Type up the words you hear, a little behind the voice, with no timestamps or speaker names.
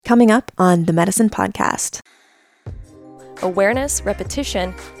coming up on the Medicine Podcast. Awareness,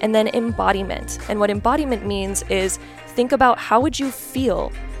 repetition, and then embodiment. And what embodiment means is think about how would you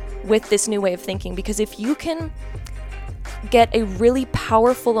feel with this new way of thinking? Because if you can get a really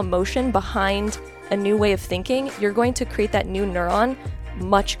powerful emotion behind a new way of thinking, you're going to create that new neuron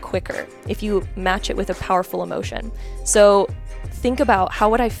much quicker if you match it with a powerful emotion. So think about, how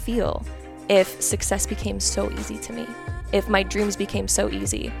would I feel if success became so easy to me? If my dreams became so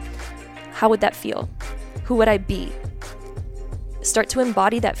easy? How would that feel? Who would I be? Start to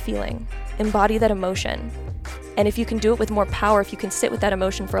embody that feeling, embody that emotion. And if you can do it with more power, if you can sit with that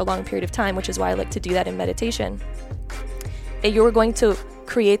emotion for a long period of time, which is why I like to do that in meditation, you're going to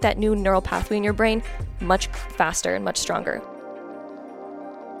create that new neural pathway in your brain much faster and much stronger.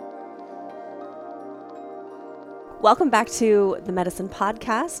 Welcome back to the Medicine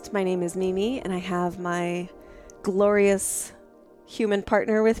Podcast. My name is Mimi, and I have my glorious human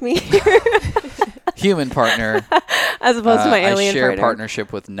partner with me here. Human partner. As opposed to my alien partner. I share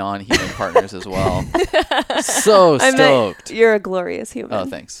partnership with non-human partners as well. So stoked. You're a glorious human. Oh,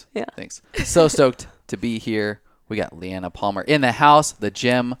 thanks. Yeah. Thanks. So stoked to be here. We got Leanna Palmer in the house, the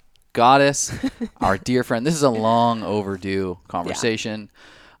gem goddess, our dear friend. This is a long overdue conversation.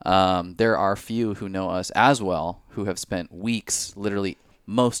 Yeah. There are few who know us as well who have spent weeks, literally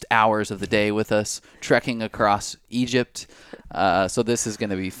most hours of the day with us, trekking across Egypt. So this is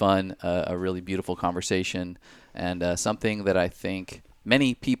going to be fun, a really beautiful conversation, and something that I think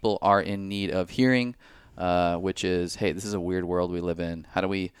many people are in need of hearing, which is, hey, this is a weird world we live in. How do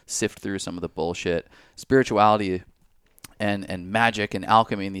we sift through some of the bullshit? Spirituality and magic and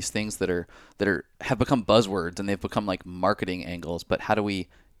alchemy and these things that have become buzzwords, and they've become like marketing angles. But how do we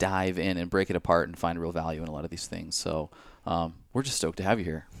dive in and break it apart and find real value in a lot of these things? So we're just stoked to have you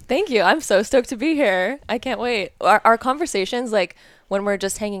here. Thank you. I'm so stoked to be here. I can't wait. Our conversations, like when we're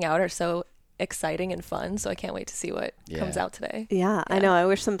just hanging out, are so exciting and fun. So I can't wait to see what comes out today. Yeah, I know. I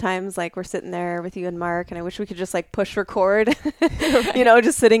wish sometimes like we're sitting there with you and Mark, and I wish we could just like push record, you know,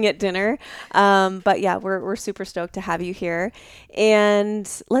 just sitting at dinner. But yeah, we're super stoked to have you here.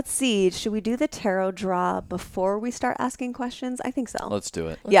 And let's see, should we do the tarot draw before we start asking questions? I think so. Let's do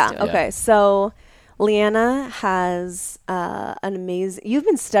it. Yeah. Okay. So Leanna has an amazing, you've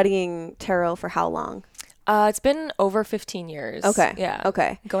been studying tarot for how long? It's been over 15 years. Okay. Yeah.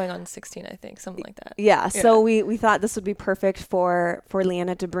 Okay. Going on 16, I think, something like that. Yeah. So we thought this would be perfect for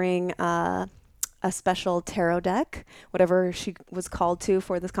Leanna to bring a special tarot deck, whatever she was called to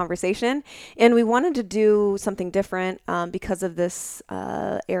for this conversation. And we wanted to do something different because of this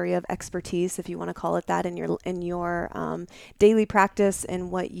area of expertise, if you want to call it that, in your daily practice and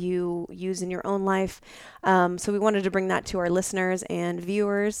what you use in your own life. So we wanted to bring that to our listeners and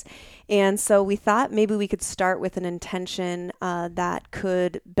viewers. And so we thought maybe we could start with an intention that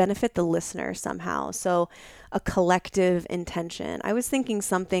could benefit the listener somehow. So a collective intention. I was thinking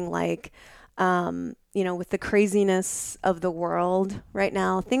something like, with the craziness of the world right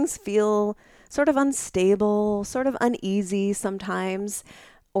now, things feel sort of unstable, sort of uneasy sometimes,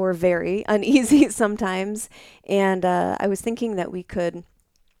 or very uneasy sometimes. And I was thinking that we could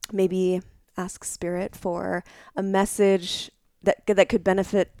maybe ask Spirit for a message that could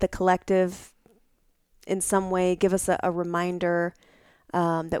benefit the collective in some way, give us a reminder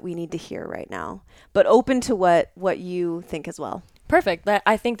that we need to hear right now, but open to what you think as well. Perfect.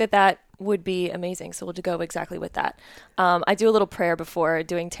 I think that would be amazing. So we'll go exactly with that. I do a little prayer before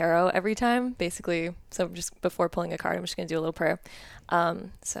doing tarot every time, basically. So just before pulling a card, I'm just going to do a little prayer.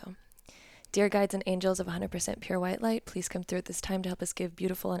 So, dear guides and angels of 100% pure white light, please come through at this time to help us give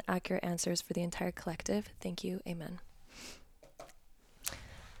beautiful and accurate answers for the entire collective. Thank you. Amen.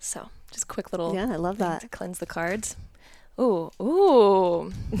 So just quick little. Yeah, I love that. To cleanse the cards. Ooh.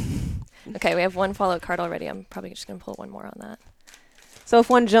 Okay, we have one Fallout card already. I'm probably just going to pull one more on that. So if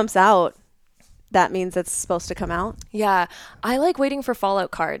one jumps out, that means it's supposed to come out? Yeah. I like waiting for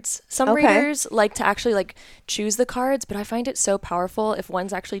Fallout cards. Some readers like to actually choose the cards, but I find it so powerful if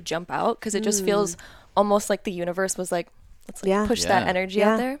ones actually jump out, because it just feels almost like the universe was like, let's push that energy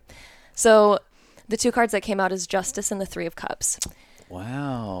out there. So the two cards that came out is Justice and the Three of Cups.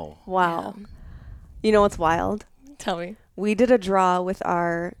 Wow. Yeah. You know what's wild? Tell me. We did a draw with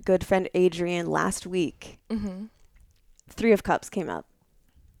our good friend Adrian last week. Mm-hmm. Three of Cups came up.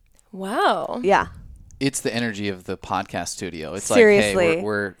 Wow. Yeah. It's the energy of the podcast studio. It's seriously. Like, hey,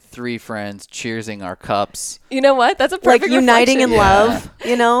 we're three friends cheersing our cups. You know what? That's a perfect uniting in love,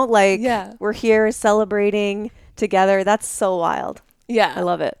 Yeah. We're here celebrating together. That's so wild. Yeah. I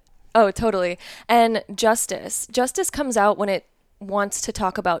love it. Oh, totally. And Justice comes out when it wants to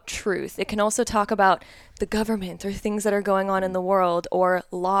talk about truth. It can also talk about the government or things that are going on in the world or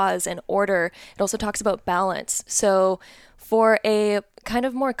laws and order. It also talks about balance. So for a kind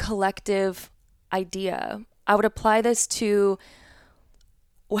of more collective idea, I would apply this to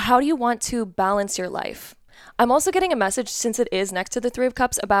how do you want to balance your life? I'm also getting a message, since it is next to the Three of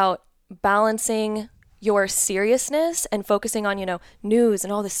Cups, about balancing your seriousness and focusing on, news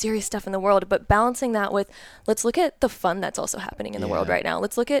and all the serious stuff in the world, but balancing that with, let's look at the fun that's also happening in the world right now.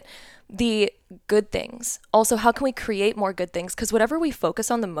 Let's look at the good things. Also, how can we create more good things? Because whatever we focus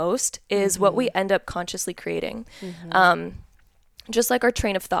on the most is what we end up consciously creating. Just like our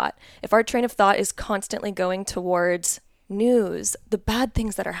train of thought. If our train of thought is constantly going towards news, the bad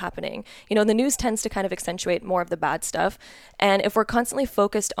things that are happening, the news tends to kind of accentuate more of the bad stuff. And if we're constantly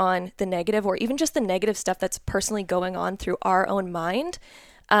focused on the negative, or even just the negative stuff that's personally going on through our own mind,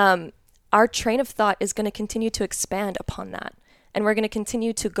 our train of thought is going to continue to expand upon that. And we're going to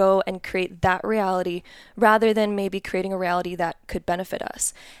continue to go and create that reality rather than maybe creating a reality that could benefit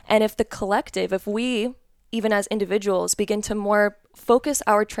us. And if the collective, if we, even as individuals, begin to more focus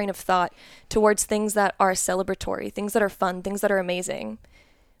our train of thought towards things that are celebratory, things that are fun, things that are amazing,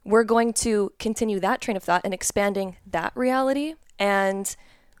 we're going to continue that train of thought and expanding that reality. And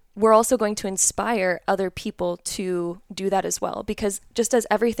we're also going to inspire other people to do that as well. Because just as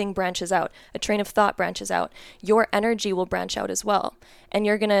everything branches out, a train of thought branches out, your energy will branch out as well. And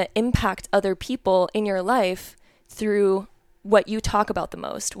you're going to impact other people in your life through what you talk about the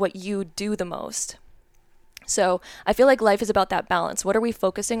most, what you do the most. So I feel like life is about that balance. What are we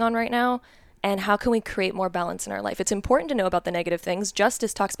focusing on right now? And how can we create more balance in our life? It's important to know about the negative things.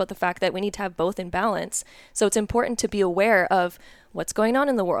 Justice talks about the fact that we need to have both in balance. So it's important to be aware of what's going on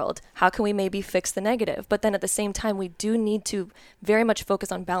in the world. How can we maybe fix the negative? But then at the same time, we do need to very much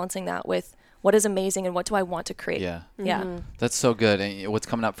focus on balancing that with what is amazing and what do I want to create? Yeah. That's so good. And what's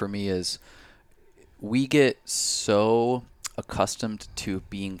coming up for me is we get so accustomed to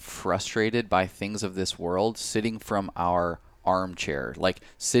being frustrated by things of this world, sitting from our armchair, like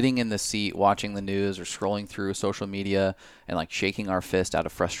sitting in the seat watching the news or scrolling through social media and like shaking our fist out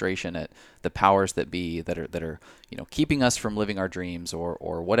of frustration at the powers that be that are keeping us from living our dreams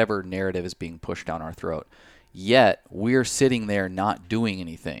or whatever narrative is being pushed down our throat. Yet we're sitting there not doing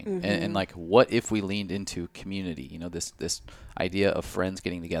anything. And like, what if we leaned into community? This idea of friends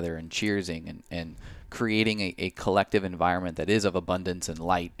getting together and cheersing and creating a collective environment that is of abundance and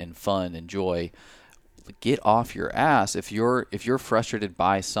light and fun and joy. Get off your ass. If you're frustrated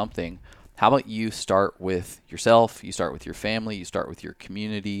by something, how about you start with yourself, you start with your family, you start with your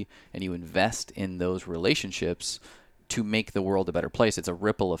community, and you invest in those relationships to make the world a better place. It's a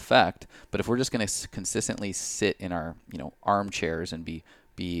ripple effect. But if we're just going to consistently sit in our armchairs and be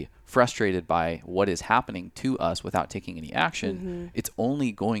frustrated by what is happening to us without taking any action, it's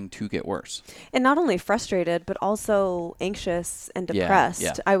only going to get worse. And not only frustrated, but also anxious and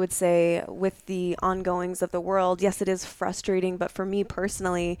depressed. I would say, with the ongoings of the world. Yes, it is frustrating, but for me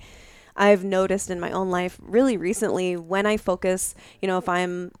personally, I've noticed in my own life really recently, when I focus, if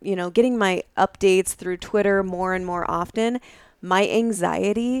I'm, getting my updates through Twitter more and more often, my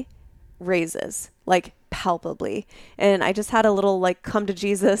anxiety raises, like, palpably. And I just had a little come to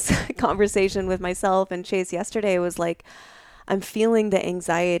Jesus conversation with myself and Chase yesterday. It was like, I'm feeling the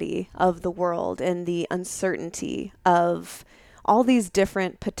anxiety of the world and the uncertainty of all these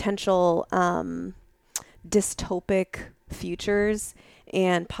different potential dystopic futures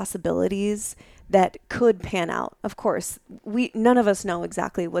and possibilities that could pan out. Of course, none of us know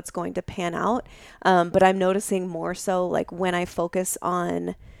exactly what's going to pan out, but I'm noticing more so when I focus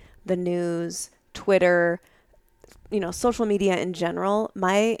on the news, Twitter, social media in general,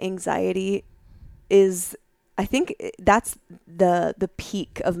 my anxiety is, I think that's the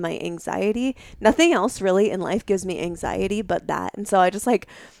peak of my anxiety. Nothing else really in life gives me anxiety but that. And so I just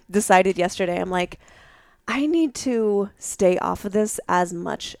decided yesterday, I'm like, I need to stay off of this as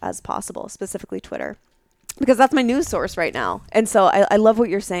much as possible, specifically Twitter, because that's my news source right now. And so I love what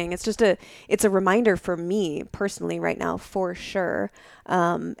you're saying. It's just it's a reminder for me personally right now, for sure.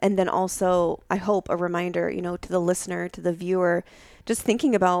 And then also, I hope a reminder, to the listener, to the viewer, just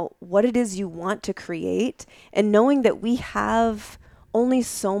thinking about what it is you want to create and knowing that we have only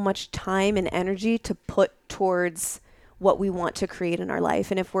so much time and energy to put towards what we want to create in our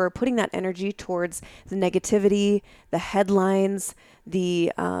life. And if we're putting that energy towards the negativity, the headlines,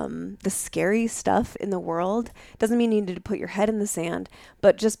 the scary stuff in the world, doesn't mean you need to put your head in the sand,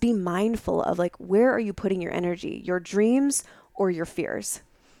 but just be mindful of where are you putting your energy, your dreams or your fears?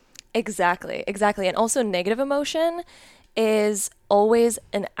 Exactly. And also, negative emotion is always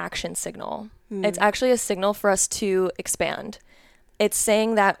an action signal. It's actually a signal for us to expand. it's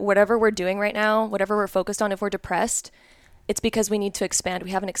saying that whatever we're doing right now, whatever we're focused on, if we're depressed, it's because we need to expand.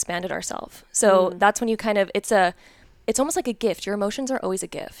 We haven't expanded ourselves. So that's when you kind of, it's almost like a gift. Your emotions are always a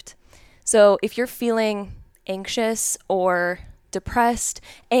gift. So if you're feeling anxious or depressed,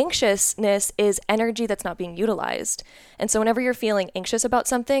 anxiousness is energy that's not being utilized. And so whenever you're feeling anxious about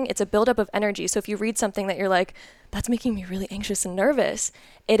something, it's a buildup of energy. So if you read something that you're like, that's making me really anxious and nervous,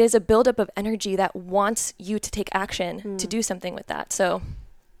 it is a buildup of energy that wants you to take action to do something with that. So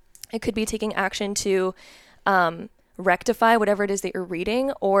it could be taking action to rectify whatever it is that you're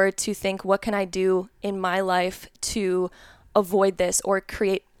reading, or to think, what can I do in my life to avoid this or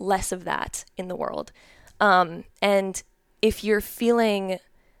create less of that in the world? And if you're feeling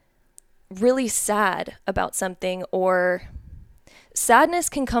really sad about something, or sadness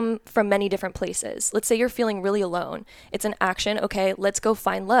can come from many different places. Let's say you're feeling really alone. It's an action. Okay, let's go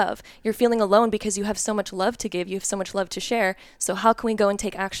find love. You're feeling alone because you have so much love to give. You have so much love to share. So how can we go and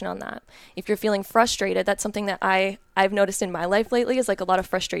take action on that? If you're feeling frustrated, that's something that I've noticed in my life lately, is like a lot of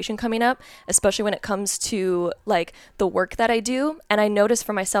frustration coming up, especially when it comes to like the work that I do. And I noticed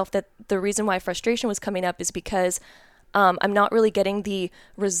for myself that the reason why frustration was coming up is because I'm not really getting the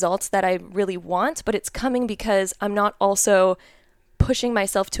results that I really want, but it's coming because I'm not also pushing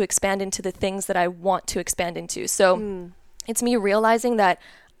myself to expand into the things that I want to expand into. So it's me realizing that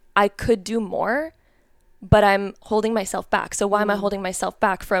I could do more, but I'm holding myself back. So why am I holding myself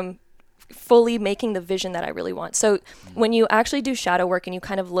back from fully making the vision that I really want? So when you actually do shadow work and you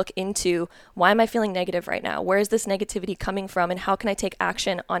kind of look into, why am I feeling negative right now? Where is this negativity coming from? And how can I take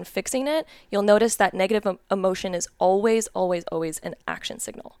action on fixing it? You'll notice that negative emotion is always, always, always an action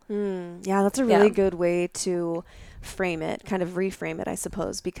signal. Yeah, that's a really good way to frame it, kind of reframe it, I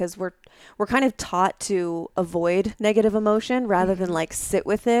suppose, because we're kind of taught to avoid negative emotion rather than like sit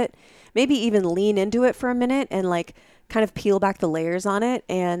with it, maybe even lean into it for a minute and like kind of peel back the layers on it,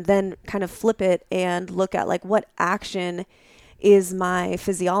 and then kind of flip it and look at like, what action is my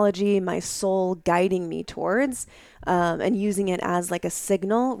physiology, my soul guiding me towards, and using it as like a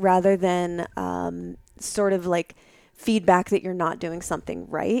signal rather than sort of like feedback that you're not doing something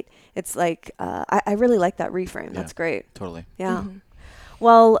right. It's like, I really like that reframe. That's great. Totally. Yeah.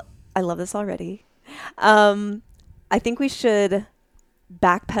 Well, I love this already. I think we should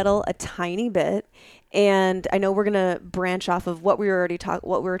backpedal a tiny bit. And I know we're going to branch off of what we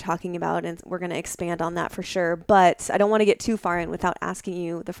were talking about, and we're going to expand on that for sure. But I don't want to get too far in without asking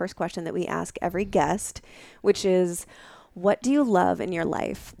you the first question that we ask every guest, which is, what do you love in your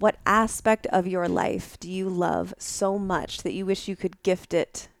life? What aspect of your life do you love so much that you wish you could gift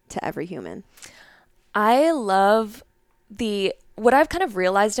it to every human? I love what I've kind of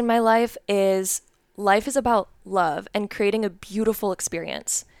realized in my life is about love and creating a beautiful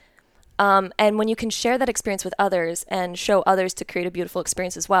experience. And when you can share that experience with others and show others to create a beautiful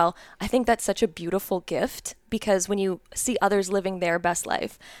experience as well, I think that's such a beautiful gift, because when you see others living their best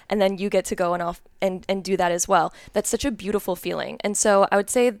life and then you get to go and do that as well, that's such a beautiful feeling. And so I would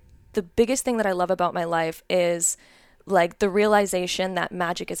say the biggest thing that I love about my life is like the realization that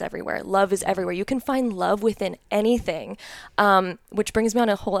magic is everywhere. Love is everywhere. You can find love within anything, which brings me on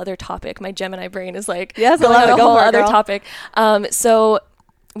a whole other topic. My Gemini brain is like, yes, I love it. A whole other topic. So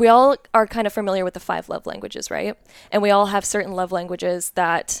we all are kind of familiar with the 5 love languages, right? And we all have certain love languages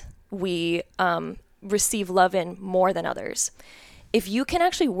that we receive love in more than others. If you can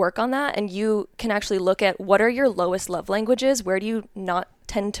actually work on that, and you can actually look at what are your lowest love languages, where do you not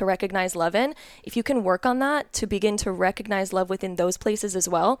tend to recognize love in, if you can work on that to begin to recognize love within those places as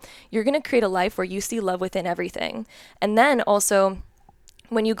well, you're going to create a life where you see love within everything. And then also,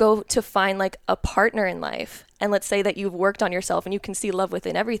 when you go to find like a partner in life, and let's say that you've worked on yourself and you can see love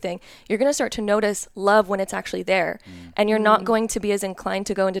within everything, you're going to start to notice love when it's actually there. And you're not going to be as inclined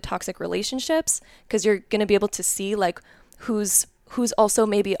to go into toxic relationships, because you're going to be able to see like who's also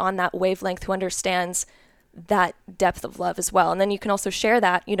maybe on that wavelength, who understands that depth of love as well. And then you can also share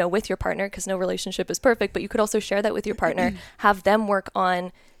that, with your partner, because no relationship is perfect, but you could also share that with your partner, have them work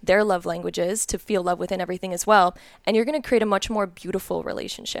on their love languages to feel love within everything as well. And you're going to create a much more beautiful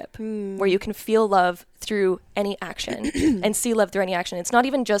relationship where you can feel love through any action and see love through any action. It's not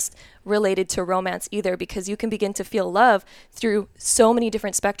even just related to romance either, because you can begin to feel love through so many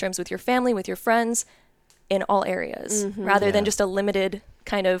different spectrums with your family, with your friends, in all areas, rather than just a limited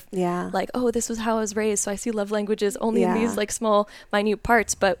kind of like, oh, this was how I was raised, so I see love languages only in these like small, minute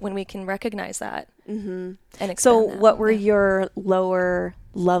parts. But when we can recognize that and expand so that, what were your lower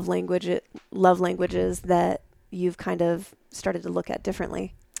love languages that you've kind of started to look at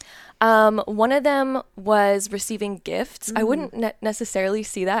differently? One of them was receiving gifts. I wouldn't necessarily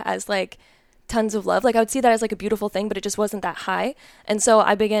see that as like tons of love. Like I would see that as like a beautiful thing, but it just wasn't that high. And so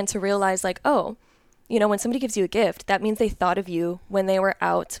I began to realize like, oh, you know, when somebody gives you a gift, that means they thought of you when they were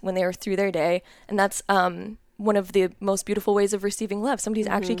out, when they were through their day. And that's one of the most beautiful ways of receiving love. Somebody's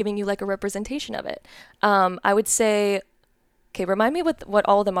actually giving you like a representation of it. I would say, okay, remind me what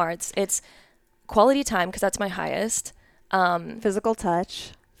all of them are. It's quality time, because that's my highest. Physical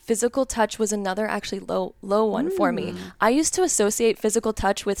touch. Physical touch was another actually low one for me. I used to associate physical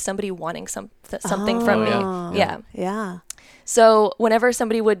touch with somebody wanting something from me. Yeah. So whenever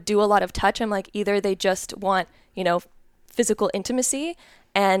somebody would do a lot of touch, I'm like, either they just want, you know, physical intimacy,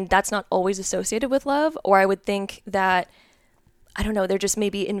 and that's not always associated with love, or I would think that, I don't know, they're just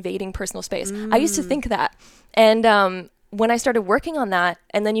maybe invading personal space. I used to think that. And when I started working on that,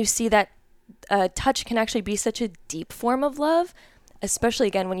 and then you see that touch can actually be such a deep form of love, especially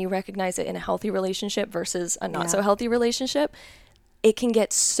again when you recognize it in a healthy relationship versus a not so healthy relationship, it can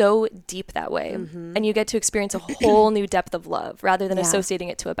get so deep that way. And you get to experience a whole new depth of love rather than associating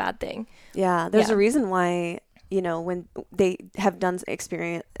it to a bad thing. Yeah, there's a reason why, you know, when they have done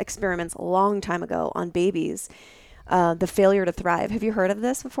experiments a long time ago on babies, the failure to thrive. Have you heard of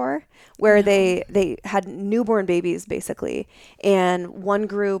this before? Where they had newborn babies basically, and one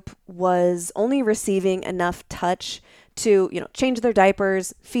group was only receiving enough touch to, you know, change their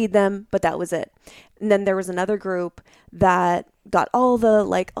diapers, feed them, but that was it. And then there was another group that got all the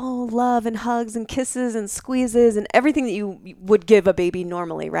like, oh, love and hugs and kisses and squeezes and everything that you would give a baby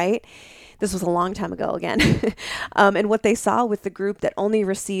normally, right? This was a long time ago again. And what they saw with the group that only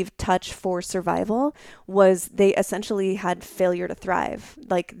received touch for survival was they essentially had failure to thrive.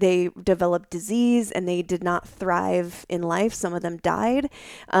 Like they developed disease and they did not thrive in life. Some of them died.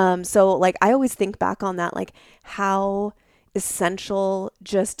 So like I always think back on that, like how essential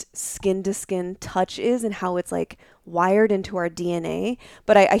just skin to skin touch is and how it's like wired into our DNA.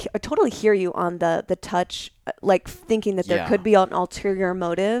 But I totally hear you on the touch, like thinking that there could be an ulterior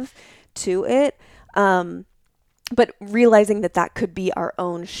motive to it, but realizing that could be our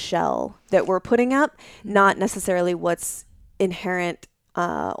own shell that we're putting up, not necessarily what's inherent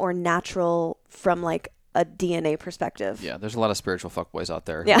or natural from like a DNA perspective. Yeah, there's a lot of spiritual fuckboys out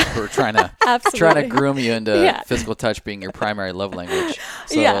there who are trying to groom you into physical touch being your primary love language.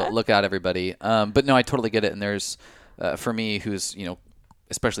 So look out, everybody. But no, I totally get it. And there's for me, who's, you know,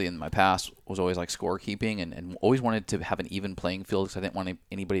 especially in my past, was always like scorekeeping and always wanted to have an even playing field because I didn't want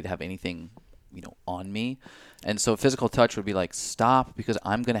anybody to have anything, you know, on me. And so physical touch would be like, stop, because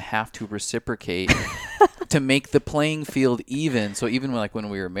I'm going to have to reciprocate to make the playing field even. So even when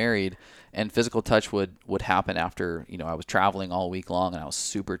we were married, and physical touch would happen after, you know, I was traveling all week long and I was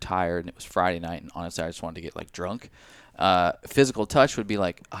super tired and it was Friday night and honestly I just wanted to get like drunk. Physical touch would be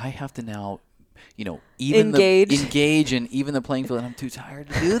like, I have to now, you know, engage and even the playing field, and I'm too tired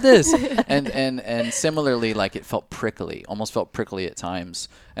to do this. and similarly, like it almost felt prickly at times.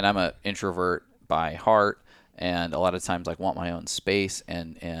 And I'm an introvert by heart, and a lot of times like want my own space,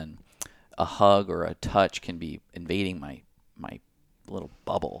 and a hug or a touch can be invading my little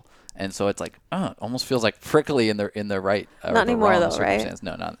bubble. And so it's like, it almost feels like prickly in the right. Not anymore though, right?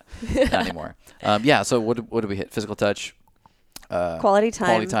 No, not anymore. So what did we hit? Physical touch. Quality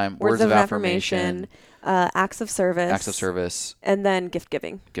time, words of affirmation, acts of service, and then gift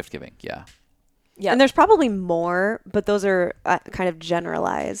giving. Yeah. And there's probably more, but those are kind of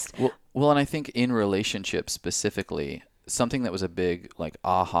generalized. Well, and I think in relationships specifically, something that was a big like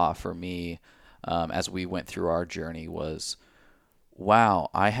aha for me as we went through our journey was, wow,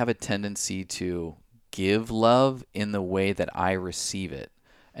 I have a tendency to give love in the way that I receive it.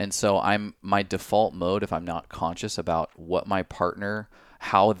 And so my default mode, if I'm not conscious about what my partner,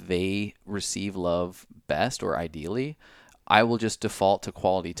 how they receive love best or ideally, I will just default to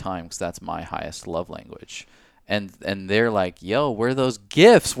quality time because that's my highest love language. And they're like, yo, where are those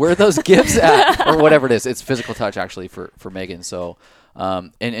gifts? Where are those gifts at? Or whatever it is. It's physical touch actually for Megan. So,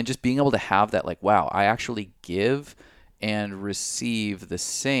 and just being able to have that, like, wow, I actually give and receive the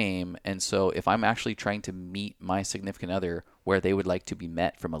same. And so if I'm actually trying to meet my significant other where they would like to be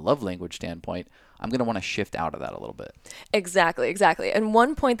met from a love language standpoint, I'm going to want to shift out of that a little bit. Exactly. And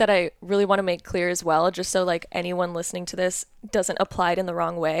one point that I really want to make clear as well, just so like anyone listening to this doesn't apply it in the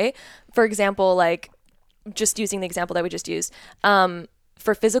wrong way. For example, like just using the example that we just used,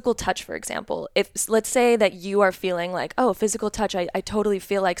 for physical touch, for example, if let's say that you are feeling like, oh, physical touch, I totally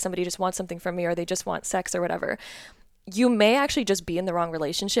feel like somebody just wants something from me or they just want sex or whatever. You may actually just be in the wrong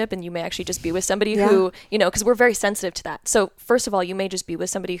relationship, and you may actually just be with somebody who, you know, because we're very sensitive to that. So first of all, you may just be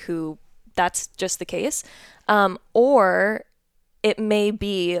with somebody who that's just the case. Or it may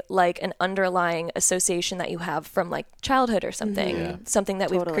be like an underlying association that you have from like childhood or something, Yeah. something that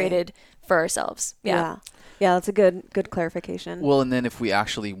we've Totally. created for ourselves. Yeah. Yeah, that's a good clarification. Well, and then if we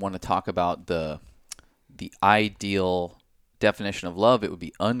actually want to talk about the ideal definition of love, it would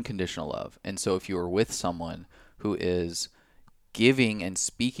be unconditional love. And so if you are with someone who is giving and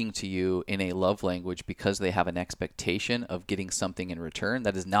speaking to you in a love language because they have an expectation of getting something in return,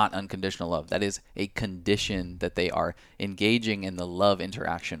 that is not unconditional love. That is a condition that they are engaging in the love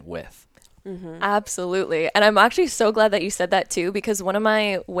interaction with. Absolutely. And I'm actually so glad that you said that too, because one of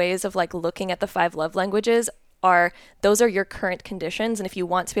my ways of like looking at the 5 love languages are those are your current conditions. And if you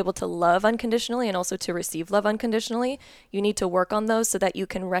want to be able to love unconditionally and also to receive love unconditionally, you need to work on those so that you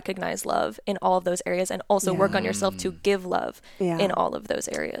can recognize love in all of those areas and also work on yourself to give love in all of those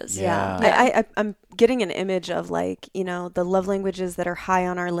areas. Yeah. I'm getting an image of like, you know, the love languages that are high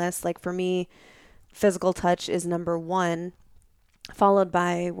on our list. Like for me, physical touch is number 1, followed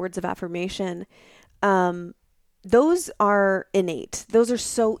by words of affirmation. Those are innate. Those are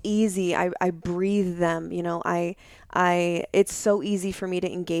so easy. I breathe them, you know, it's so easy for me to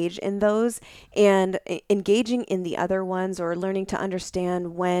engage in those, and engaging in the other ones or learning to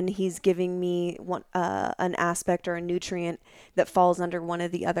understand when he's giving me an aspect or a nutrient that falls under one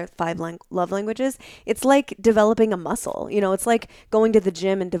of the other 5 love languages. It's like developing a muscle. You know, it's like going to the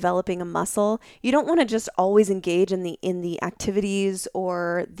gym and developing a muscle. You don't want to just always engage in the activities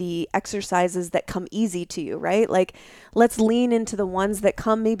or the exercises that come easy to you, right? Like, let's lean into the ones that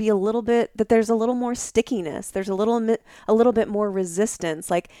come maybe a little bit, that there's a little more stickiness. There's a little bit more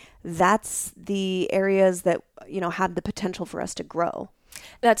resistance. Like, that's the areas that, you know, have the potential for us to grow.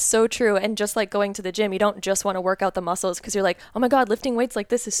 That's so true. And just like going to the gym, you don't just want to work out the muscles because you're like, oh my God, lifting weights like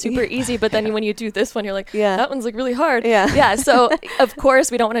this is super easy. But then when you do this one, you're like, that one's like really hard. Yeah. So of course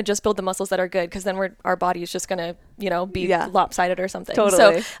we don't want to just build the muscles that are good, because then our body is just going to, you know, be lopsided or something.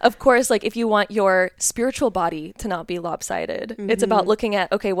 Totally. So of course, like if you want your spiritual body to not be lopsided, it's about looking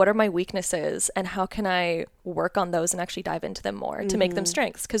at, okay, what are my weaknesses and how can I work on those and actually dive into them more to make them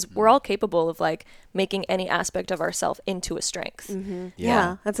strengths? Because we're all capable of like making any aspect of ourself into a strength.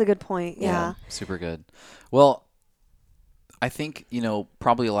 Yeah, that's a good point. Yeah. Super good. Well, I think, you know,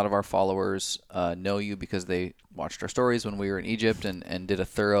 probably a lot of our followers know you because they watched our stories when we were in Egypt and did a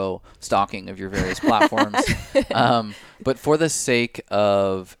thorough stalking of your various platforms. But for the sake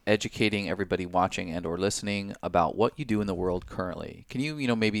of educating everybody watching and or listening about what you do in the world currently, can you, you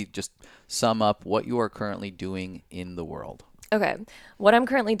know, maybe just sum up what you are currently doing in the world? Okay. What I'm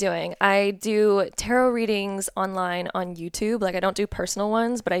currently doing, I do tarot readings online on YouTube. Like, I don't do personal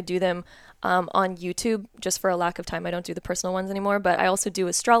ones, but I do them on YouTube just for a lack of time. I don't do the personal ones anymore, but I also do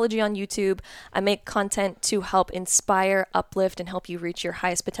astrology on YouTube. I make content to help inspire, uplift, and help you reach your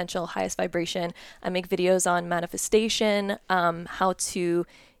highest potential, highest vibration. I make videos on manifestation, how to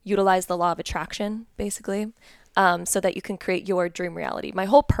utilize the law of attraction, basically, so that you can create your dream reality. My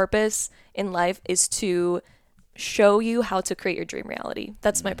whole purpose in life is to show you how to create your dream reality.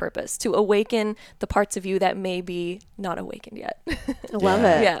 That's my purpose, to awaken the parts of you that may be not awakened yet. I love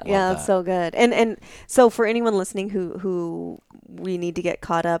it. Yeah. Yeah, that's so good. And so for anyone listening who we need to get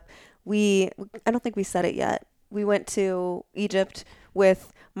caught up, I don't think we said it yet. We went to Egypt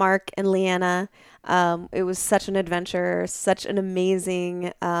with Mark and Leanna. It was such an adventure, such an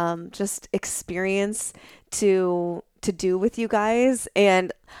amazing just experience to do with you guys.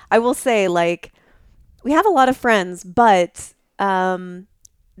 And I will say, like, we have a lot of friends, but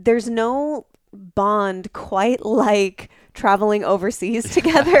there's no bond quite like traveling overseas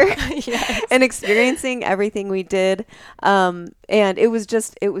together and experiencing everything we did. And it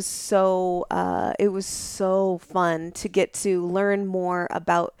was so fun to get to learn more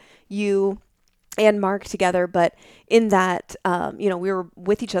about you and Mark together. But in that, you know, we were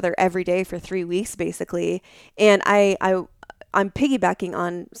with each other every day for 3 weeks basically. And I'm piggybacking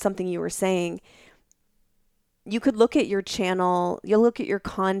on something you were saying. You could look at your channel, you'll look at your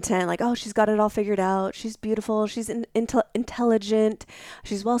content like, oh, she's got it all figured out. She's beautiful. She's intelligent.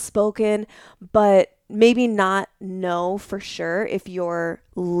 She's well-spoken, but maybe not know for sure if you're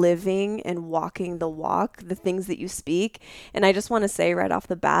living and walking the walk, the things that you speak. And I just want to say right off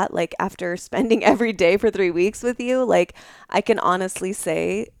the bat, like, after spending every day for 3 weeks with you, like, I can honestly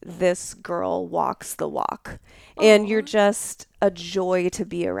say this girl walks the walk. Aww. And you're just a joy to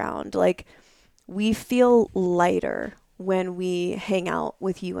be around. Like, we feel lighter when we hang out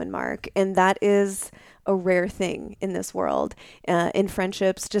with you and Mark. And that is a rare thing in this world, in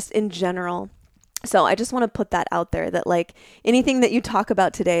friendships, just in general. So I just want to put that out there, that like anything that you talk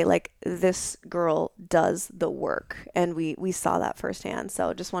about today, like this girl does the work, and we saw that firsthand.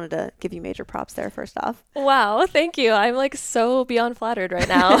 So just wanted to give you major props there first off. Wow, thank you. I'm like so beyond flattered right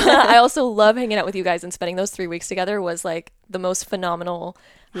now. I also love hanging out with you guys, and spending those 3 weeks together was like the most phenomenal,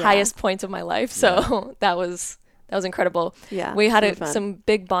 highest point of my life. So that was incredible. Yeah, we had super fun. some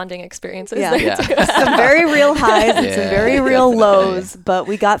big bonding experiences Yeah. there Yeah. too. Some very real highs and some very real definitely. lows, but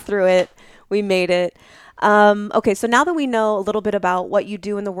we got through it. We made it. Okay, so now that we know a little bit about what you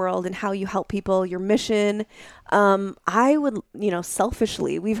do in the world and how you help people, your mission, I would,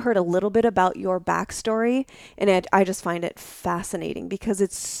 selfishly, we've heard a little bit about your backstory, and I just find it fascinating because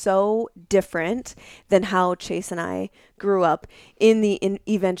it's so different than how Chase and I grew up in the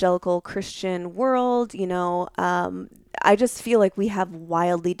evangelical Christian world. I just feel like we have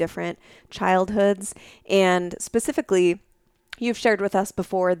wildly different childhoods, and specifically, you've shared with us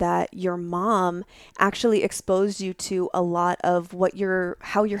before that your mom actually exposed you to a lot of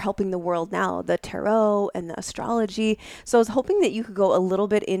how you're helping the world now, the tarot and the astrology. So I was hoping that you could go a little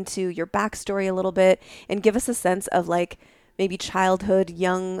bit into your backstory a little bit and give us a sense of like maybe childhood,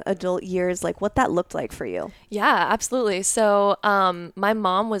 young adult years, like what that looked like for you. Yeah, absolutely. So, my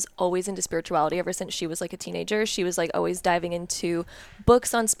mom was always into spirituality ever since she was like a teenager. She was like always diving into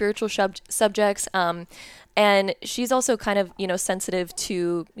books on spiritual subjects. And she's also kind of, sensitive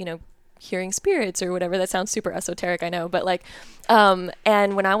to, hearing spirits or whatever. That sounds super esoteric, I know, but like,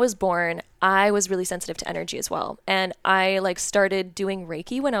 and when I was born, I was really sensitive to energy as well. And I like started doing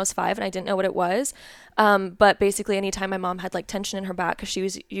Reiki when I was 5, and I didn't know what it was. But basically anytime my mom had like tension in her back, because she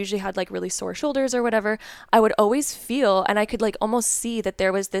was usually had like really sore shoulders or whatever, I would always feel, and I could like almost see that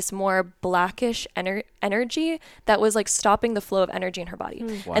there was this more blackish energy that was like stopping the flow of energy in her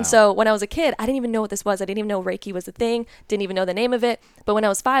body. Wow. And so when I was a kid, I didn't even know what this was. I didn't even know Reiki was a thing, didn't even know the name of it. But when I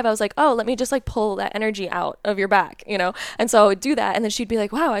was 5, I was like, oh, let me just like pull that energy out of your back, And so I would do that. And then she'd be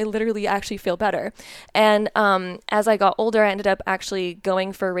like, wow, I literally actually feel better. And as I got older, I ended up actually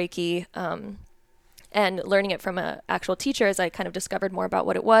going for Reiki, and learning it from an actual teacher as I kind of discovered more about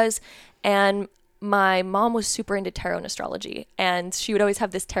what it was. And my mom was super into tarot and astrology, and she would always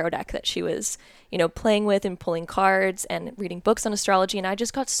have this tarot deck that she was, playing with and pulling cards and reading books on astrology. And I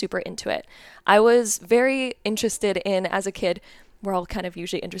just got super into it. I was very interested in, as a kid, we're all kind of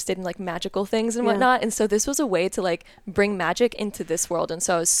usually interested in like magical things and whatnot. And so this was a way to like bring magic into this world. And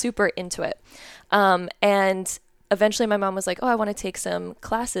so I was super into it. And eventually my mom was like, oh, I want to take some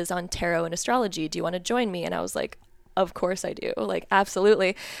classes on tarot and astrology. Do you want to join me? And I was like, of course I do. Like,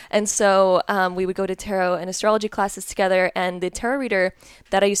 absolutely. And so we would go to tarot and astrology classes together. And the tarot reader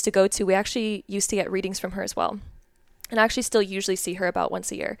that I used to go to, we actually used to get readings from her as well. And I actually still usually see her about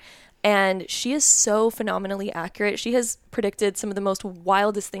once a year. And she is so phenomenally accurate. She has predicted some of the most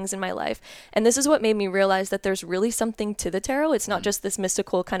wildest things in my life. And this is what made me realize that there's really something to the tarot. It's not just this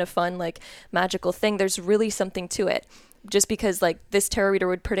mystical kind of fun, like magical thing. There's really something to it. Just because like this tarot reader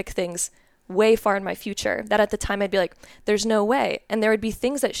would predict things way far in my future that at the time I'd be like, there's no way. And there would be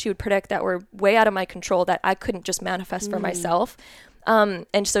things that she would predict that were way out of my control that I couldn't just manifest for myself.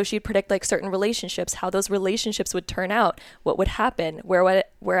 And so she'd predict like certain relationships, how those relationships would turn out, what would happen,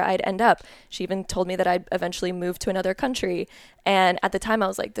 where I'd end up. She even told me that I'd eventually move to another country. And at the time I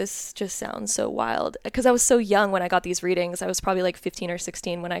was like, this just sounds so wild, because I was so young when I got these readings. I was probably like 15 or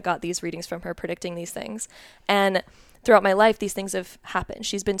 16 when I got these readings from her predicting these things. And throughout my life, these things have happened.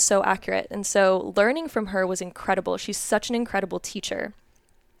 She's been so accurate. And so learning from her was incredible. She's such an incredible teacher.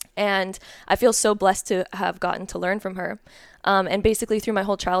 And I feel so blessed to have gotten to learn from her. And basically through my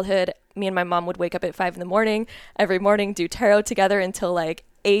whole childhood, me and my mom would wake up at 5 a.m. every morning, do tarot together until like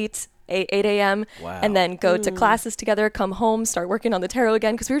 8 a.m. Wow. And then go to classes together, come home, start working on the tarot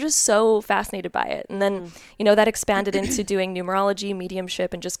again, because we were just so fascinated by it. And then, that expanded into doing numerology,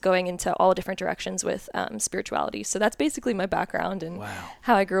 mediumship, and just going into all different directions with spirituality. So that's basically my background and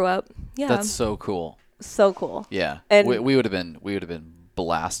how I grew up. Yeah. That's so cool. So cool. Yeah. And we would have been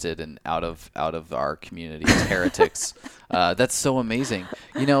blasted and out of our community as heretics. That's so amazing.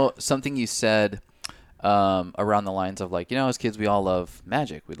 Something you said around the lines of like, as kids we all love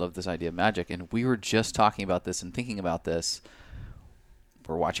magic. We love this idea of magic, and we were just talking about this and thinking about this.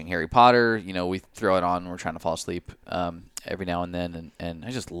 We're watching Harry Potter. We throw it on when we're trying to fall asleep every now and then, and I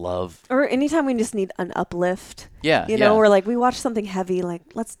just love. Or anytime we just need an uplift. Yeah. We're like, we watch something heavy, like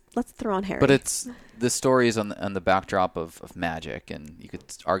let's throw on Harry. But it's the story is on the backdrop of magic, and you could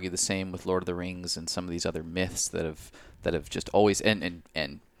argue the same with Lord of the Rings and some of these other myths that have just always and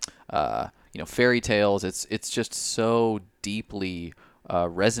fairy tales. It's just so deeply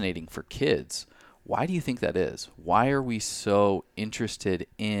resonating for kids. Why do you think that is? Why are we so interested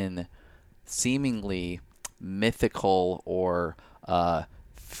in seemingly mythical or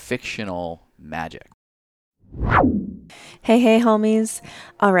fictional magic. Hey, hey, homies.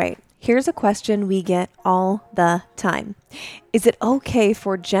 All right, here's a question we get all the time. Is it okay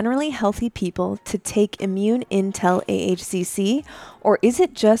for generally healthy people to take Immune Intel AHCC, or is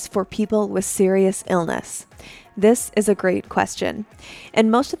it just for people with serious illness? This is a great question. And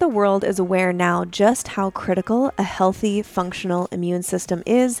most of the world is aware now just how critical a healthy, functional immune system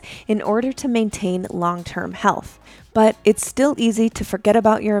is in order to maintain long-term health. But it's still easy to forget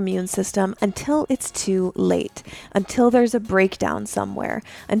about your immune system until it's too late, until there's a breakdown somewhere,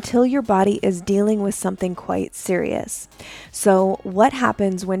 until your body is dealing with something quite serious. So, what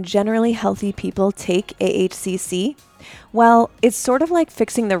happens when generally healthy people take AHCC? Well, it's sort of like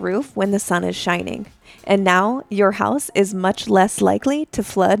fixing the roof when the sun is shining. And now your house is much less likely to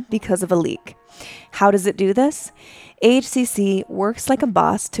flood because of a leak. How does it do this? AHCC works like a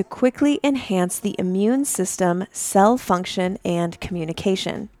boss to quickly enhance the immune system, cell function, and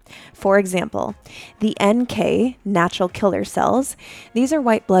communication. For example, the NK, natural killer cells, these are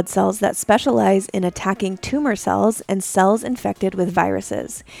white blood cells that specialize in attacking tumor cells and cells infected with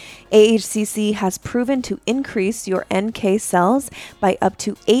viruses. AHCC has proven to increase your NK cells by up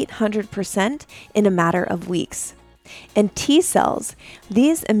to 800% in a matter of weeks. And T cells,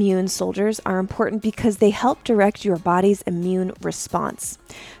 these immune soldiers are important because they help direct your body's immune response.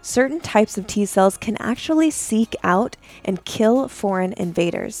 Certain types of T cells can actually seek out and kill foreign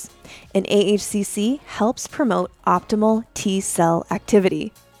invaders. And AHCC helps promote optimal T cell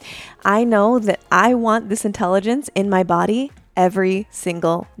activity. I know that I want this intelligence in my body every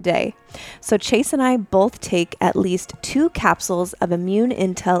single day. So Chase and I both take at least 2 capsules of Immune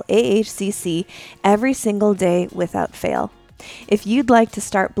Intel AHCC every single day without fail. If you'd like to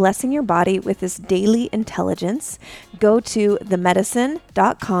start blessing your body with this daily intelligence, go to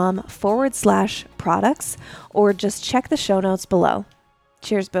themedicine.com/products or just check the show notes below.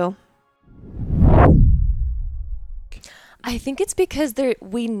 Cheers, boo. I think it's because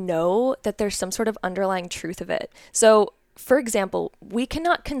we know that there's some sort of underlying truth of it. So, for example, we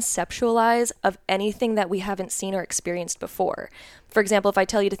cannot conceptualize of anything that we haven't seen or experienced before. For example, if I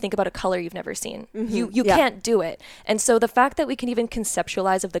tell you to think about a color you've never seen, you can't do it. And so the fact that we can even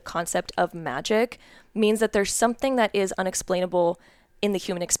conceptualize of the concept of magic means that there's something that is unexplainable in the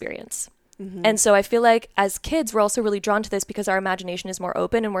human experience. And so I feel like as kids, we're also really drawn to this because our imagination is more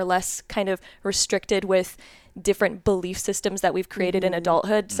open and we're less kind of restricted with different belief systems that we've created in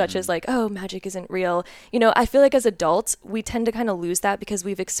adulthood, such as like, oh, magic isn't real. You know, I feel like as adults, we tend to kind of lose that because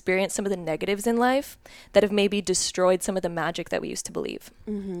we've experienced some of the negatives in life that have maybe destroyed some of the magic that we used to believe.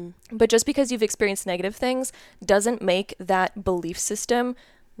 But just because you've experienced negative things doesn't make that belief system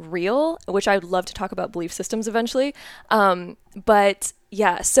real, which I would love to talk about belief systems eventually. But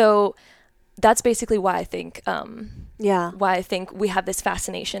yeah, so that's basically why I think we have this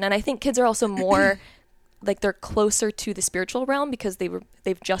fascination. And I think kids are also more like they're closer to the spiritual realm because they've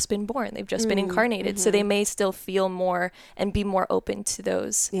just been born, they've just been incarnated. So they may still feel more and be more open to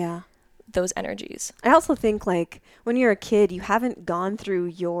those energies. I also think like when you're a kid, you haven't gone through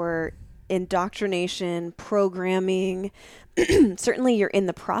your indoctrination, programming. Certainly you're in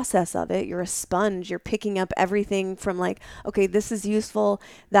the process of it. You're a sponge. You're picking up everything from like, okay, this is useful.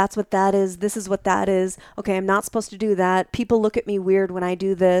 That's what that is. This is what that is. Okay, I'm not supposed to do that. People look at me weird when I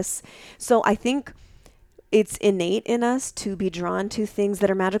do this. So I think it's innate in us to be drawn to things that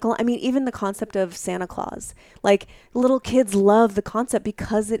are magical. I mean, even the concept of Santa Claus, like little kids love the concept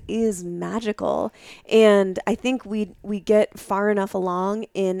because it is magical. And I think we get far enough along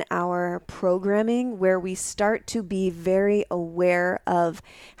in our programming where we start to be very aware of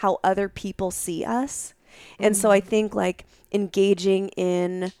how other people see us. And so I think like engaging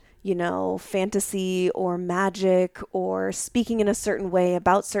in, you know, fantasy or magic or speaking in a certain way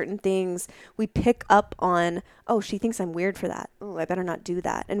about certain things, we pick up on, oh, she thinks I'm weird for that. Oh, I better not do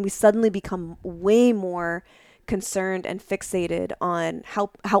that. And we suddenly become way more concerned and fixated on how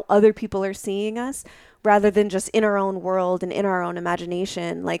other people are seeing us rather than just in our own world and in our own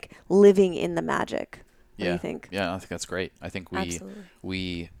imagination, like living in the magic. What do you think? Yeah, I think that's great. I think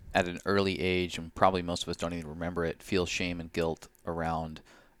we at an early age, and probably most of us don't even remember it, feel shame and guilt around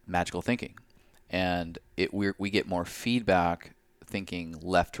magical thinking, and we get more feedback thinking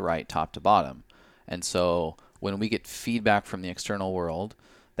left to right, top to bottom. And so when we get feedback from the external world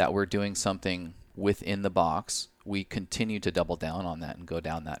that we're doing something within the box, we continue to double down on that and go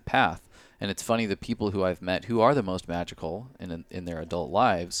down that path. And it's funny, the people who I've met who are the most magical in their adult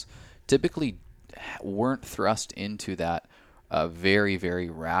lives typically weren't thrust into that a very, very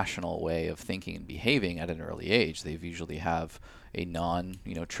rational way of thinking and behaving at an early age. They usually have a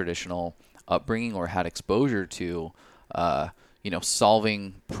traditional upbringing or had exposure to,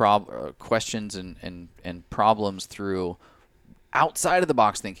 solving questions and problems through outside of the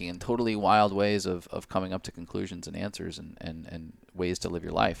box thinking and totally wild ways of coming up to conclusions and answers and ways to live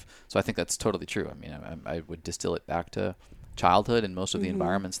your life. So I think that's totally true. I mean, I would distill it back to childhood and most of the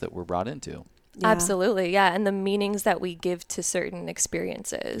environments that we're brought into. Yeah. Absolutely. Yeah. And the meanings that we give to certain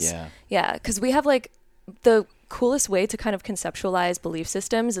experiences. Yeah. Yeah. Because we have like the coolest way to kind of conceptualize belief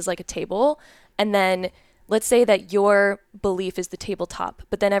systems is like a table. And then let's say that your belief is the tabletop,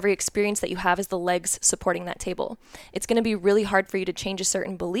 but then every experience that you have is the legs supporting that table. It's going to be really hard for you to change a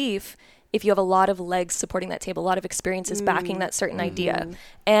certain belief if you have a lot of legs supporting that table, a lot of experiences backing that certain idea.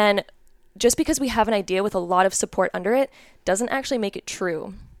 And just because we have an idea with a lot of support under it doesn't actually make it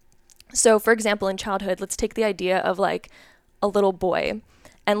true. So for example, in childhood, let's take the idea of like a little boy,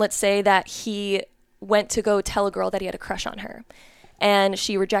 and let's say that he went to go tell a girl that he had a crush on her and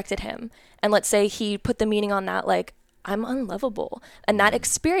she rejected him. And let's say he put the meaning on that, like, I'm unlovable. And that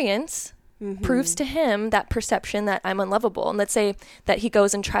experience proves to him that perception that I'm unlovable. And let's say that he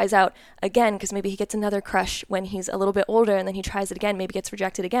goes and tries out again, because maybe he gets another crush when he's a little bit older, and then he tries it again, maybe gets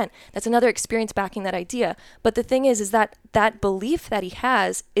rejected again. That's another experience backing that idea. But the thing is that that belief that he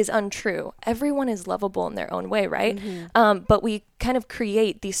has is untrue. Everyone is lovable in their own way, right? But we kind of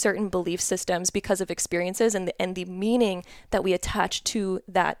create these certain belief systems because of experiences and the meaning that we attach to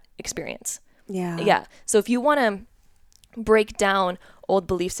that experience. Yeah. So if you want to break down old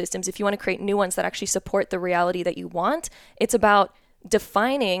belief systems, if you want to create new ones that actually support the reality that you want, it's about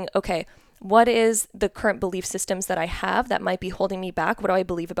defining, okay, what is the current belief systems that I have that might be holding me back? What do I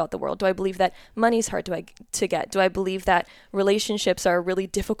believe about the world? Do I believe that money's hard to get? Do I believe that relationships are really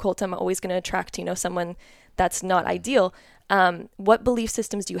difficult? I'm always going to attract, someone that's not ideal. What belief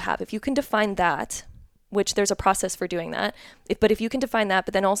systems do you have? If you can define that, which there's a process for doing that. But if you can define that,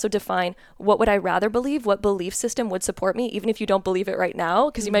 but then also define what would I rather believe, what belief system would support me, even if you don't believe it right now,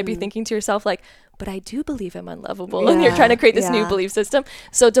 because you might be thinking to yourself like, but I do believe I'm unlovable. And you're trying to create this new belief system.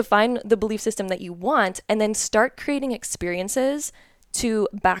 So define the belief system that you want and then start creating experiences to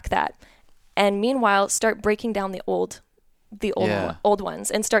back that. And meanwhile, start breaking down the old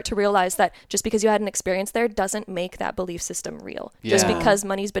ones and start to realize that just because you had an experience there doesn't make that belief system real. Just because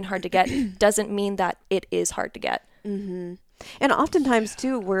money's been hard to get doesn't mean that it is hard to get. And oftentimes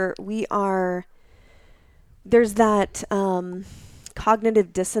too, there's that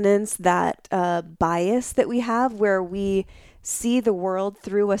cognitive dissonance, that bias that we have where we see the world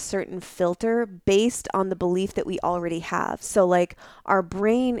through a certain filter based on the belief that we already have. So like our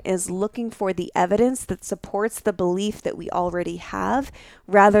brain is looking for the evidence that supports the belief that we already have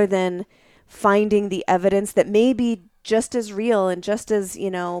rather than finding the evidence that may be just as real and just as,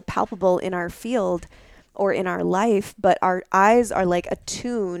 palpable in our field or in our life, but our eyes are like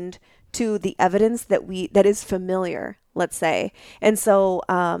attuned to the evidence that is familiar, let's say. And so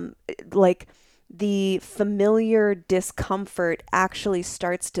the familiar discomfort actually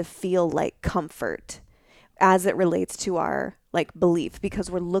starts to feel like comfort as it relates to our belief,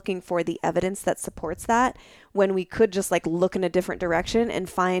 because we're looking for the evidence that supports that when we could just look in a different direction and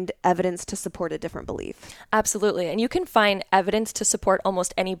find evidence to support a different belief. Absolutely. And you can find evidence to support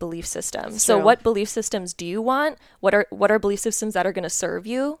almost any belief system. So what belief systems do you want? What are belief systems that are going to serve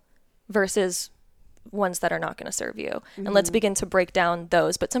you versus ones that are not going to serve you? And let's begin to break down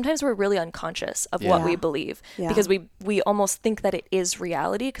those. But sometimes we're really unconscious of what we believe because we almost think that it is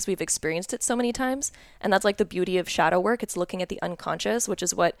reality because we've experienced it so many times. And that's the beauty of shadow work. It's looking at the unconscious, which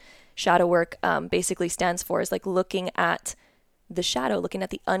is what shadow work basically stands for, is looking at the shadow, looking at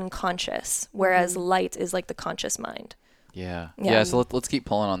the unconscious, whereas light is the conscious mind. Yeah. So let's keep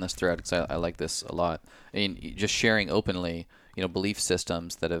pulling on this thread because I like this a lot. I mean, just sharing openly, belief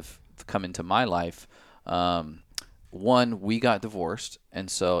systems that have come into my life. One, we got divorced, and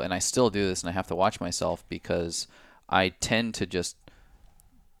I still do this, and I have to watch myself because I tend to just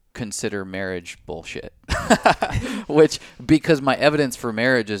consider marriage bullshit. Because my evidence for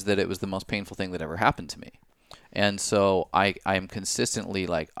marriage is that it was the most painful thing that ever happened to me. And so I am consistently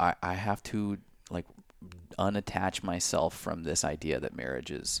I have to unattach myself from this idea that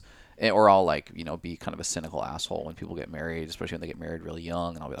marriage is, or I'll be kind of a cynical asshole when people get married, especially when they get married really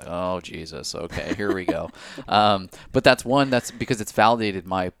young, and I'll be like, oh Jesus, okay, here we go. But that's because it's validated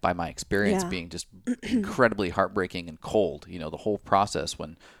by my experience being just incredibly heartbreaking and cold, the whole process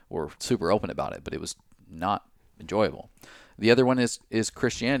when we're super open about it, but it was not enjoyable. The other one is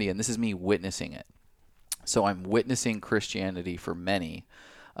Christianity, and this is me witnessing it. So I'm witnessing Christianity for many,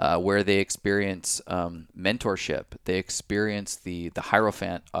 where they experience mentorship. They experience the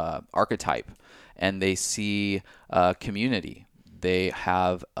Hierophant archetype, and they see community. They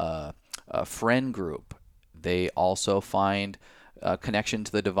have a friend group. They also find a connection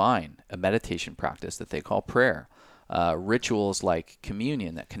to the divine, a meditation practice that they call prayer. Rituals like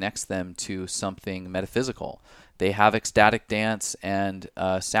communion that connects them to something metaphysical. They have ecstatic dance and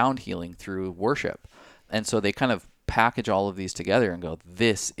sound healing through worship. And so they kind of package all of these together and go,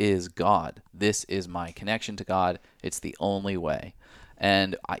 this is God. This is my connection to God. It's the only way.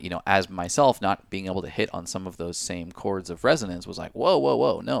 And, as myself, not being able to hit on some of those same chords of resonance was like, whoa, whoa,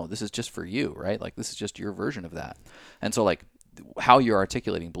 whoa, no, this is just for you, right? Like, this is just your version of that. And so, like, how you're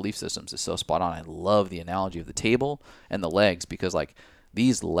articulating belief systems is so spot on. I love the analogy of the table and the legs, because like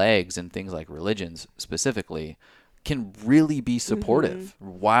these legs and things like religions specifically can really be supportive,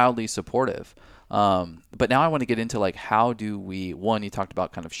 wildly supportive. But now I want to get into like, how do we, one, you talked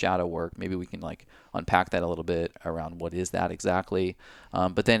about kind of shadow work. Maybe we can like unpack that a little bit around what is that exactly.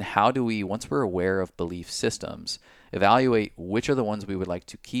 But then how do we, once we're aware of belief systems, evaluate which are the ones we would like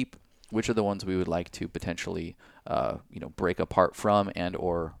to keep, which are the ones we would like to potentially break apart from and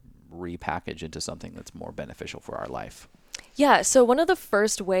or repackage into something that's more beneficial for our life? Yeah, so one of the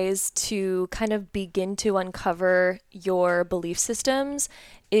first ways to kind of begin to uncover your belief systems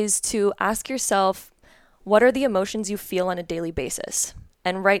is to ask yourself, what are the emotions you feel on a daily basis?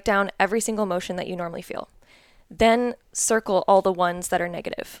 And write down every single emotion that you normally feel. Then circle all the ones that are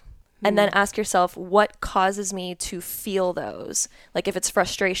negative. And then ask yourself, what causes me to feel those? Like if it's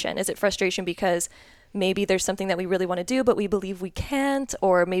frustration, is it frustration because maybe there's something that we really want to do, but we believe we can't,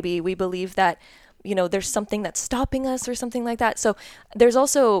 or maybe we believe that, there's something that's stopping us or something like that. So there's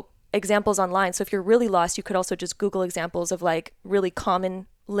also examples online. So if you're really lost, you could also just Google examples of like really common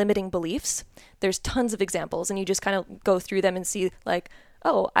limiting beliefs. There's tons of examples, and you just kind of go through them and see like,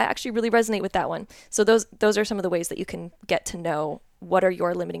 oh, I actually really resonate with that one. So those are some of the ways that you can get to know what are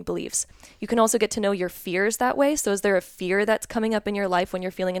your limiting beliefs. You can also get to know your fears that way. So is there a fear that's coming up in your life when you're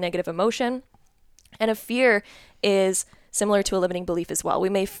feeling a negative emotion? And a fear is similar to a limiting belief as well. We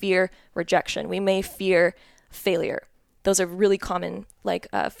may fear rejection. We may fear failure. Those are really common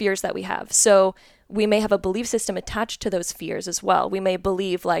fears that we have. So we may have a belief system attached to those fears as well. We may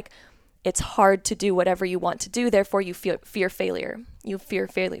believe like it's hard to do whatever you want to do, therefore you fear failure. You fear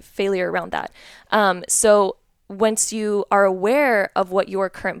failure around that. So once you are aware of what your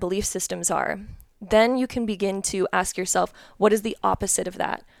current belief systems are, then you can begin to ask yourself, what is the opposite of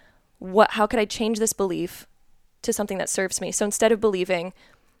that? How could I change this belief to something that serves me? So instead of believing,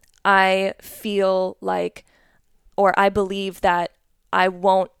 I feel like, or I believe that I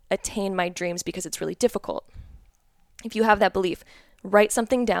won't attain my dreams because it's really difficult. If you have that belief, write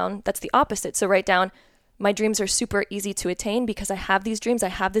something down that's the opposite. So write down, my dreams are super easy to attain because I have these dreams, I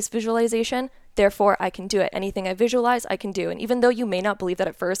have this visualization, therefore I can do it. Anything I visualize, I can do. And even though you may not believe that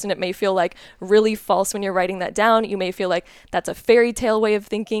at first, and it may feel like really false when you're writing that down, you may feel like that's a fairy tale way of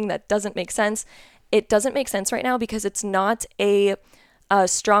thinking that doesn't make sense. It doesn't make sense right now because it's not a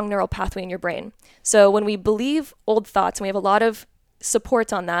strong neural pathway in your brain. So when we believe old thoughts, and we have a lot of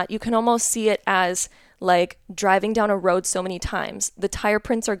support on that, you can almost see it as like driving down a road so many times. The tire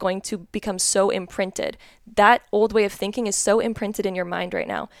prints are going to become so imprinted. That old way of thinking is so imprinted in your mind right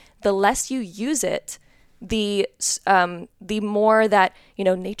now. The less you use it, the more that,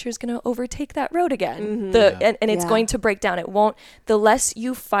 nature's going to overtake that road again. And it's going to break down. It won't, the less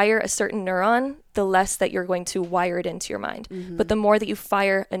you fire a certain neuron, the less that you're going to wire it into your mind. But the more that you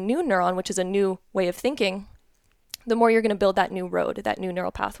fire a new neuron, which is a new way of thinking, the more you're going to build that new road, that new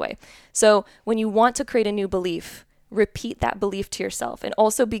neural pathway. So when you want to create a new belief, repeat that belief to yourself and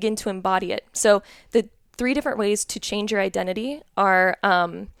also begin to embody it. So the 3 different ways to change your identity are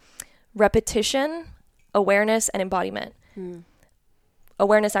repetition, awareness, and embodiment.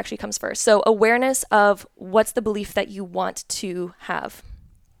 Awareness actually comes first. So awareness of what's the belief that you want to have.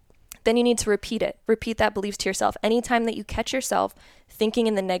 Then you need to repeat it. Repeat that belief to yourself. Anytime that you catch yourself thinking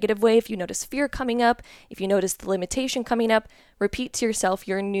in the negative way, if you notice fear coming up, if you notice the limitation coming up, repeat to yourself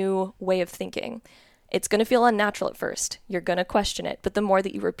your new way of thinking. It's going to feel unnatural at first. You're going to question it. But the more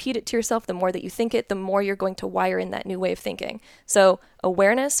that you repeat it to yourself, the more that you think it, the more you're going to wire in that new way of thinking. So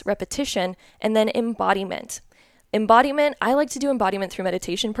awareness, repetition, and then embodiment. Embodiment, I like to do embodiment through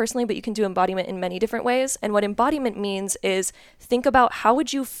meditation personally, but you can do embodiment in many different ways. And what embodiment means is think about how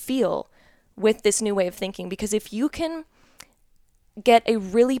would you feel with this new way of thinking? Because if you can get a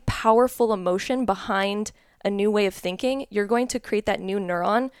really powerful emotion behind a new way of thinking, you're going to create that new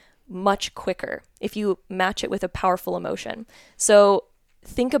neuron much quicker if you match it with a powerful emotion. So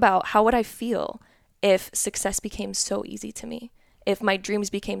think about, how would I feel if success became so easy to me? if my dreams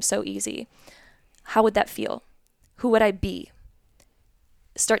became so easy? How would that feel? Who would I be?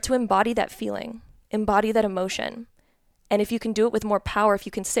 Start to embody that feeling, embody that emotion. And if you can do it with more power, if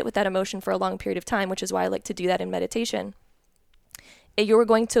you can sit with that emotion for a long period of time, which is why I like to do that in meditation, you're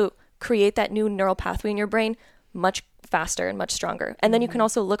going to create that new neural pathway in your brain much faster and much stronger. And then you can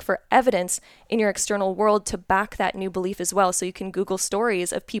also look for evidence in your external world to back that new belief as well. So you can Google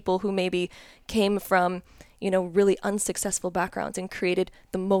stories of people who maybe came from, really unsuccessful backgrounds and created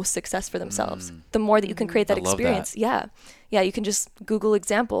the most success for themselves. The more that you can create that I love experience. Yeah. You can just Google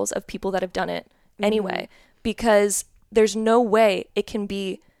examples of people that have done it anyway, because there's no way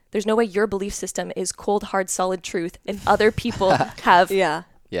your belief system is cold, hard, solid truth if other people have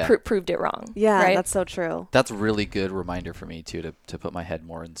proved it wrong. Yeah, right? That's so true. That's a really good reminder for me too, to put my head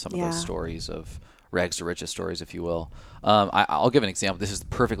more in some of those stories of rags to riches stories, if you will. I'll give an example. This is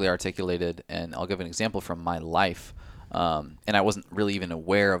perfectly articulated, and I'll give an example from my life. And I wasn't really even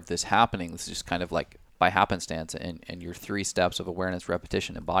aware of this happening. This is just kind of like by happenstance, and your 3 steps of awareness,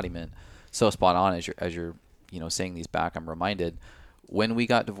 repetition, embodiment. So spot on as you're saying these back. I'm reminded when we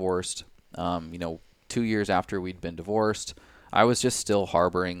got divorced, 2 years after we'd been divorced, I was just still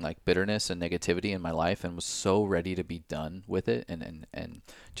harboring like bitterness and negativity in my life, and was so ready to be done with it and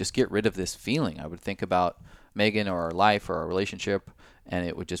just get rid of this feeling. I would think about Megan or our life or our relationship, and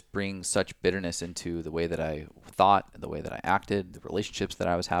it would just bring such bitterness into the way that I thought, the way that I acted, the relationships that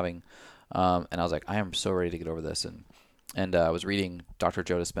I was having. And I was like, I am so ready to get over this. And I was reading Dr.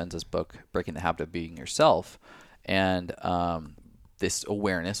 Joe Dispenza's book, Breaking the Habit of Being Yourself. And this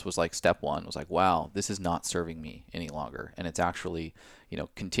awareness was like step 1, was like, wow, this is not serving me any longer. And it's actually,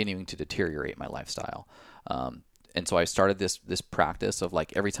 continuing to deteriorate my lifestyle. And so I started this practice of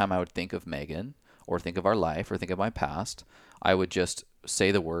like, every time I would think of Megan or think of our life or think of my past, I would just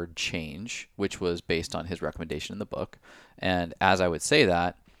say the word change, which was based on his recommendation in the book. And as I would say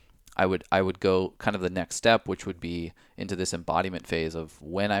that, I would go kind of the next step, which would be into this embodiment phase of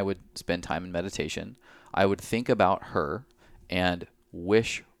when I would spend time in meditation, I would think about her and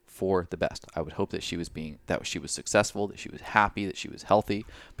wish for the best. I would hope that she was successful, that she was happy, that she was healthy.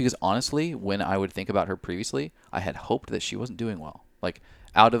 Because honestly, when I would think about her previously, I had hoped that she wasn't doing well. Like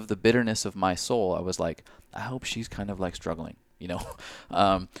out of the bitterness of my soul, I was like, I hope she's kind of like struggling,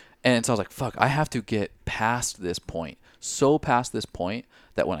 and so I was like, fuck, I have to get past this point. So past this point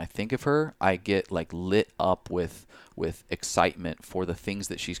that when I think of her, I get like lit up with excitement for the things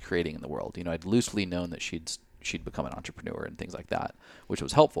that she's creating in the world. I'd loosely known that she'd become an entrepreneur and things like that, which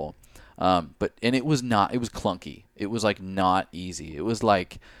was helpful. But it was clunky. It was like not easy. It was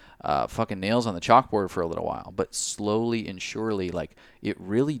like fucking nails on the chalkboard for a little while, but slowly and surely, like it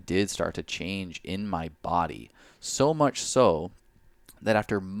really did start to change in my body. So much so that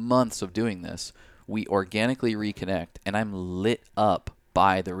after months of doing this, we organically reconnect, and I'm lit up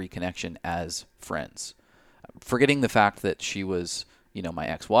by the reconnection as friends. Forgetting the fact that she was, my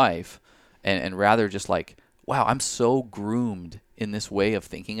ex-wife, and rather just like, wow, I'm so groomed in this way of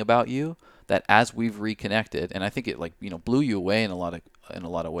thinking about you that as we've reconnected, and I think it like, blew you away in a lot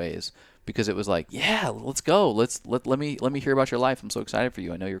of ways, because it was like, yeah, let's go. Let me hear about your life. I'm so excited for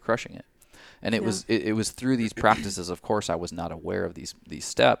you. I know you're crushing it. And it was through these practices. Of course, I was not aware of these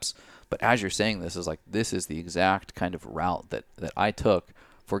steps, but as you're saying this is the exact kind of route that I took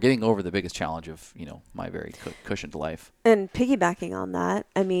for getting over the biggest challenge of, my very cushioned life. And piggybacking on that,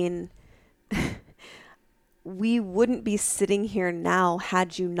 I mean, we wouldn't be sitting here now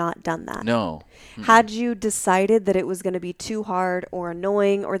had you not done that. No. Mm-mm. Had you decided that it was going to be too hard or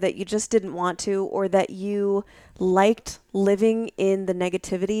annoying, or that you just didn't want to, or that you liked living in the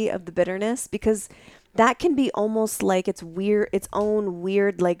negativity of the bitterness, because that can be almost like its own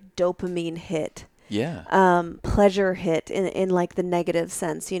weird like dopamine hit. Yeah. Pleasure hit in like the negative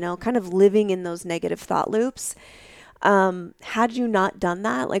sense, kind of living in those negative thought loops. Had you not done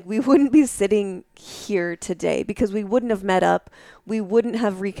that, like we wouldn't be sitting here today, because we wouldn't have met up. We wouldn't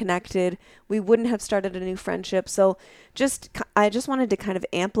have reconnected. We wouldn't have started a new friendship. So I just wanted to kind of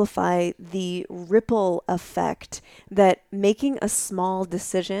amplify the ripple effect that making a small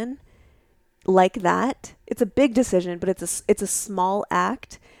decision like that, it's a big decision, but it's a small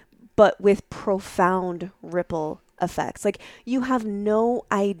act, but with profound ripple effects. Like you have no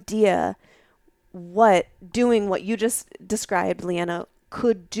idea what doing what you just described, Leanna,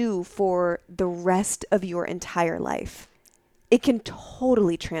 could do for the rest of your entire life. It can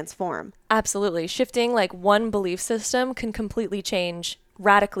totally transform. Absolutely. Shifting like one belief system can completely change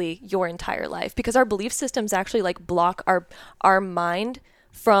radically your entire life, because our belief systems actually like block our mind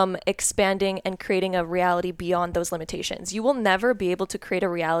from expanding and creating a reality beyond those limitations. You will never be able to create a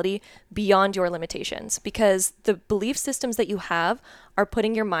reality beyond your limitations, because the belief systems that you have are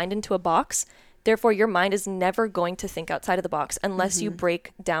putting your mind into a box. Therefore, your mind is never going to think outside of the box unless you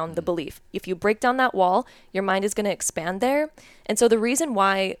break down the belief. If you break down that wall, your mind is going to expand there. And so the reason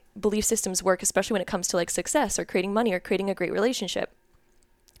why belief systems work, especially when it comes to like success or creating money or creating a great relationship,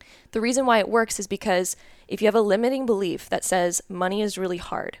 the reason why it works is because if you have a limiting belief that says money is really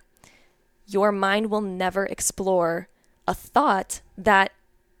hard, your mind will never explore a thought that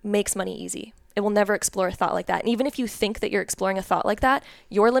makes money easy. It will never explore a thought like that. And even if you think that you're exploring a thought like that,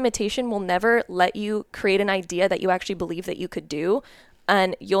 your limitation will never let you create an idea that you actually believe that you could do.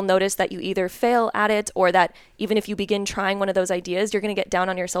 And you'll notice that you either fail at it, or that even if you begin trying one of those ideas, you're going to get down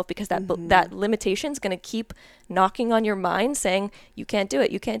on yourself because that limitation is going to keep knocking on your mind saying, you can't do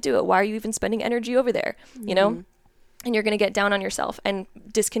it. You can't do it. Why are you even spending energy over there? You know? And you're going to get down on yourself and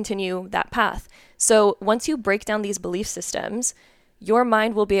discontinue that path. So once you break down these belief systems, your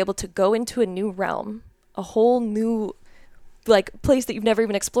mind will be able to go into a new realm, a whole new like place that you've never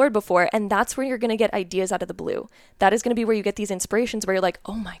even explored before. And that's where you're going to get ideas out of the blue. That is going to be where you get these inspirations where you're like,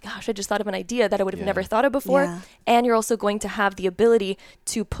 oh my gosh, I just thought of an idea that I would have never thought of before. Yeah. And you're also going to have the ability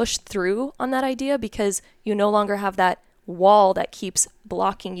to push through on that idea because you no longer have that wall that keeps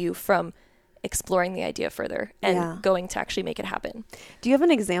blocking you from exploring the idea further and going to actually make it happen. Do you have an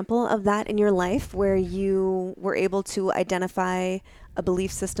example of that in your life where you were able to identify a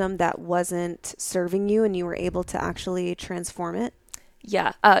belief system that wasn't serving you and you were able to actually transform it?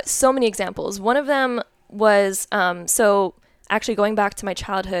 Yeah, so many examples. One of them was, so actually going back to my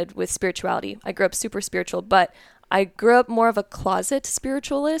childhood with spirituality, I grew up super spiritual, but I grew up more of a closet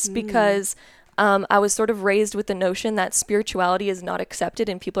spiritualist because I was sort of raised with the notion that spirituality is not accepted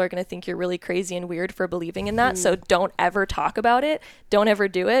and people are going to think you're really crazy and weird for believing in that. So don't ever talk about it. Don't ever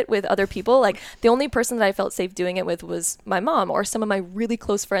do it with other people. Like the only person that I felt safe doing it with was my mom or some of my really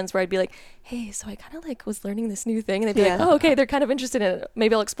close friends where I'd be like, hey, so I kind of like was learning this new thing. And they'd be like, oh, okay, they're kind of interested in it.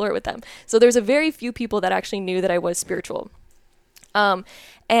 Maybe I'll explore it with them. So there's a very few people that actually knew that I was spiritual.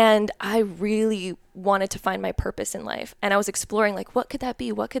 And I really wanted to find my purpose in life. And I was exploring like, what could that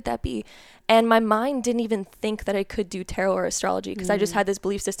be? What could that be? And my mind didn't even think that I could do tarot or astrology because I just had this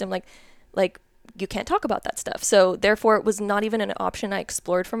belief system like you can't talk about that stuff. So therefore it was not even an option I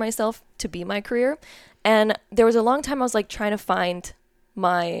explored for myself to be my career. And there was a long time I was like trying to find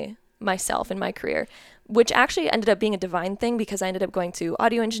myself in my career, which actually ended up being a divine thing because I ended up going to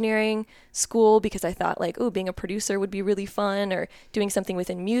audio engineering school because I thought like, oh, being a producer would be really fun or doing something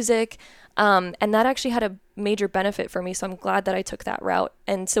within music. And that actually had a major benefit for me. So I'm glad that I took that route.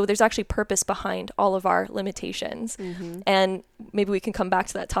 And so there's actually purpose behind all of our limitations. And maybe we can come back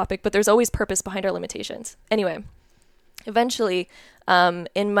to that topic, but there's always purpose behind our limitations. Anyway, eventually,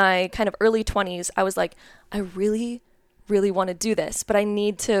 in my kind of early 20s, I was like, I really want to do this, but I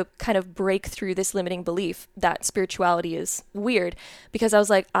need to kind of break through this limiting belief that spirituality is weird because I was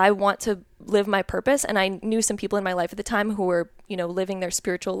like, I want to live my purpose. And I knew some people in my life at the time who were, you know, living their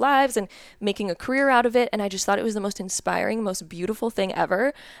spiritual lives and making a career out of it. And I just thought it was the most inspiring, most beautiful thing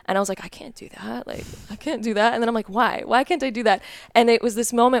ever. And I was like, I can't do that. Like, I can't do that. And then I'm like, why can't I do that? And it was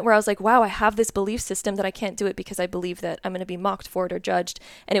this moment where I was like, wow, I have this belief system that I can't do it because I believe that I'm going to be mocked for it or judged.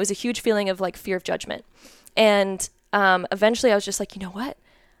 And it was a huge feeling of like fear of judgment. And eventually I was just like, you know what?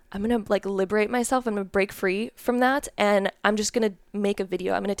 I'm going to like liberate myself. I'm going to break free from that. And I'm just going to make a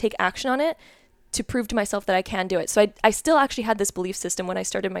video. I'm going to take action on it to prove to myself that I can do it. So I still actually had this belief system when I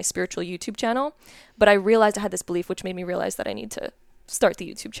started my spiritual YouTube channel, but I realized I had this belief, which made me realize that I need to start the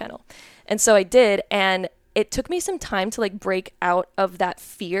YouTube channel. And so I did. And it took me some time to like break out of that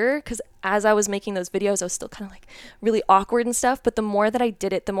fear because as I was making those videos, I was still kind of like really awkward and stuff. But the more that I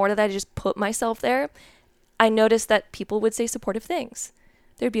did it, the more that I just put myself there, I noticed that people would say supportive things.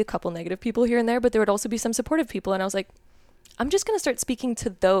 There'd be a couple negative people here and there, but there would also be some supportive people. And I was like, I'm just going to start speaking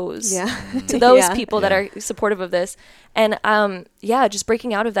to those, people that are supportive of this. And just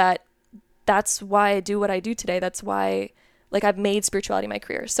breaking out of that, that's why I do what I do today. That's why like I've made spirituality my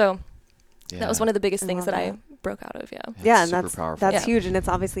career. So that was one of the biggest things that I broke out of. Yeah. And that's huge. And it's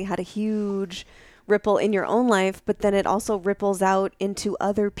obviously had a huge ripple in your own life, but then it also ripples out into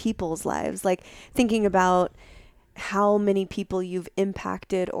other people's lives. Like thinking about how many people you've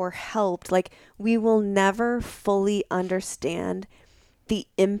impacted or helped. Like we will never fully understand the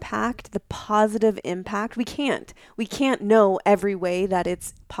impact, the positive impact. We can't know every way that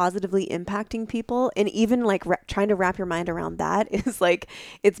it's positively impacting people. And even like trying to wrap your mind around that is like,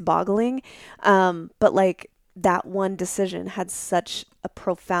 it's boggling. But like that one decision had such a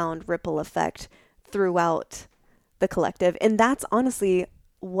profound ripple effect throughout the collective. And that's honestly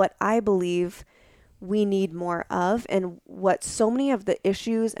what I believe we need more of, and what so many of the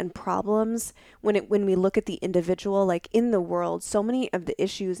issues and problems, when we look at the individual, like in the world, so many of the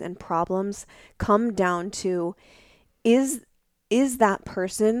issues and problems come down to, is that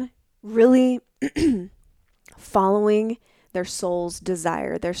person really following their soul's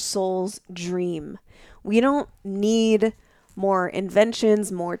desire, their soul's dream? We don't need more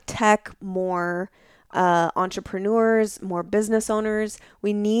inventions, more tech, more entrepreneurs, more business owners.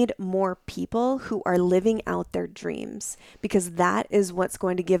 We need more people who are living out their dreams, because that is what's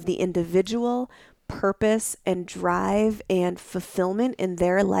going to give the individual purpose and drive and fulfillment in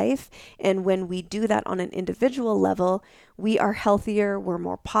their life. And when we do that on an individual level, we are healthier, we're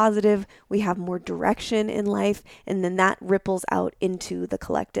more positive, we have more direction in life, and then that ripples out into the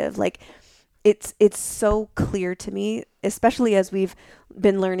collective. Like, it's so clear to me, especially as we've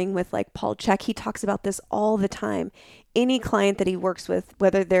been learning with like Paul Chek. He talks about this all the time. Any client that he works with,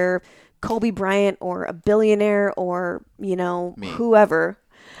 whether they're Kobe Bryant or a billionaire or, you know, whoever,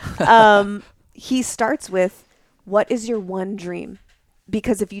 he starts with, what is your one dream?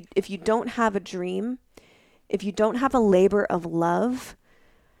 Because if you don't have a dream, if you don't have a labor of love,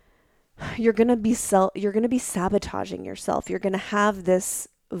 you're going to be sabotaging yourself. You're going to have this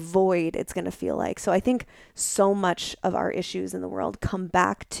void, it's going to feel like. So I think so much of our issues in the world come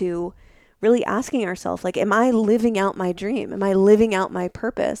back to really asking ourselves, like, am I living out my dream? Am I living out my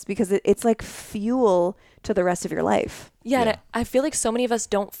purpose? Because it's like fuel to the rest of your life. Yeah. And I feel like so many of us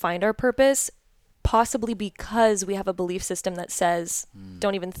don't find our purpose, possibly because we have a belief system that says,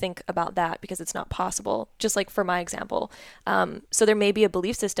 don't even think about that because it's not possible. Just like for my example. So there may be a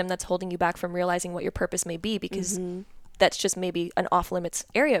belief system that's holding you back from realizing what your purpose may be, because that's just maybe an off limits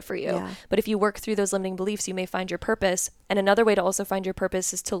area for you. Yeah. But if you work through those limiting beliefs, you may find your purpose. And another way to also find your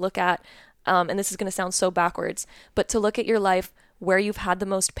purpose is to look at, and this is going to sound so backwards, but to look at your life where you've had the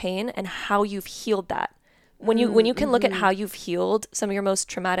most pain and how you've healed that. When you can look at how you've healed some of your most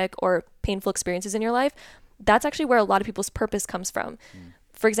traumatic or painful experiences in your life, that's actually where a lot of people's purpose comes from.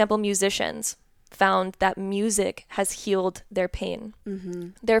 For example, musicians found that music has healed their pain.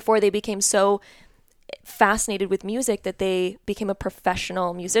 Therefore, they became so fascinated with music that they became a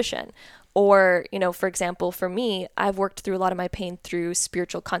professional musician. Or, you know, for example, for me, I've worked through a lot of my pain through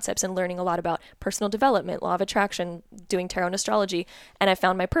spiritual concepts and learning a lot about personal development, law of attraction, doing tarot and astrology, and I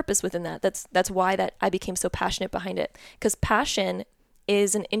found my purpose within that. That's why that I became so passionate behind it, because passion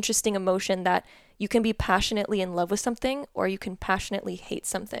is an interesting emotion that you can be passionately in love with something, or you can passionately hate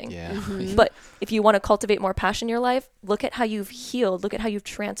something. Yeah. But if you want to cultivate more passion in your life, look at how you've healed, look at how you've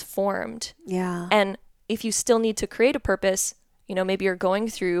transformed. Yeah. And if you still need to create a purpose, you know, maybe you're going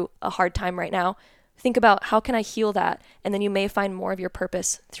through a hard time right now, think about, how can I heal that? And then you may find more of your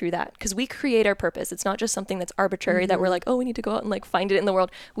purpose through that, because we create our purpose. It's not just something that's arbitrary that we're like, oh, we need to go out and like find it in the world.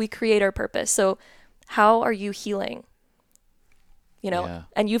 We create our purpose. So how are you healing? You know,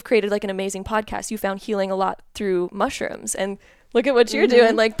 and you've created like an amazing podcast. You found healing a lot through mushrooms, and look at what you're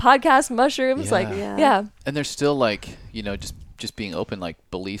doing, like podcast mushrooms, And there's still like, you know, just being open, like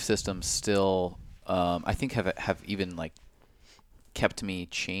belief systems still, I think have even like kept me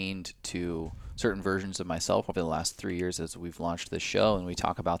chained to certain versions of myself over the last 3 years as we've launched this show and we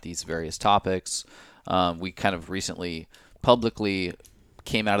talk about these various topics. We kind of recently publicly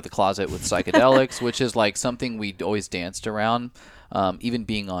came out of the closet with psychedelics, which is like something we'd always danced around. Even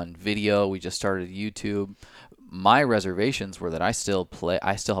being on video, we just started YouTube. My reservations were that I still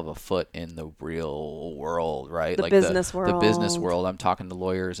have a foot in the real world, right? The business world. The business world. I'm talking to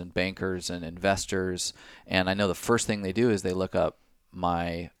lawyers and bankers and investors, and I know the first thing they do is they look up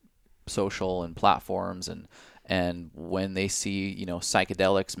my social and platforms, and when they see, you know,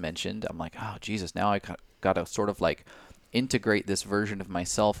 psychedelics mentioned, I'm like, oh Jesus, now I got to sort of like integrate this version of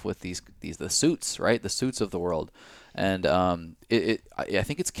myself with the suits, right? The suits of the world. And I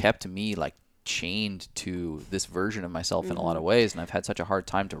think it's kept me like chained to this version of myself in a lot of ways, and I've had such a hard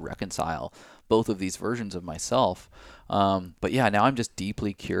time to reconcile both of these versions of myself. But yeah, now I'm just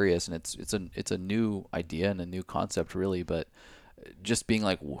deeply curious, and it's a new idea and a new concept, really. But just being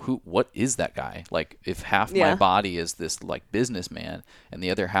like, what is that guy? Like, if half my body is this like businessman and the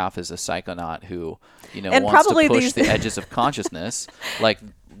other half is a psychonaut who, you know, wants to push the edges of consciousness, like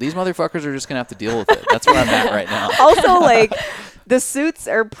these motherfuckers are just gonna have to deal with it. That's where I'm at right now. Also, like, the suits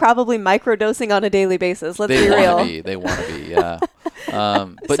are probably microdosing on a daily basis. Let's be real. They want to be, yeah.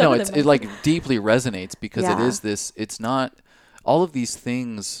 But no, it like deeply resonates because it is this. It's not. All of these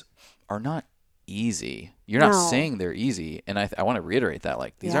things are not easy. You're not saying they're easy, and I want to reiterate that.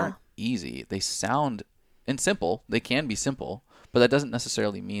 Like, these aren't easy. They sound and simple. They can be simple, but that doesn't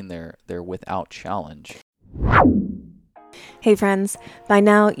necessarily mean they're without challenge. Hey friends, by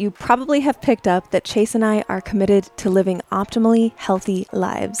now you probably have picked up that Chase and I are committed to living optimally healthy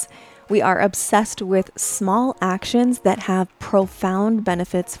lives. We are obsessed with small actions that have profound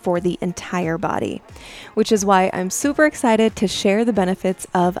benefits for the entire body, which is why I'm super excited to share the benefits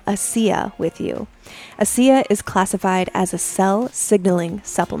of ASEA with you. ASEA is classified as a cell signaling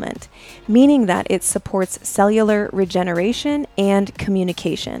supplement, meaning that it supports cellular regeneration and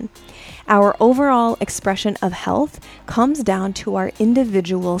communication. Our overall expression of health comes down to our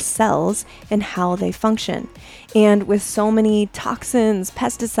individual cells and how they function. And with so many toxins,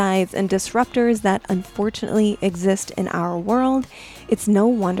 pesticides, and disruptors that unfortunately exist in our world, it's no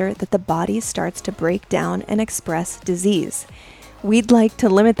wonder that the body starts to break down and express disease. We'd like to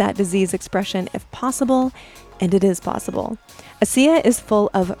limit that disease expression if possible, and it is possible. ASEA is full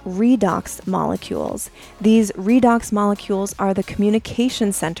of redox molecules. These redox molecules are the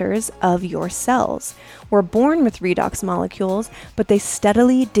communication centers of your cells. We're born with redox molecules, but they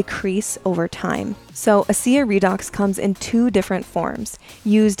steadily decrease over time. So ASEA redox comes in two different forms,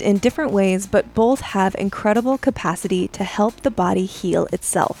 used in different ways, but both have incredible capacity to help the body heal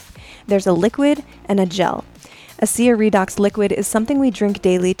itself. There's a liquid and a gel. ASEA Redox liquid is something we drink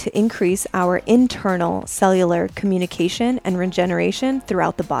daily to increase our internal cellular communication and regeneration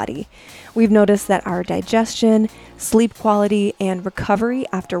throughout the body. We've noticed that our digestion, sleep quality, and recovery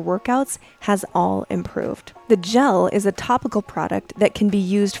after workouts has all improved. The gel is a topical product that can be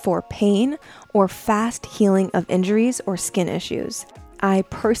used for pain or fast healing of injuries or skin issues. I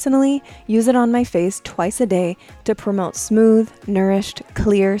personally use it on my face twice a day to promote smooth, nourished,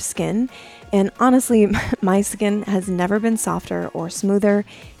 clear skin. And honestly, my skin has never been softer or smoother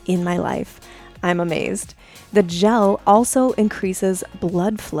in my life. I'm amazed. The gel also increases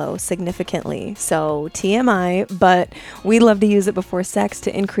blood flow significantly. So TMI, but we love to use it before sex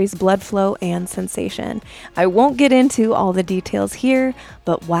to increase blood flow and sensation. I won't get into all the details here,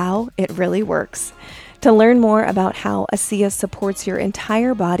 but wow, it really works. To learn more about how ASEA supports your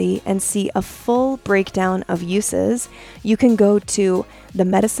entire body and see a full breakdown of uses, you can go to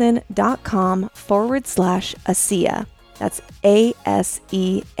themedicine.com/ASEA. That's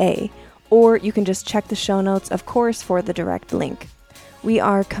ASEA. Or you can just check the show notes, of course, for the direct link. We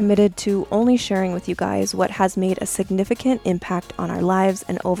are committed to only sharing with you guys what has made a significant impact on our lives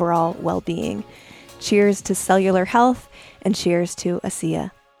and overall well-being. Cheers to cellular health and cheers to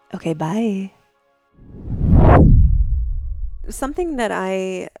ASEA. Okay, bye. Something that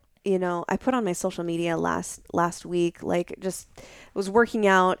I put on my social media last week, like just was working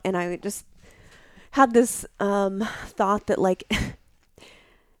out and I just had this thought that like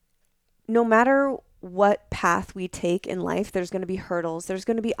no matter what path we take in life, there's going to be hurdles, there's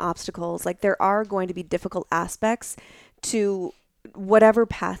going to be obstacles, like there are going to be difficult aspects to whatever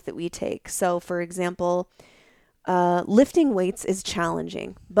path that we take. So for example, lifting weights is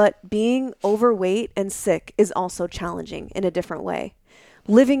challenging, but being overweight and sick is also challenging in a different way.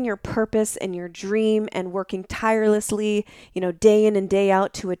 Living your purpose and your dream and working tirelessly, day in and day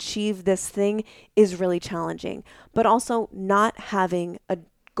out to achieve this thing is really challenging. But also not having a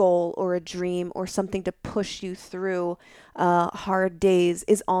goal or a dream or something to push you through hard days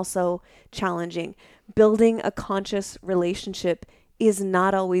is also challenging. Building a conscious relationship is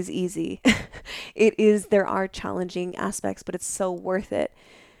not always easy. There are challenging aspects, but it's so worth it.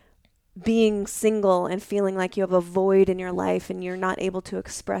 Being single and feeling like you have a void in your life and you're not able to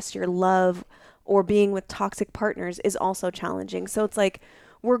express your love, or being with toxic partners is also challenging. So it's like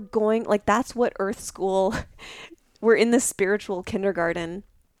that's what Earth School, we're in the spiritual kindergarten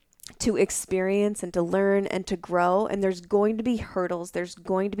to experience and to learn and to grow. And there's going to be hurdles. There's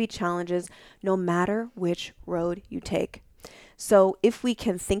going to be challenges no matter which road you take. So if we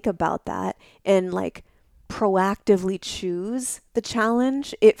can think about that and like proactively choose the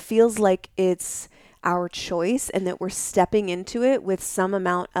challenge, it feels like it's our choice and that we're stepping into it with some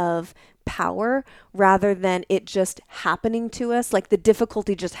amount of power rather than it just happening to us, like the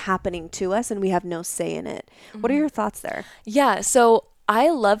difficulty just happening to us and we have no say in it. Mm-hmm. What are your thoughts there? Yeah, so I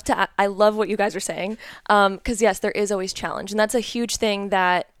love what you guys are saying, because yes, there is always challenge, and that's a huge thing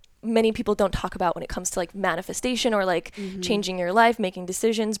that many people don't talk about when it comes to like manifestation or like changing your life, making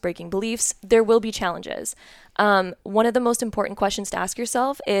decisions, breaking beliefs. There will be challenges. One of the most important questions to ask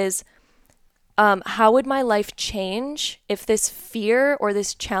yourself is, how would my life change if this fear or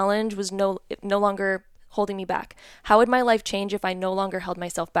this challenge was no longer holding me back? How would my life change if I no longer held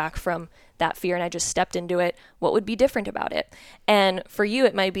myself back from that fear and I just stepped into it? What would be different about it? And for you,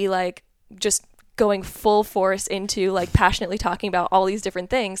 it might be like just going full force into like passionately talking about all these different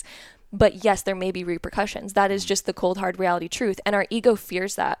things. But yes, there may be repercussions. That is just the cold, hard reality truth. And our ego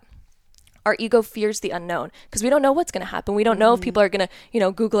fears that. Our ego fears the unknown because we don't know what's going to happen. We don't know if people are going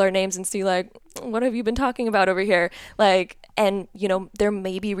to, Google our names and see like, what have you been talking about over here? Like, and, there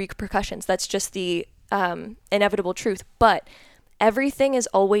may be repercussions. That's just the inevitable truth. But everything is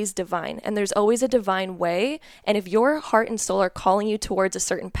always divine, and there's always a divine way. And if your heart and soul are calling you towards a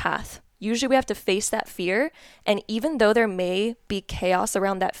certain path, usually we have to face that fear. And even though there may be chaos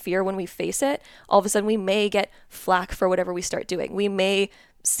around that fear when we face it, all of a sudden we may get flack for whatever we start doing. We may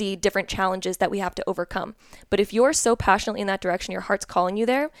see different challenges that we have to overcome. But if you're so passionately in that direction, your heart's calling you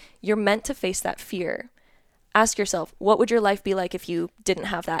there, you're meant to face that fear. Ask yourself, what would your life be like if you didn't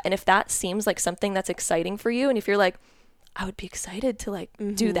have that? And if that seems like something that's exciting for you, and if you're like, I would be excited to like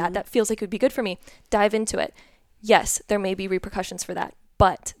do that, that feels like it would be good for me, dive into it. Yes, there may be repercussions for that,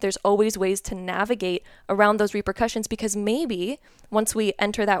 but there's always ways to navigate around those repercussions, because maybe once we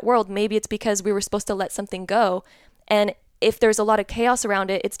enter that world, maybe it's because we were supposed to let something go. And if there's a lot of chaos around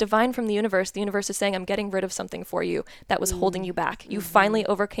it, it's divine from the universe. The universe is saying, I'm getting rid of something for you that was holding you back. You finally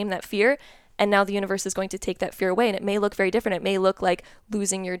overcame that fear, and now the universe is going to take that fear away. And it may look very different. It may look like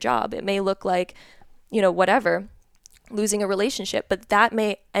losing your job. It may look like, whatever, losing a relationship, but that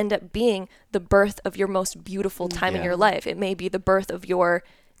may end up being the birth of your most beautiful time in your life. It may be the birth of your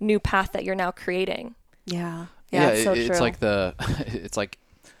new path that you're now creating. Yeah, it's so true. It's like it's like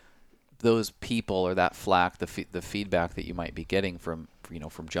those people or that flack, the feedback that you might be getting from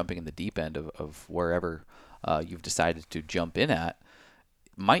jumping in the deep end of wherever you've decided to jump in at,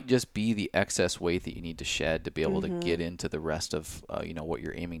 might just be the excess weight that you need to shed to be able to get into the rest of what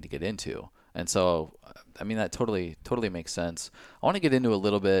you're aiming to get into. And so, I mean, that totally makes sense. I want to get into a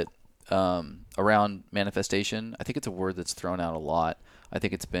little bit around manifestation. I think it's a word that's thrown out a lot. I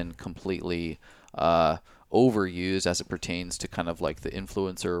think it's been completely overused as it pertains to kind of like the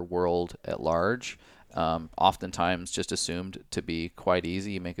influencer world at large. Oftentimes just assumed to be quite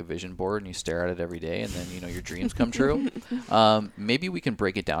easy. You make a vision board and you stare at it every day, and then your dreams come true. Maybe we can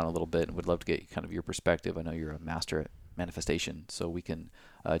break it down a little bit, and would love to get kind of your perspective. I know you're a master at manifestation, so we can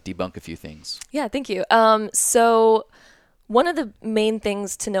debunk a few things. Yeah, thank you. So one of the main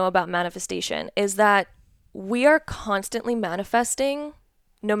things to know about manifestation is that we are constantly manifesting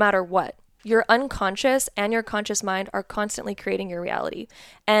no matter what. Your unconscious and your conscious mind are constantly creating your reality.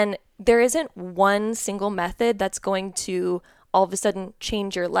 And there isn't one single method that's going to all of a sudden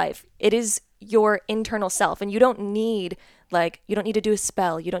change your life. It is your internal self. And you don't need to do a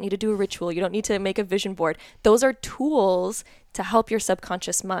spell. You don't need to do a ritual. You don't need to make a vision board. Those are tools to help your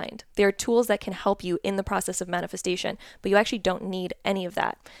subconscious mind. They are tools that can help you in the process of manifestation, but you actually don't need any of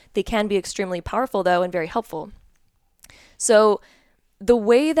that. They can be extremely powerful though, and very helpful. So the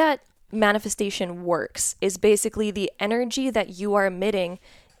way that manifestation works is basically the energy that you are emitting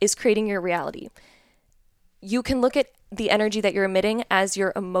is creating your reality. You can look at the energy that you're emitting as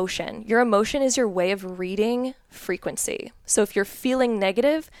your emotion. Your emotion is your way of reading frequency. So if you're feeling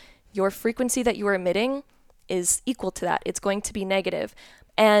negative, your frequency that you are emitting is equal to that. It's going to be negative.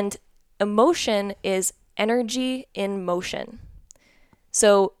 And emotion is energy in motion.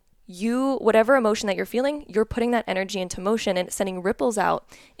 So whatever emotion that you're feeling, you're putting that energy into motion, and it's sending ripples out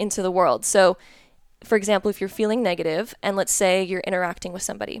into the world. So for example, if you're feeling negative, and let's say you're interacting with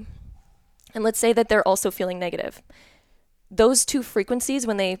somebody, and let's say that they're also feeling negative, those two frequencies,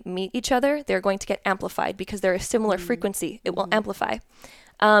 when they meet each other, they're going to get amplified because they're a similar frequency. It will amplify.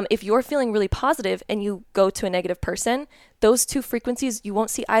 If you're feeling really positive and you go to a negative person, those two frequencies, you won't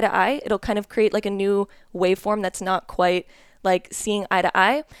see eye to eye. It'll kind of create like a new waveform that's not quite like seeing eye to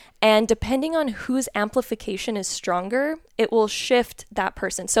eye. And depending on whose amplification is stronger, it will shift that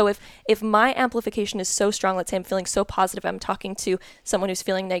person. So if my amplification is so strong, let's say I'm feeling so positive, I'm talking to someone who's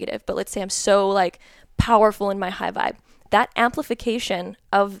feeling negative, but let's say I'm so like powerful in my high vibe, that amplification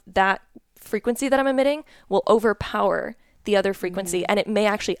of that frequency that I'm emitting will overpower the other frequency, and it may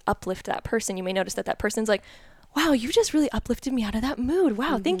actually uplift that person. You may notice that person's like, wow, you just really uplifted me out of that mood.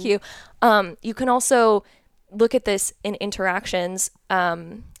 Wow, thank you. You can also look at this in interactions.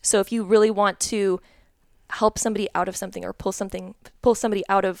 So if you really want to help somebody out of something, or pull somebody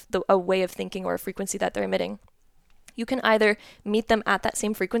out of a way of thinking or a frequency that they're emitting, you can either meet them at that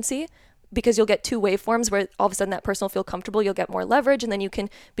same frequency, because you'll get two waveforms where all of a sudden that person will feel comfortable, you'll get more leverage, and then you can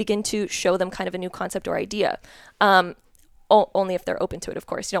begin to show them kind of a new concept or idea. Only if they're open to it, of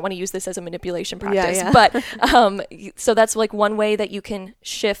course. You don't want to use this as a manipulation practice. Yeah. But so that's like one way that you can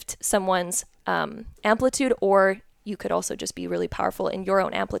shift someone's amplitude, or you could also just be really powerful in your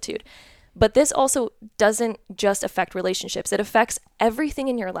own amplitude. But this also doesn't just affect relationships. It affects everything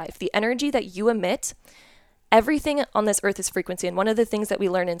in your life. The energy that you emit, everything on this earth is frequency. And one of the things that we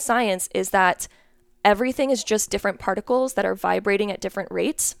learn in science is that everything is just different particles that are vibrating at different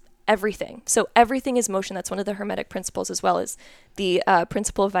rates. everything. So everything is motion. That's one of the Hermetic principles, as well as the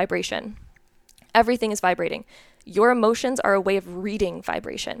principle of vibration. Everything is vibrating. Your emotions are a way of reading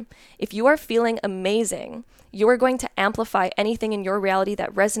vibration. If you are feeling amazing, you are going to amplify anything in your reality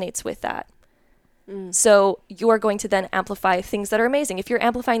that resonates with that. So you are going to then amplify things that are amazing. If you're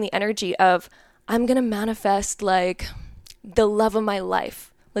amplifying the energy of, I'm going to manifest like the love of my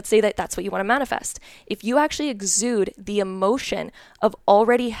life. Let's say that that's what you want to manifest. If you actually exude the emotion of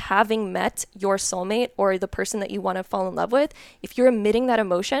already having met your soulmate or the person that you want to fall in love with, if you're emitting that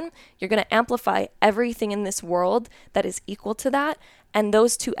emotion, you're going to amplify everything in this world that is equal to that. And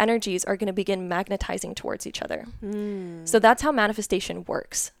those two energies are going to begin magnetizing towards each other. So that's how manifestation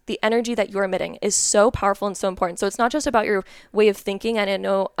works. The energy that you're emitting is so powerful and so important. So it's not just about your way of thinking. And I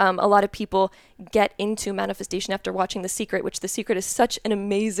know a lot of people get into manifestation after watching The Secret, which The Secret is such an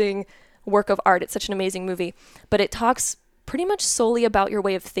amazing work of art. It's such an amazing movie. But it talks pretty much solely about your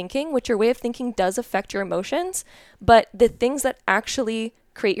way of thinking, which your way of thinking does affect your emotions. But the things that actually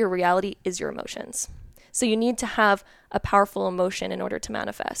create your reality is your emotions. So you need to have a powerful emotion in order to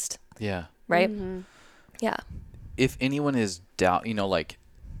manifest. Yeah. Right? Yeah. If anyone is doubting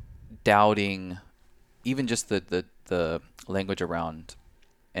even just the language around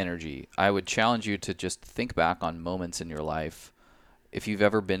energy, I would challenge you to just think back on moments in your life. If you've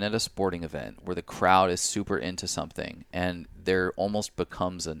ever been at a sporting event where the crowd is super into something and there almost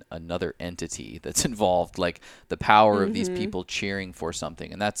becomes another entity that's involved, like the power of these people cheering for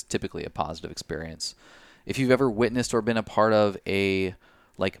something, and that's typically a positive experience. If you've ever witnessed or been a part of a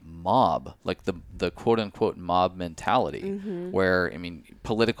mob, like the quote unquote mob mentality, where, I mean,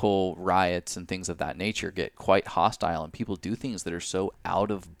 political riots and things of that nature get quite hostile and people do things that are so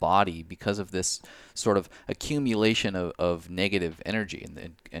out of body because of this sort of accumulation of negative energy,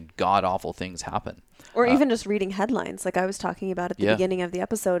 and god awful things happen. Or even just reading headlines, like I was talking about at the beginning of the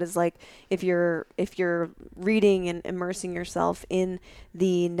episode, is like if you're reading and immersing yourself in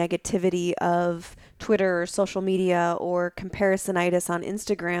the negativity of Twitter or social media or comparisonitis on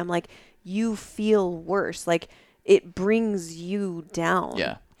Instagram, like you feel worse. Like it brings you down.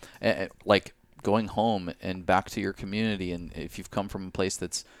 Yeah. Like going home and back to your community, and if you've come from a place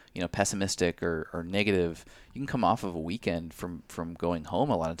that's, pessimistic or negative, you can come off of a weekend from going home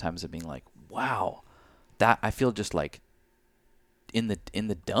a lot of times and being like, wow, that I feel just like in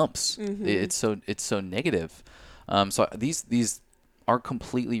the dumps. It's so negative. So these are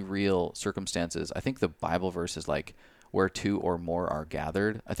completely real circumstances. I think the Bible verse is like, where two or more are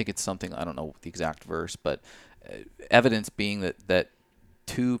gathered. I think it's something, I don't know the exact verse, but evidence being that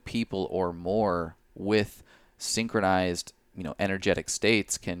two people or more with synchronized, energetic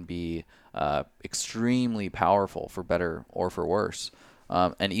states can be extremely powerful, for better or for worse.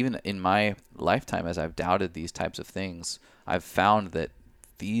 And even in my lifetime, as I've doubted these types of things, I've found that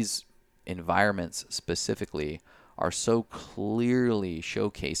these environments specifically are so clearly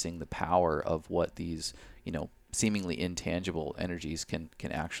showcasing the power of what these, seemingly intangible energies can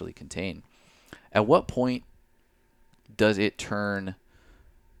actually contain. At what point does it turn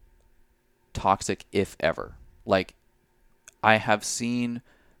toxic, if ever? Like, I have seen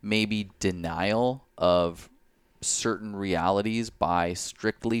maybe denial of certain realities by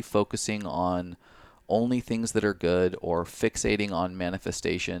strictly focusing on only things that are good or fixating on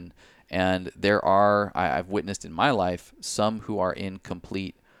manifestation. And there are, I've witnessed in my life, some who are in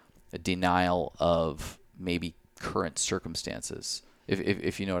complete denial of maybe current circumstances,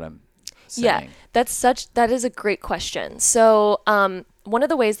 if you know what I'm saying. Yeah, that is a great question. So one of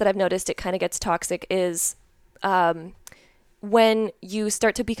the ways that I've noticed it kind of gets toxic is when you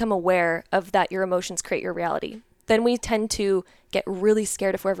start to become aware of that your emotions create your reality. Then we tend to get really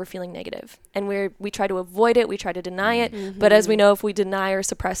scared if we're ever feeling negative. And we try to avoid it, we try to deny it. But as we know, if we deny or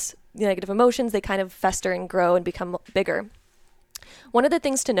suppress the negative emotions, they kind of fester and grow and become bigger. One of the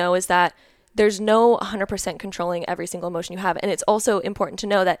things to know is that there's no 100% controlling every single emotion you have. And it's also important to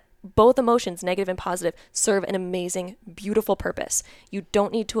know that both emotions, negative and positive, serve an amazing, beautiful purpose. You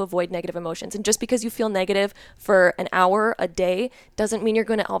don't need to avoid negative emotions. And just because you feel negative for an hour a day doesn't mean you're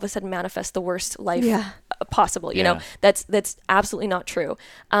going to all of a sudden manifest the worst life possible. You know, that's absolutely not true.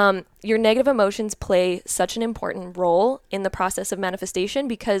 Your negative emotions play such an important role in the process of manifestation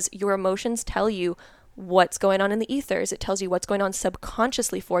because your emotions tell you what's going on in the ethers. It tells you what's going on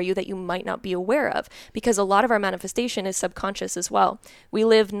subconsciously for you that you might not be aware of, because a lot of our manifestation is subconscious as well. We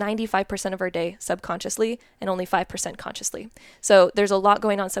live 95% of our day subconsciously and only 5% consciously. So there's a lot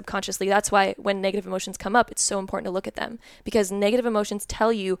going on subconsciously. That's why when negative emotions come up, it's so important to look at them, because negative emotions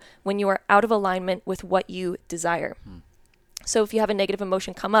tell you when you are out of alignment with what you desire. So if you have a negative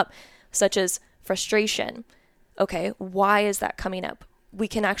emotion come up, such as frustration, okay, why is that coming up? we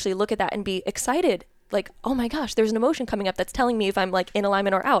can actually look at that and be excited. Like, oh my gosh, there's an emotion coming up that's telling me if I'm like in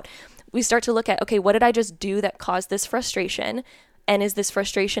alignment or out. We start to look at, okay, what did I just do that caused this frustration? And is this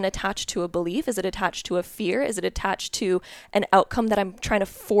frustration attached to a belief? Is it attached to a fear? Is it attached to an outcome that I'm trying to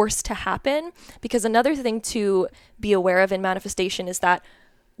force to happen? Because another thing to be aware of in manifestation is that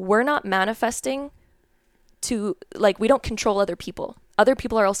we're not manifesting to, like, we don't control other people. Other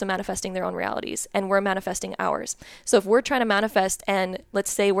people are also manifesting their own realities, and we're manifesting ours. So if we're trying to manifest, and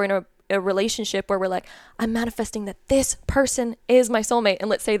let's say we're in a relationship where we're like, I'm manifesting that this person is my soulmate, and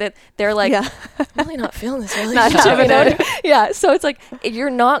let's say that they're like, I'm really not feeling this relationship, you know? Yeah. So it's like, you're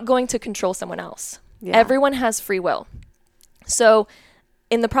not going to control someone else. Yeah. Everyone has free will. So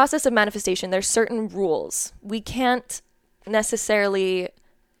in the process of manifestation, there's certain rules. We can't necessarily,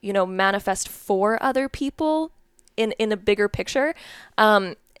 manifest for other people in a bigger picture.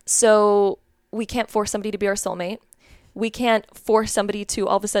 So we can't force somebody to be our soulmate. We can't force somebody to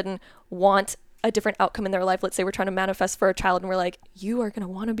all of a sudden want a different outcome in their life. Let's say we're trying to manifest for a child and we're like, you are going to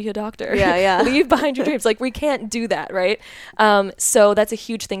want to be a doctor. Yeah. Leave behind your dreams. Like, we can't do that, right? So that's a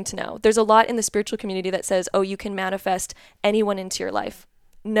huge thing to know. There's a lot in the spiritual community that says, oh, you can manifest anyone into your life.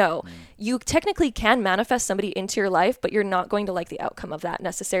 No, you technically can manifest somebody into your life, but you're not going to like the outcome of that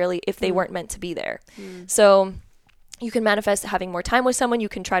necessarily if they weren't meant to be there. So you can manifest having more time with someone. You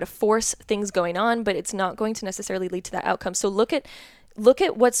can try to force things going on, but it's not going to necessarily lead to that outcome. So look at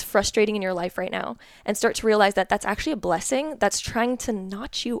what's frustrating in your life right now and start to realize that that's actually a blessing that's trying to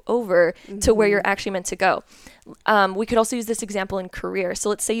notch you over to where you're actually meant to go. We could also use this example in career. So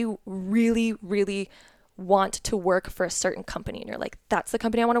let's say you really, really want to work for a certain company and you're like, that's the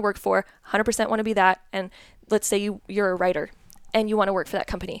company I want to work for, 100% want to be that. And let's say you're a writer and you want to work for that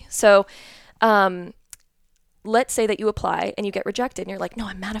company. So let's say that you apply and you get rejected and you're like, no,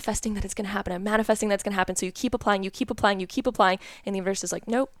 I'm manifesting that it's going to happen. I'm manifesting that's going to happen. So you keep applying, you keep applying, you keep applying. And the universe is like,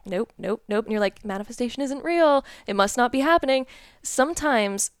 nope, nope, nope, nope. And you're like, manifestation isn't real. It must not be happening.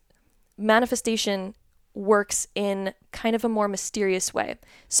 Sometimes manifestation works in kind of a more mysterious way.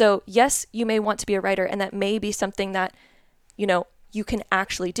 So yes, you may want to be a writer, and that may be something that, you can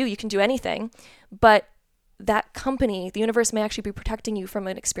actually do. You can do anything, but that company, the universe may actually be protecting you from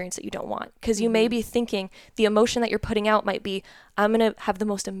an experience that you don't want. Because you may be thinking the emotion that you're putting out might be, I'm going to have the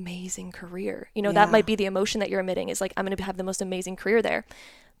most amazing career. That might be the emotion that you're emitting, is like, I'm going to have the most amazing career there.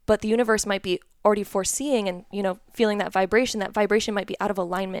 But the universe might be already foreseeing and, feeling that vibration. That vibration might be out of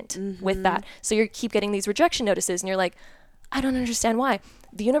alignment with that. So you keep getting these rejection notices and you're like, I don't understand why.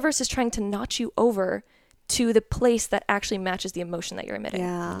 The universe is trying to notch you over to the place that actually matches the emotion that you're emitting.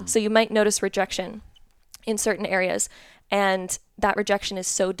 Yeah. So you might notice rejection in certain areas, and that rejection is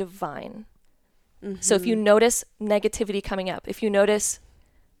so divine. So if you notice negativity coming up, if you notice,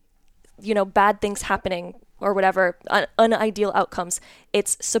 bad things happening or whatever, unideal outcomes,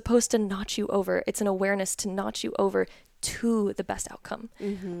 it's supposed to notch you over. It's an awareness to notch you over to the best outcome.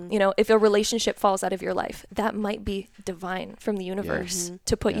 If a relationship falls out of your life, that might be divine from the universe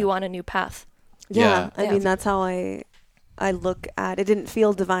to put you on a new path. I mean, that's how I look at it. It didn't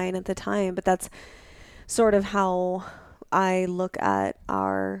feel divine at the time, but that's sort of how I look at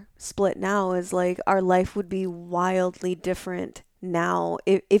our split now, is like, our life would be wildly different now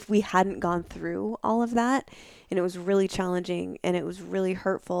if we hadn't gone through all of that. And it was really challenging and it was really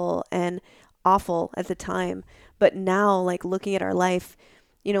hurtful and awful at the time. But now, like, looking at our life,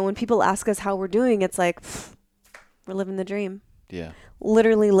 when people ask us how we're doing, it's like, we're living the dream. Yeah.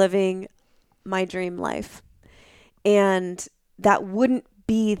 Literally living my dream life. And that wouldn't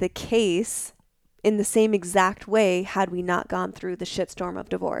be the case in the same exact way had we not gone through the shitstorm of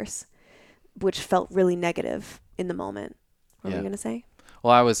divorce, which felt really negative in the moment. What were you going to say?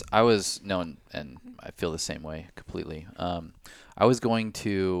 Well, I was known, and I feel the same way completely. I was going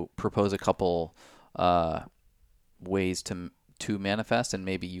to propose a couple ways to manifest, and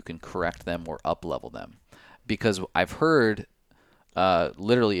maybe you can correct them or up level them, because I've heard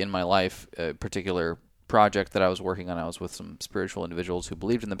literally in my life a particular project that I was working on. I was with some spiritual individuals who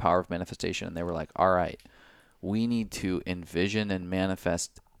believed in the power of manifestation, and they were like, all right, we need to envision and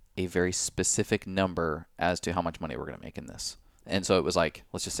manifest a very specific number as to how much money we're going to make in this. And so it was like,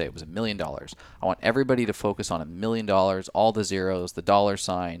 let's just say it was $1 million. I want everybody to focus on $1 million, all the zeros, the dollar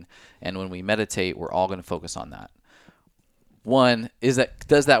sign, and when we meditate, we're all going to focus on that. One,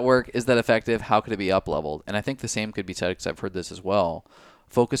 does that work? Is that effective? How could it be up leveled? And I think the same could be said, because I've heard this as well.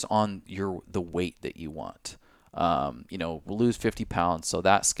 Focus on the weight that you want. Lose 50 pounds. So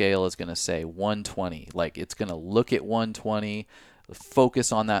that scale is going to say 120. Like, it's going to look at 120.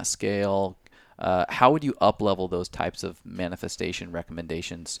 Focus on that scale. how would you up level those types of manifestation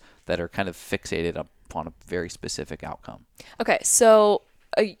recommendations that are kind of fixated upon a very specific outcome? Okay, so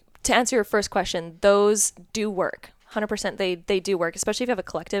to answer your first question, those do work. 100% they do work, especially if you have a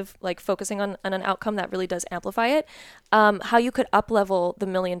collective, like focusing on an outcome that really does amplify it. How you could up level the $1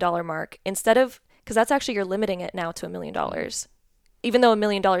 million mark instead of, because that's actually, you're limiting it now to $1 million. Even though $1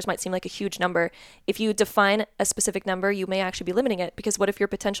 million might seem like a huge number, if you define a specific number, you may actually be limiting it, because what if your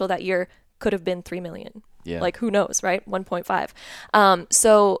potential that year could have been 3 million? Yeah. Like, who knows, right? 1.5.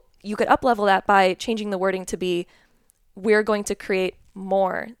 So you could up level that by changing the wording to be, we're going to create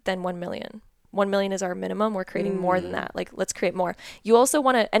more than 1 million. 1 million is our minimum. We're creating more than that. Like, let's create more. You also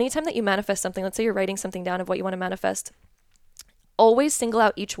want to, anytime that you manifest something, let's say you're writing something down of what you want to manifest, always single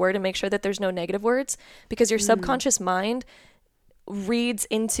out each word and make sure that there's no negative words, because your subconscious mind reads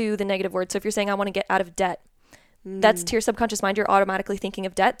into the negative word. So if you're saying, I want to get out of debt, that's to your subconscious mind, you're automatically thinking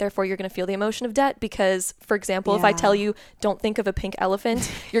of debt. Therefore, you're going to feel the emotion of debt, because, for example, if I tell you, don't think of a pink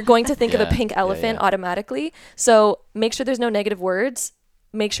elephant, you're going to think of a pink elephant automatically. So make sure there's no negative words.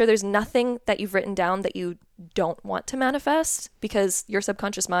 Make sure there's nothing that you've written down that you don't want to manifest, because your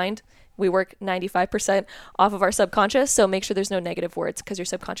subconscious mind, we work 95% off of our subconscious. So make sure there's no negative words, because your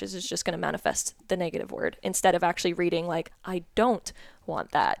subconscious is just going to manifest the negative word instead of actually reading like, I don't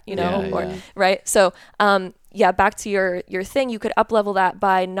want that, you know, right? So, back to your thing, you could up level that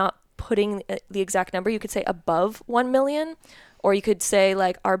by not putting the exact number. You could say above 1 million, or you could say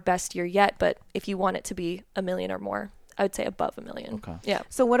like our best year yet. But if you want it to be 1 million or more, I would say above 1 million. Okay. Yeah.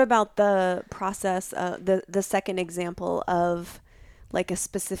 So what about the process, the second example of like a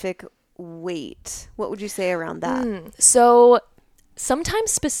specific weight? What would you say around that? So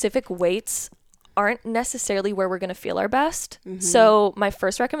sometimes specific weights aren't necessarily where we're going to feel our best. So my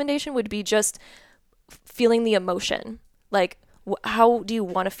first recommendation would be just feeling the emotion. Like, how do you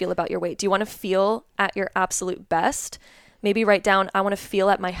want to feel about your weight? Do you want to feel at your absolute best? Maybe write down, I want to feel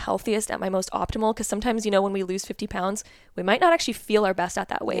at my healthiest, at my most optimal. Because sometimes, you know, when we lose 50 pounds, we might not actually feel our best at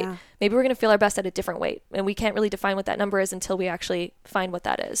that weight. Yeah. Maybe we're going to feel our best at a different weight. And we can't really define what that number is until we actually find what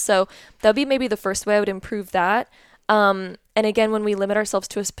that is. So that would be maybe the first way I would improve that. And again, when we limit ourselves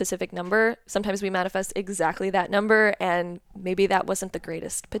to a specific number, sometimes we manifest exactly that number. And maybe that wasn't the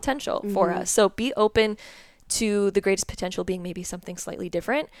greatest potential for us. So be open to the greatest potential being maybe something slightly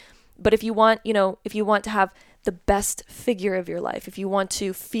different. But if you want, you know, if you want to have the best figure of your life, if you want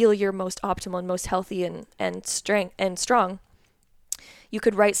to feel your most optimal and most healthy and strong, you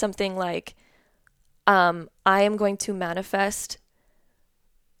could write something like, I am going to manifest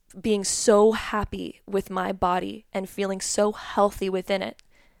being so happy with my body and feeling so healthy within it.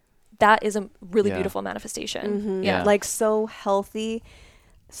 That is a really beautiful manifestation. Yeah. Like so healthy,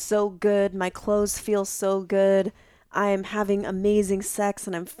 so good. My clothes feel so good. I'm having amazing sex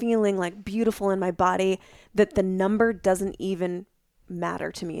and I'm feeling like beautiful in my body, that the number doesn't even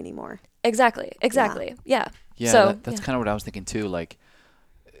matter to me anymore. Exactly. Yeah. So that's kind of what I was thinking too. Like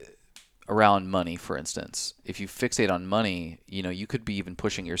around money, for instance, if you fixate on money, you know, you could be even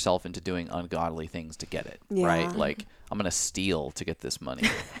pushing yourself into doing ungodly things to get it, right? Like, I'm going to steal to get this money.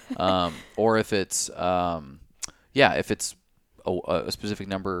 Or if it's, if it's a specific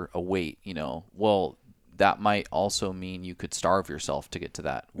number, a weight, you know, well, that might also mean you could starve yourself to get to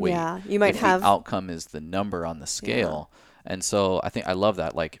that weight. Yeah, you might if have... the outcome is the number on the scale. Yeah. And so I love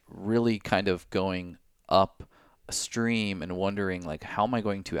that, like really kind of going up a stream and wondering like, how am I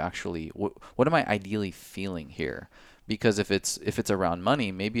going to actually, what am I ideally feeling here? Because if it's around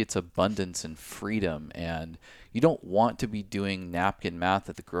money, maybe it's abundance and freedom, and you don't want to be doing napkin math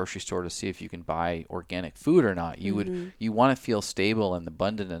at the grocery store to see if you can buy organic food or not. You want to feel stable and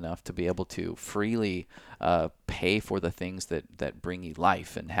abundant enough to be able to freely pay for the things that bring you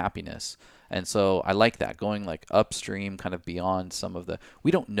life and happiness. And so I like that, going like upstream, kind of beyond some of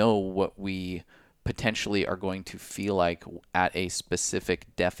we don't know what we potentially are going to feel like at a specific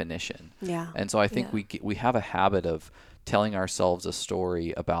definition. Yeah. And so I think we have a habit of telling ourselves a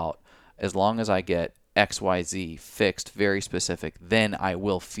story about, as long as I get XYZ fixed, very specific, then I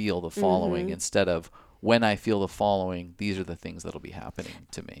will feel the following, instead of, when I feel the following, these are the things that'll be happening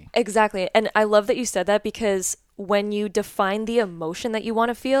to me. Exactly. And I love that you said that, because when you define the emotion that you want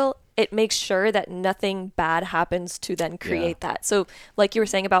to feel, it makes sure that nothing bad happens to then create that. So like you were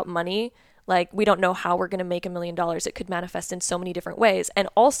saying about money, like, we don't know how we're going to make $1 million. It could manifest in so many different ways. And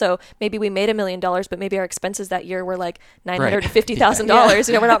also, maybe we made $1 million, but maybe our expenses that year were like $950,000.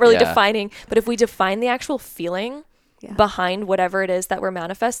 You know, we're not really defining. But if we define the actual feeling behind whatever it is that we're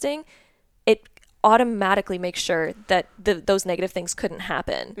manifesting, it automatically makes sure that those negative things couldn't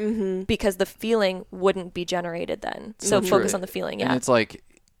happen, because the feeling wouldn't be generated then. So focus on the feeling. Yeah. And it's like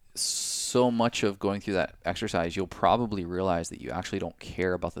so much of going through that exercise, you'll probably realize that you actually don't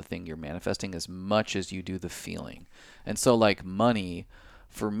care about the thing you're manifesting as much as you do the feeling. And so like money,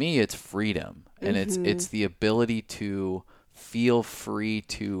 for me, it's freedom, and it's the ability to feel free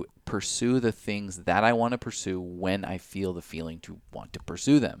to pursue the things that I want to pursue when I feel the feeling to want to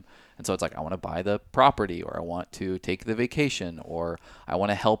pursue them. And so it's like, I want to buy the property, or I want to take the vacation, or I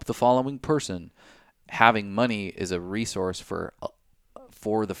want to help the following person. Having money is a resource for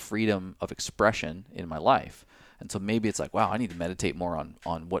the freedom of expression in my life. And so maybe it's like, wow, I need to meditate more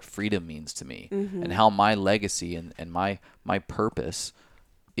on what freedom means to me, and how my legacy and my purpose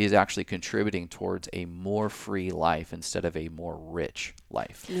is actually contributing towards a more free life instead of a more rich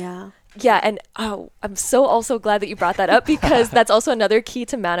life. Yeah. Yeah, and I'm so also glad that you brought that up, because that's also another key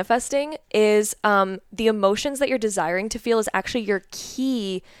to manifesting is the emotions that you're desiring to feel is actually your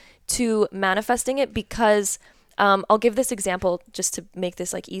key to manifesting it. Because I'll give this example just to make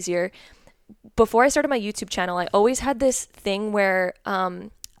this like easier. Before I started my YouTube channel, I always had this thing where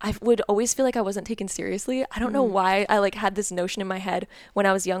I would always feel like I wasn't taken seriously. I don't know why. I like had this notion in my head when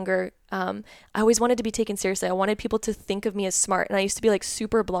I was younger. I always wanted to be taken seriously. I wanted people to think of me as smart. And I used to be like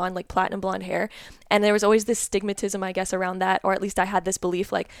super blonde, like platinum blonde hair. And there was always this stigmatism, I guess, around that. Or at least I had this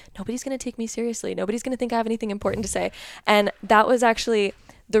belief like, nobody's going to take me seriously. Nobody's going to think I have anything important to say. And that was actually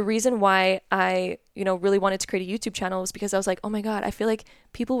the reason why I, really wanted to create a YouTube channel, was because I was like, oh my God, I feel like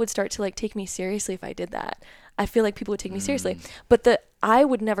people would start to like take me seriously if I did that. I feel like people would take me seriously. But I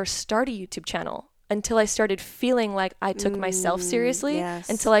would never start a YouTube channel until I started feeling like I took myself seriously,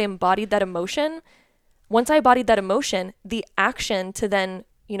 until I embodied that emotion. Once I embodied that emotion, the action to then,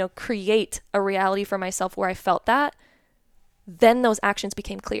 create a reality for myself where I felt that, then those actions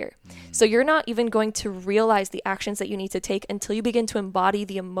became clear. So you're not even going to realize the actions that you need to take until you begin to embody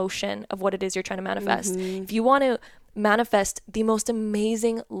the emotion of what it is you're trying to manifest. If you want to manifest the most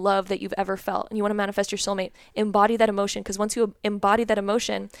amazing love that you've ever felt, and you want to manifest your soulmate, embody that emotion. Because once you embody that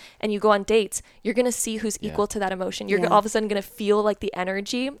emotion and you go on dates, you're going to see who's equal to that emotion. You're all of a sudden going to feel like the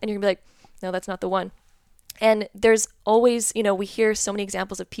energy, and you're going to be like, no, that's not the one. And there's always, we hear so many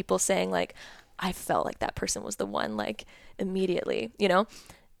examples of people saying like, I felt like that person was the one, like immediately,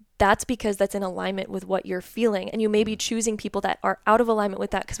 that's because that's in alignment with what you're feeling. And you may be choosing people that are out of alignment with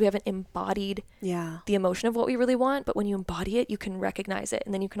that because we haven't embodied the emotion of what we really want. But when you embody it, you can recognize it.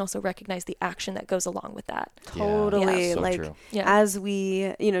 And then you can also recognize the action that goes along with that. Totally. Yeah, so like true. as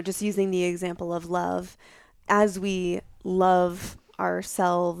we, just using the example of love, as we love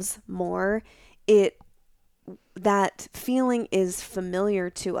ourselves more, that feeling is familiar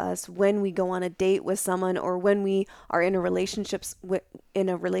to us when we go on a date with someone, or when we are in a relationship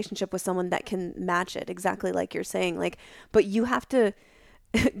with someone that can match it, exactly like you're saying. Like, but you have to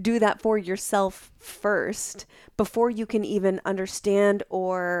do that for yourself first before you can even understand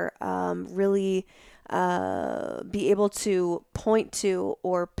or really be able to point to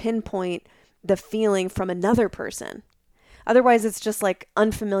or pinpoint the feeling from another person. Otherwise, it's just like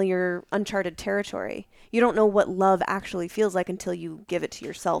unfamiliar, uncharted territory. You don't know what love actually feels like until you give it to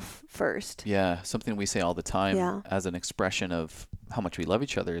yourself first. Yeah, something we say all the time as an expression of how much we love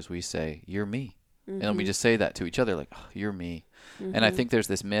each other is we say, you're me. And then we just say that to each other like, oh, you're me. And I think there's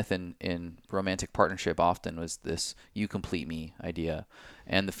this myth in romantic partnership often was this you complete me idea.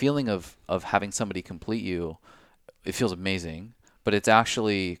 And the feeling of having somebody complete you, it feels amazing, but it's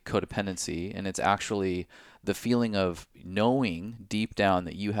actually codependency, and it's actually the feeling of knowing deep down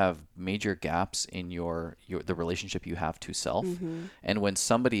that you have major gaps in the relationship you have to self. And when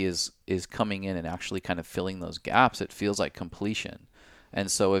somebody is coming in and actually kind of filling those gaps, it feels like completion. And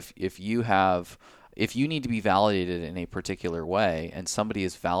so if you need to be validated in a particular way and somebody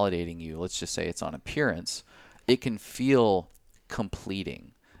is validating you, let's just say it's on appearance, it can feel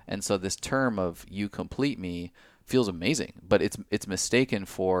completing. And so this term of you complete me feels amazing, but it's mistaken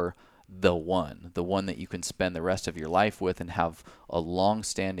for the one that you can spend the rest of your life with and have a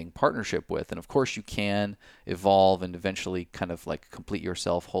long-standing partnership with. And of course you can evolve and eventually kind of like complete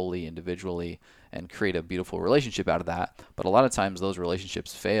yourself wholly individually and create a beautiful relationship out of that. But a lot of times those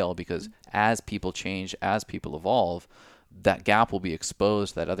relationships fail because as people change, as people evolve, that gap will be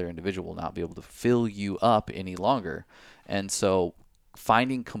exposed. That other individual will not be able to fill you up any longer. And so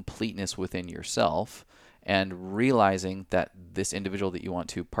finding completeness within yourself and realizing that this individual that you want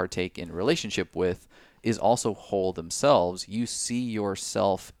to partake in a relationship with is also whole themselves. You see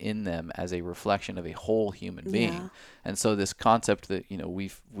yourself in them as a reflection of a whole human being. And so this concept that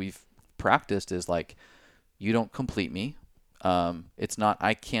we've practiced is like, you don't complete me. It's not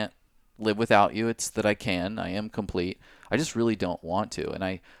I can't live without you. It's that I am complete. I just really don't want to. And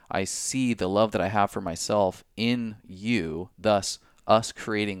I see the love that I have for myself in you. Thus, us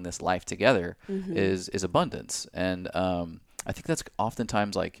creating this life together is abundance. And I think that's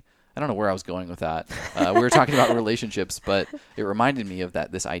oftentimes like, I don't know where I was going with that. We were talking about relationships, but it reminded me of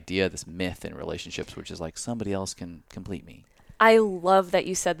this idea, this myth in relationships, which is like somebody else can complete me. I love that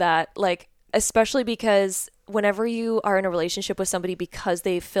you said that, like, especially because whenever you are in a relationship with somebody because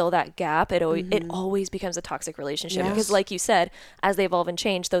they fill that gap, it always becomes a toxic relationship. Yes. Because like you said, as they evolve and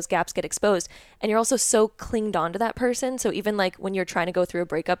change, those gaps get exposed, and you're also so clinged on to that person. So even like when you're trying to go through a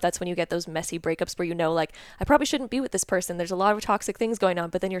breakup, that's when you get those messy breakups where, you know, like, I probably shouldn't be with this person. There's a lot of toxic things going on,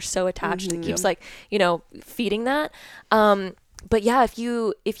 but then you're so attached it keeps like, you know, feeding that. But yeah, if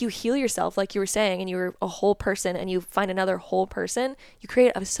you heal yourself, like you were saying, and you're a whole person and you find another whole person, you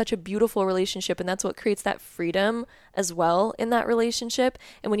create such a beautiful relationship. And that's what creates that freedom as well in that relationship.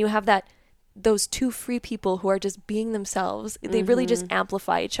 And when you have those two free people who are just being themselves, they really just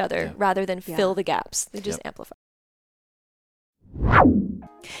amplify each other rather than fill the gaps. They just amplify.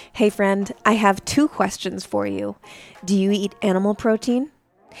 Hey friend, I have 2 questions for you. Do you eat animal protein?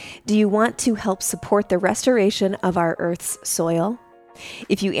 Do you want to help support the restoration of our Earth's soil?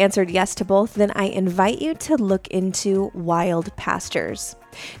 If you answered yes to both, then I invite you to look into Wild Pastures.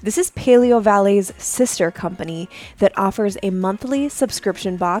 This is Paleo Valley's sister company that offers a monthly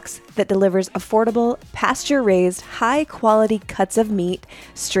subscription box that delivers affordable, pasture-raised, high-quality cuts of meat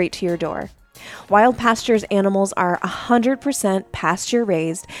straight to your door. Wild Pastures animals are 100% pasture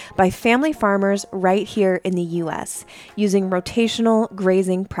raised by family farmers right here in the U.S., using rotational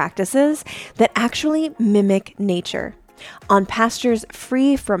grazing practices that actually mimic nature. On pastures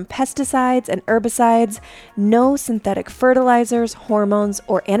free from pesticides and herbicides, no synthetic fertilizers, hormones,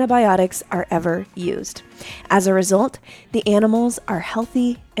 or antibiotics are ever used. As a result, the animals are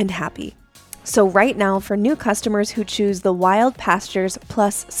healthy and happy. So right now, for new customers who choose the Wild Pastures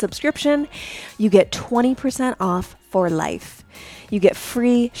Plus subscription, you get 20% off for life. You get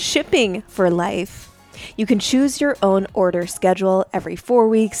free shipping for life. You can choose your own order schedule every 4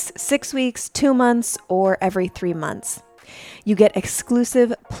 weeks, 6 weeks, 2 months, or every 3 months. You get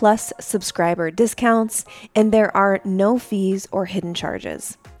exclusive Plus subscriber discounts, and there are no fees or hidden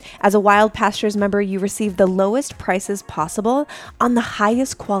charges. As a Wild Pastures member, you receive the lowest prices possible on the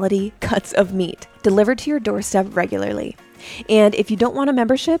highest quality cuts of meat delivered to your doorstep regularly. And if you don't want a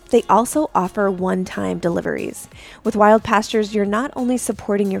membership, they also offer one-time deliveries. With Wild Pastures, you're not only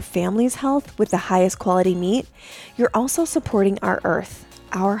supporting your family's health with the highest quality meat, you're also supporting our earth,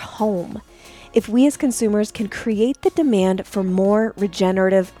 our home. If we as consumers can create the demand for more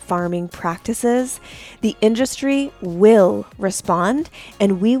regenerative farming practices, the industry will respond,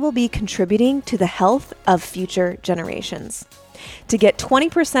 and we will be contributing to the health of future generations. To get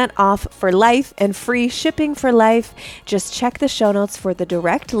 20% off for life and free shipping for life, just check the show notes for the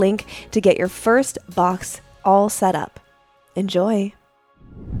direct link to get your first box all set up. Enjoy.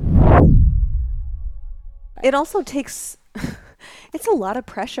 It also takes, it's a lot of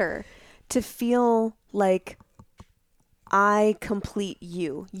pressure to feel like I complete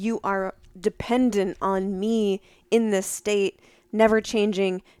you. You are dependent on me in this state, never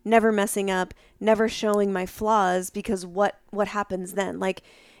changing, never messing up, never showing my flaws, because what happens then? Like,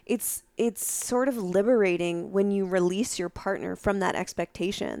 it's sort of liberating when you release your partner from that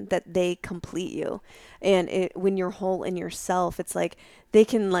expectation that they complete you. And when you're whole in yourself, it's like they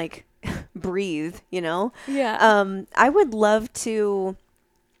can like breathe, you know? Yeah. I would love to,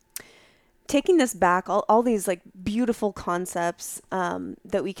 taking this back, all these like beautiful concepts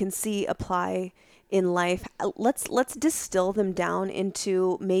that we can see apply in life, let's distill them down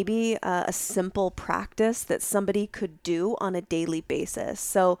into maybe a simple practice that somebody could do on a daily basis.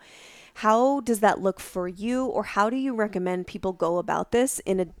 So how does that look for you, or how do you recommend people go about this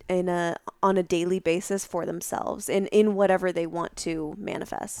on a daily basis for themselves in whatever they want to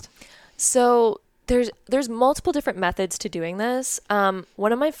manifest? So there's multiple different methods to doing this.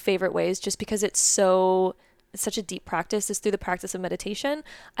 One of my favorite ways, just because it's such a deep practice, is through the practice of meditation.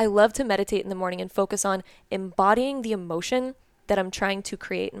 I love to meditate in the morning and focus on embodying the emotion that I'm trying to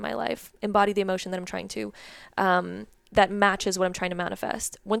create in my life. Embody the emotion that I'm trying to, that matches what I'm trying to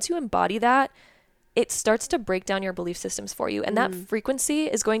manifest. Once you embody that, it starts to break down your belief systems for you. And that frequency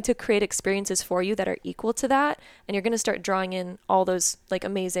is going to create experiences for you that are equal to that. And you're going to start drawing in all those like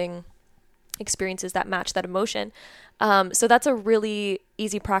amazing experiences that match that emotion. So that's a really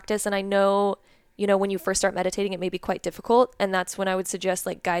easy practice. And I know, when you first start meditating, it may be quite difficult. And that's when I would suggest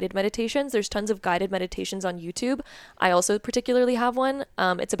like guided meditations. There's tons of guided meditations on YouTube. I also particularly have one.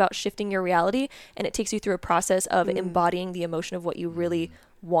 It's about shifting your reality, and it takes you through a process of embodying the emotion of what you really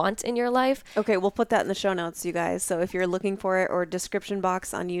want in your life. Okay, we'll put that in the show notes, you guys. So if you're looking for it, or description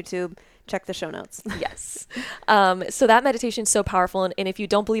box on YouTube, check the show notes. Yes. So that meditation is so powerful. And if you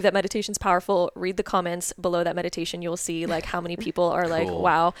don't believe that meditation's powerful, read the comments below that meditation. You'll see like how many people are like, Cool.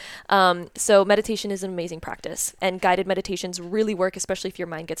 wow. So meditation is an amazing practice, and guided meditations really work, especially if your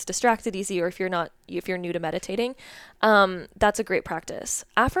mind gets distracted easy, or if you're new to meditating. That's a great practice.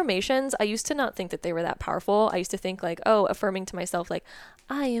 Affirmations, I used to not think that they were that powerful. I used to think like, oh, affirming to myself, like,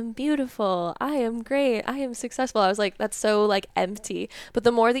 I am beautiful, I am great, I am successful. I was like, that's so like empty. But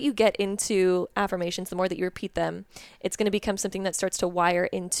the more that you get into affirmations, the more that you repeat them, it's going to become something that starts to wire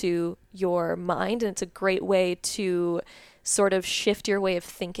into your mind. And it's a great way to sort of shift your way of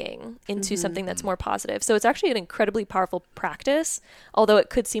thinking into something that's more positive. So it's actually an incredibly powerful practice, although it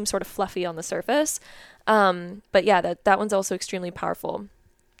could seem sort of fluffy on the surface. But yeah, that one's also extremely powerful.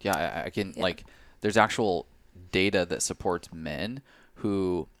 Yeah, I can like, there's actual data that supports men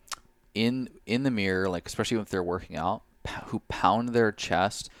who in the mirror, like especially if they're working out, who pound their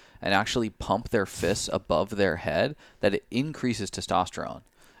chest and actually pump their fists above their head, that it increases testosterone.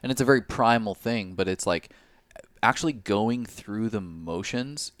 And it's a very primal thing, but it's like actually going through the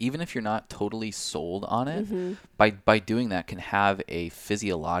motions, even if you're not totally sold on it, by doing that can have a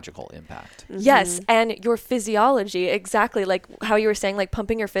physiological impact. Yes, and your physiology, exactly like how you were saying, like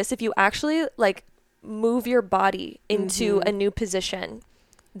pumping your fist, if you actually like move your body into a new position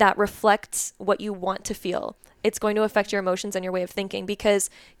that reflects what you want to feel, it's going to affect your emotions and your way of thinking, because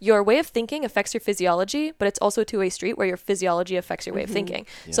your way of thinking affects your physiology, but it's also a two-way street where your physiology affects your way of thinking.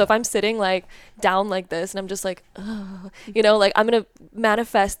 Yeah. So if I'm sitting like down like this and I'm just like, ugh, you know, like I'm going to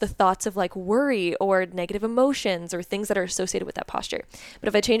manifest the thoughts of like worry or negative emotions or things that are associated with that posture. But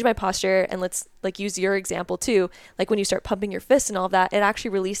if I change my posture, and let's like use your example too, like when you start pumping your fists and all of that, it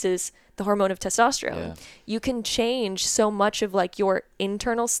actually releases the hormone of testosterone. Yeah. You can change so much of like your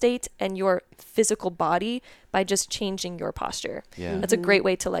internal state and your physical body by just changing your posture. Yeah. That's a great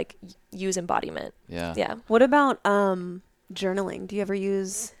way to like use embodiment. Yeah. Yeah. What about journaling? Do you ever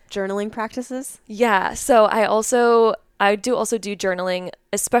use journaling practices? Yeah. So I do also do journaling,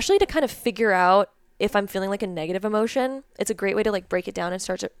 especially to kind of figure out if I'm feeling like a negative emotion. It's a great way to like break it down and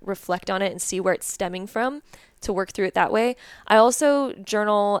start to reflect on it and see where it's stemming from, to work through it that way. I also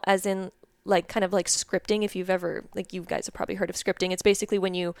journal as in like kind of like scripting. If you've ever, like you guys have probably heard of scripting. It's basically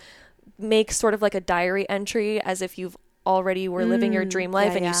when you make sort of like a diary entry as if you've already were living your dream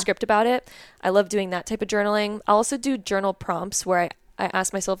life and you script about it. I love doing that type of journaling. I also do journal prompts where I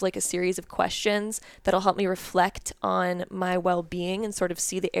ask myself like a series of questions that'll help me reflect on my well-being and sort of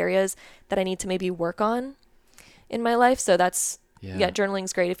see the areas that I need to maybe work on in my life. So that's,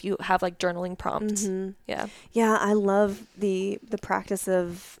 journaling's great if you have like journaling prompts. Yeah. Yeah, I love the practice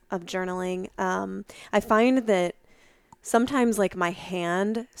of journaling. I find that sometimes like my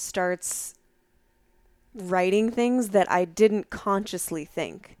hand starts writing things that I didn't consciously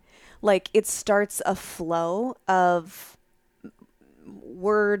think. Like it starts a flow of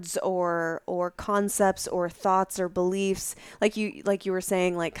words or concepts or thoughts or beliefs, like you were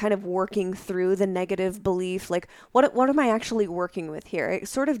saying, like kind of working through the negative belief, like what am I actually working with here? It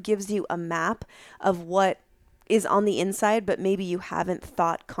sort of gives you a map of what is on the inside, but maybe you haven't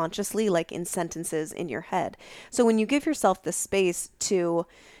thought consciously, like in sentences in your head. So when you give yourself the space to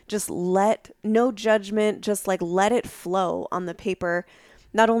just no judgment, just like let it flow on the paper,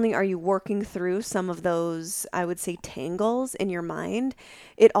 not only are you working through some of those, I would say, tangles in your mind,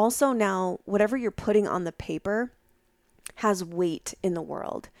 it also now, whatever you're putting on the paper has weight in the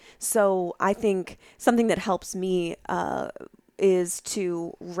world. So I think something that helps me is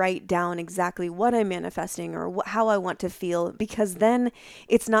to write down exactly what I'm manifesting or how I want to feel, because then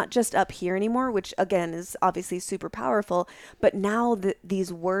it's not just up here anymore, which again is obviously super powerful, but now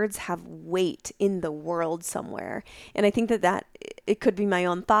these words have weight in the world somewhere. And I think that it could be my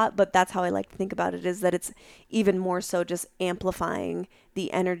own thought, but that's how I like to think about it, is that it's even more so just amplifying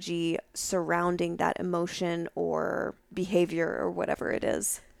the energy surrounding that emotion or behavior or whatever it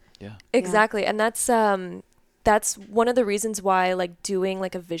is. Yeah. Exactly. And that's one of the reasons why like doing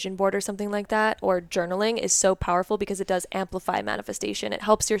like a vision board or something like that, or journaling, is so powerful, because it does amplify manifestation. It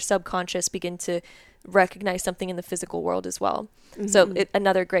helps your subconscious begin to recognize something in the physical world as well. So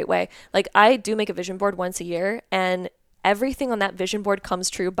another great way. Like I do make a vision board once a year, and everything on that vision board comes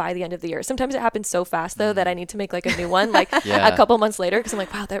true by the end of the year. Sometimes it happens so fast though that I need to make like a new one like a couple months later, because I'm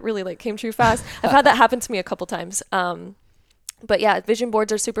like, wow, that really like came true fast. I've had that happen to me a couple times. But yeah, vision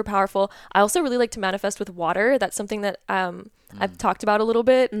boards are super powerful. I also really like to manifest with water. That's something that I've talked about a little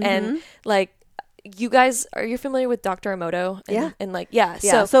bit. And like, you guys, are you familiar with Dr. Emoto? And like,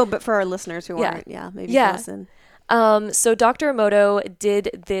 So but for our listeners who aren't, maybe listen. So Dr. Emoto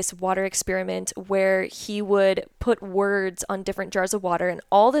did this water experiment where he would put words on different jars of water, and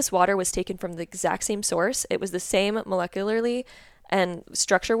all this water was taken from the exact same source. It was the same molecularly and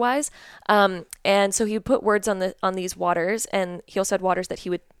structure-wise. And so he would put words on these waters, and he also had waters that he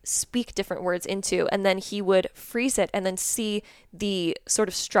would speak different words into, and then he would freeze it and then see the sort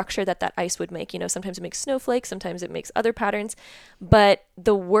of structure that ice would make. Sometimes it makes snowflakes, sometimes it makes other patterns, but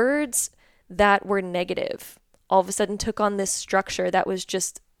the words that were negative all of a sudden took on this structure that was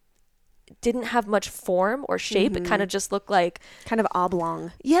just didn't have much form or shape. It kind of just looked like kind of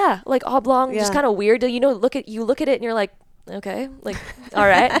oblong. Yeah, like oblong, just kind of weird. Look at it and you're like, okay, like, all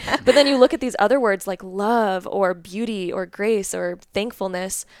right. But then you look at these other words like love or beauty or grace or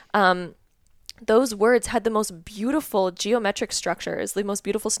thankfulness. Those words had the most beautiful geometric structures, the most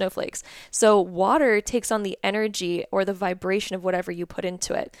beautiful snowflakes. So water takes on the energy or the vibration of whatever you put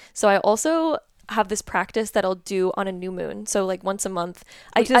into it. So I also have this practice that I'll do on a new moon. So like once a month.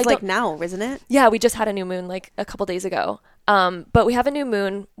 Which is like now, isn't it? Yeah, we just had a new moon like a couple days ago. But we have a new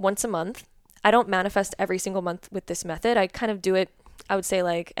moon once a month. I don't manifest every single month with this method. I kind of do it, I would say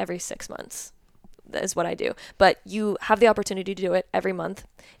like every 6 months is what I do. But you have the opportunity to do it every month.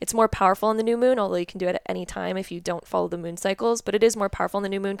 It's more powerful on the new moon, although you can do it at any time if you don't follow the moon cycles. But it is more powerful on the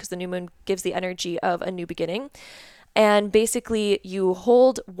new moon because the new moon gives the energy of a new beginning. And basically you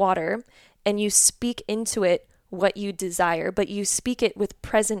hold water and you speak into it what you desire, but you speak it with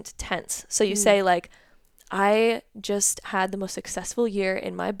present tense. So you say like, I just had the most successful year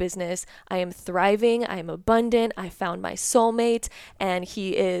in my business. I am thriving. I am abundant. I found my soulmate, and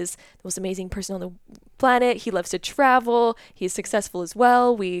he is the most amazing person on the planet. He loves to travel. He's successful as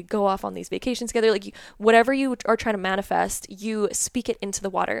well. We go off on these vacations together. Like whatever you are trying to manifest, you speak it into the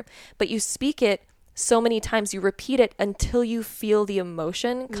water, but you speak it so many times, you repeat it until you feel the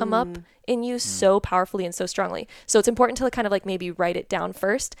emotion come up in you so powerfully and so strongly. So it's important to kind of like maybe write it down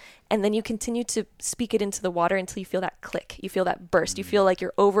first, and then you continue to speak it into the water until you feel that click, you feel that burst, you feel like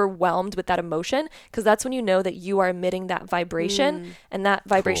you're overwhelmed with that emotion, because that's when you know that you are emitting that vibration, and that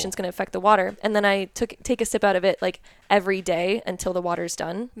vibration is going to affect the water. And then I take a sip out of it like every day until the water's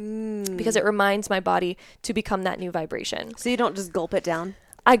done, because it reminds my body to become that new vibration. So you don't just gulp it down?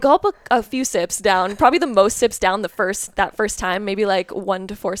 I gulp a few sips down, probably the most sips down that first time, maybe like 1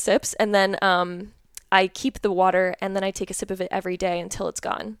 to 4 sips. And then I keep the water, and then I take a sip of it every day until it's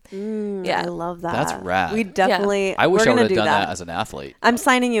gone. I love that. That's rad. We definitely. I wish I would have do done that as an athlete. I'm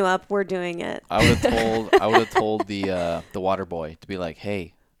signing you up. We're doing it. I would have told the water boy to be like,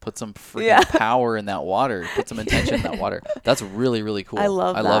 hey, put some freaking power in that water. Put some intention in that water. That's really, really cool. I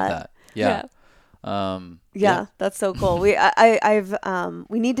love that. Yeah. That's so cool. We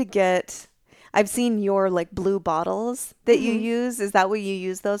need to get. I've seen your like blue bottles that you use. Is that what you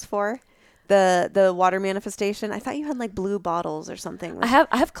use those for? The water manifestation. I thought you had like blue bottles or something. I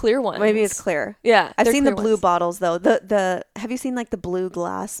have clear ones. Maybe it's clear. Yeah, I've seen the blue ones. bottles though. The have you seen like the blue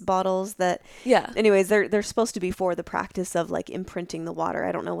glass bottles that? Yeah. Anyways, they're supposed to be for the practice of like imprinting the water.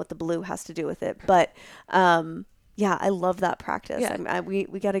 I don't know what the blue has to do with it, but yeah, I love that practice. Yeah.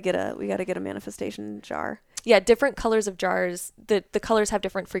 We gotta get a manifestation jar. Yeah, different colors of jars. The colors have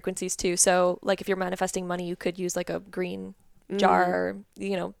different frequencies too. So like if you're manifesting money, you could use like a green jar.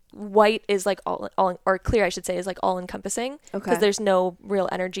 White is like all or clear, I should say, is like all encompassing because there's no real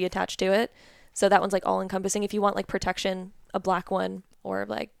energy attached to it. So that one's like all encompassing. If you want like protection, a black one, or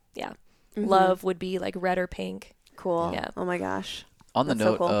like love would be like red or pink. Cool. Yeah. Oh my gosh. On the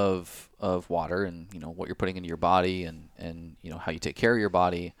note so cool. of water and what you're putting into your body and how you take care of your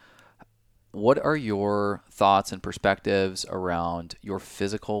body, what are your thoughts and perspectives around your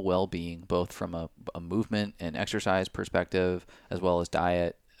physical well-being, both from a movement and exercise perspective, as well as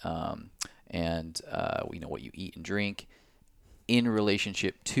diet, and what you eat and drink, in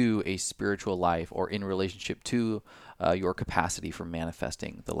relationship to a spiritual life, or in relationship to your capacity for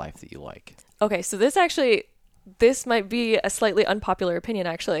manifesting the life that you like? Okay, so this might be a slightly unpopular opinion,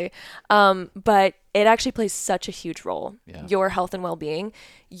 actually, but it actually plays such a huge role. Yeah. Your health and well-being,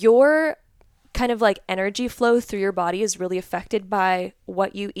 your kind of like energy flow through your body is really affected by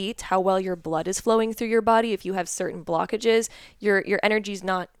what you eat, how well your blood is flowing through your body. If you have certain blockages, your energy is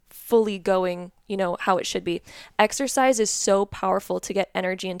not fully going, how it should be. Exercise is so powerful to get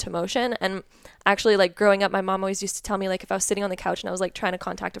energy into motion. And actually, like growing up, my mom always used to tell me, like, if I was sitting on the couch and I was like trying to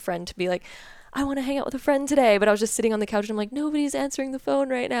contact a friend to be like, I want to hang out with a friend today, but I was just sitting on the couch and I'm like, nobody's answering the phone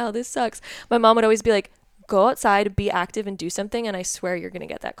right now. This sucks. My mom would always be like, go outside, be active, and do something, and I swear you're going to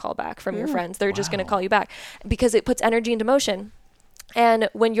get that call back from your friends. They're just going to call you back because it puts energy into motion. And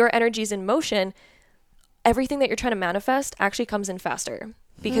when your energy is in motion, everything that you're trying to manifest actually comes in faster.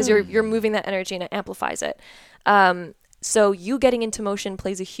 because you're moving that energy and it amplifies it. So you getting into motion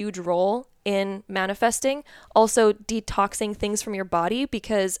plays a huge role in manifesting. Also detoxing things from your body,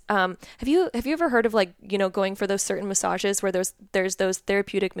 because have you ever heard of, like, you know, going for those certain massages where there's those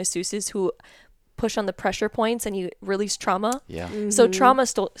therapeutic masseuses who push on the pressure points and you release trauma? Yeah. So trauma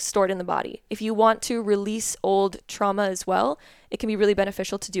stored in the body. If you want to release old trauma as well, it can be really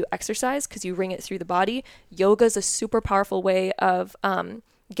beneficial to do exercise because you ring it through the body. Yoga is a super powerful way of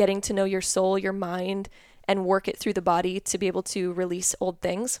getting to know your soul, your mind, and work it through the body to be able to release old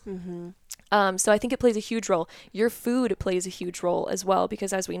things. So I think it plays a huge role. Your food plays a huge role as well,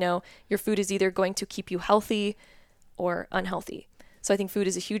 because as we know, your food is either going to keep you healthy or unhealthy. So I think food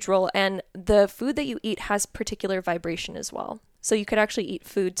is a huge role, and the food that you eat has particular vibration as well. So you could actually eat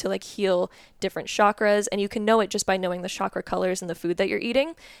food to like heal different chakras, and you can know it just by knowing the chakra colors in the food that you're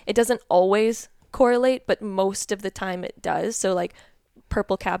eating. It doesn't always correlate, but most of the time it does. So like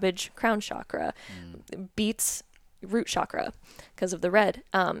purple cabbage, crown chakra, beets, root chakra, because of the red.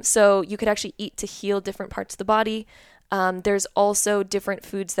 So you could actually eat to heal different parts of the body. There's also different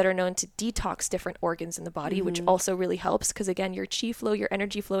foods that are known to detox different organs in the body, which also really helps, because again, your chi flow, your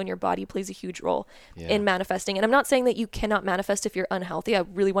energy flow in your body plays a huge role in manifesting. And I'm not saying that you cannot manifest if you're unhealthy. I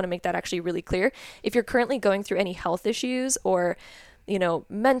really want to make that actually really clear. If you're currently going through any health issues or, you know,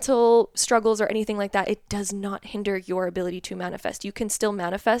 mental struggles or anything like that, it does not hinder your ability to manifest. You can still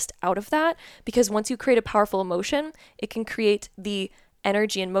manifest out of that, because once you create a powerful emotion, it can create the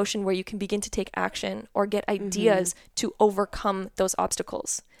energy and motion where you can begin to take action or get ideas to overcome those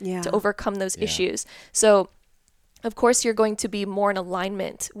obstacles, to overcome those issues. So of course you're going to be more in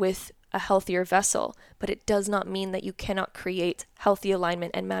alignment with a healthier vessel, but it does not mean that you cannot create healthy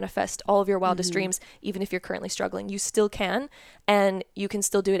alignment and manifest all of your wildest dreams, even if you're currently struggling. You still can, and you can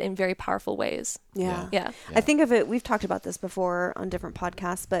still do it in very powerful ways. Yeah. I think of it, we've talked about this before on different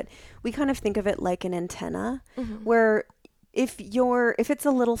podcasts, but we kind of think of it like an antenna, where if it's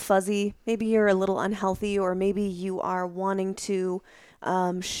a little fuzzy, maybe you're a little unhealthy, or maybe you are wanting to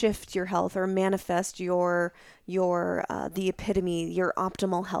shift your health or manifest your the epitome, your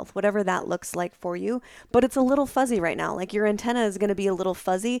optimal health, whatever that looks like for you, but it's a little fuzzy right now. Like your antenna is going to be a little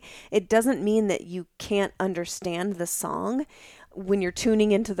fuzzy. It doesn't mean that you can't understand the song when you're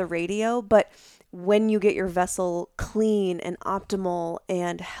tuning into the radio, but when you get your vessel clean and optimal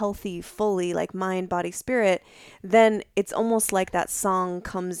and healthy fully, like mind, body, spirit, then it's almost like that song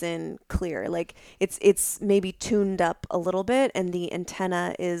comes in clear. Like it's maybe tuned up a little bit, and the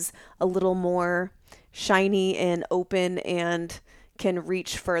antenna is a little more shiny and open and can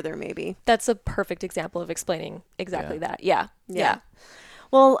reach further maybe. That's a perfect example of explaining exactly that. Yeah.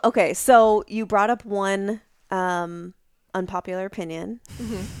 Well, okay. So you brought up one unpopular opinion.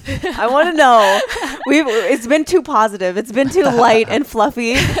 I want to know. It's been too positive. It's been too light and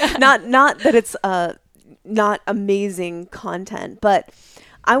fluffy. Not that it's not amazing content, but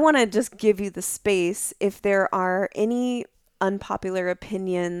I want to just give you the space if there are any unpopular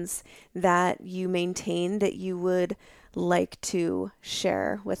opinions that you maintain that you would like to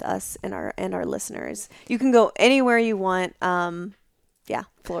share with us and our listeners. You can go anywhere you want.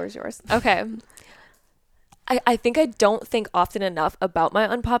 Floor is yours. Okay. I think I don't think often enough about my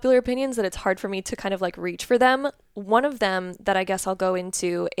unpopular opinions that it's hard for me to kind of like reach for them. One of them that I guess I'll go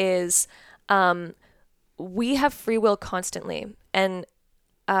into is we have free will constantly. And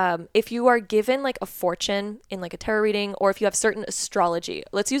if you are given like a fortune in like a tarot reading, or if you have certain astrology,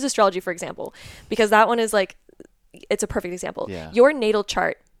 let's use astrology for example, because that one is like, it's a perfect example. Your natal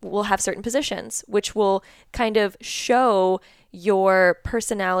chart will have certain positions, which will kind of show your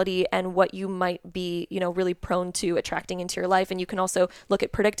personality and what you might be, you know, really prone to attracting into your life. And you can also look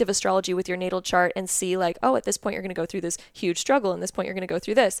at predictive astrology with your natal chart and see like, oh, at this point you're going to go through this huge struggle, and this point you're going to go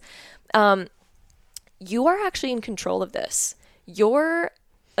through this. You are actually in control of this. Your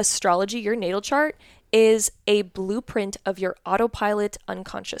astrology, your natal chart, is a blueprint of your autopilot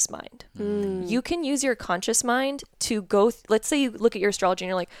unconscious mind. You can use your conscious mind to go, let's say you look at your astrology and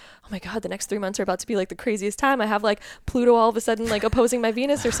you're like, oh my God, the next 3 months are about to be like the craziest time. I have like Pluto all of a sudden like opposing my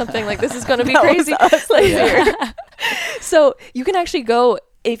Venus or something. Like this is going to be crazy. So you can actually go,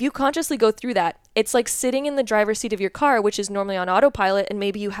 if you consciously go through that, it's like sitting in the driver's seat of your car, which is normally on autopilot, and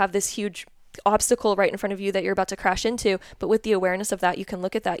maybe you have this huge obstacle right in front of you that you're about to crash into. But with the awareness of that, you can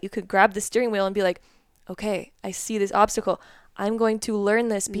look at that. You could grab the steering wheel and be like, okay, I see this obstacle. I'm going to learn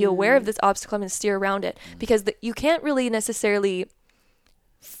this, be aware of this obstacle. I'm going to steer around it, because you can't really necessarily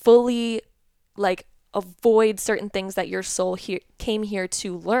fully like avoid certain things that your soul came here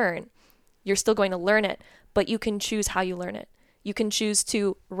to learn. You're still going to learn it, but you can choose how you learn it. You can choose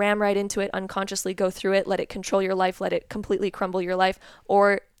to ram right into it, unconsciously go through it, let it control your life, let it completely crumble your life,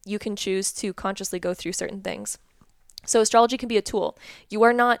 or you can choose to consciously go through certain things. So astrology can be a tool. You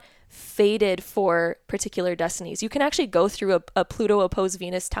are not fated for particular destinies. You can actually go through a Pluto opposed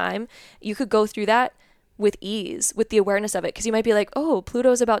Venus time. You could go through that with ease, with the awareness of it, because you might be like, oh,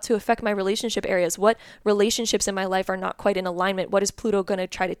 Pluto's about to affect my relationship areas. What relationships in my life are not quite in alignment? What is Pluto going to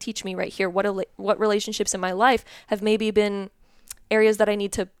try to teach me right here? What relationships in my life have maybe been areas that I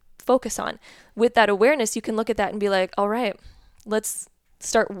need to focus on? With that awareness, you can look at that and be like, all right, let's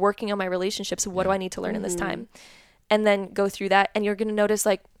start working on my relationships. What do I need to learn in this time? And then go through that, and you're going to notice,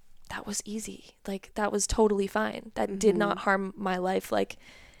 like, that was easy. Like, that was totally fine. That did not harm my life, like,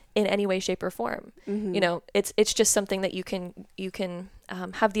 in any way, shape, or form. You know, it's just something that you can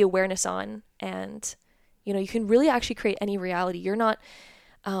have the awareness on, and, you know, you can really actually create any reality. You're not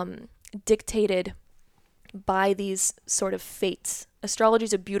dictated by these sort of fates. Astrology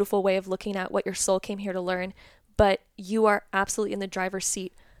is a beautiful way of looking at what your soul came here to learn, but you are absolutely in the driver's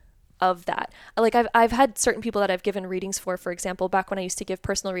seat of that. Like, I've had certain people that I've given readings for example, back when I used to give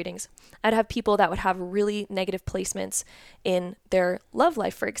personal readings, I'd have people that would have really negative placements in their love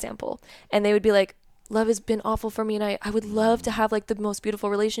life, for example. And they would be like, love has been awful for me, and I would love to have like the most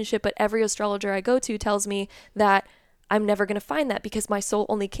beautiful relationship, but every astrologer I go to tells me that I'm never going to find that because my soul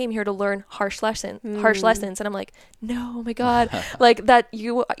only came here to learn harsh lessons. And I'm like, no, oh my God, like that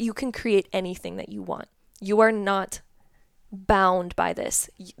you can create anything that you want. You are not bound by this.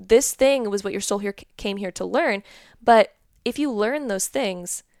 This thing was what your soul came here to learn. But if you learn those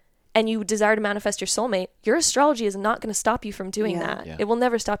things and you desire to manifest your soulmate, your astrology is not going to stop you from doing that. It will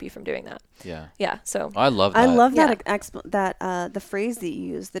never stop you from doing that. Yeah. So I love that. I love that the phrase that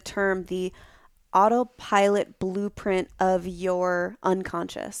you use, the term, the autopilot blueprint of your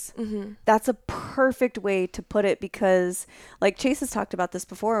unconscious. That's a perfect way to put it, because like Chase has talked about this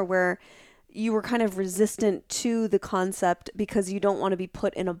before, where you were kind of resistant to the concept because you don't want to be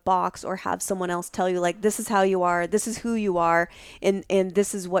put in a box or have someone else tell you, like, this is how you are, this is who you are, and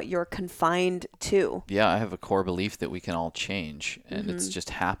this is what you're confined to. Yeah, I have a core belief that we can all change, and it's just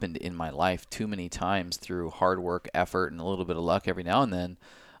happened in my life too many times through hard work, effort, and a little bit of luck every now and then.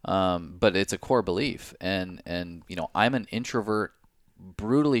 But it's a core belief, and you know, I'm an introvert,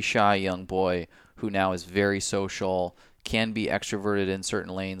 brutally shy young boy who now is very social, can be extroverted in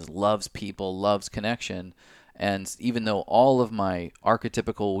certain lanes, loves people, loves connection. And even though all of my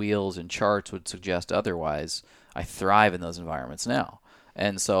archetypical wheels and charts would suggest otherwise, I thrive in those environments now.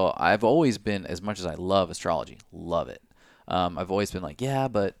 And so I've always been, as much as I love astrology, love it, I've always been like, yeah,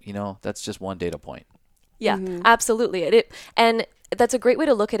 but, you know, that's just one data point. Yeah, absolutely. And that's a great way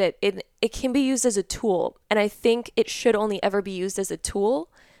to look at it. It can be used as a tool. And I think it should only ever be used as a tool,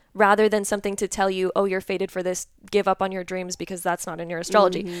 rather than something to tell you, oh, you're fated for this, give up on your dreams because that's not in your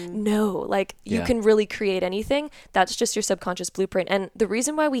astrology. No, like, you can really create anything. That's just your subconscious blueprint. And the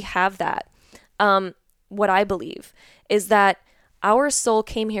reason why we have that, what I believe, is that our soul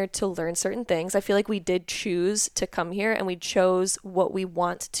came here to learn certain things. I feel like we did choose to come here, and we chose what we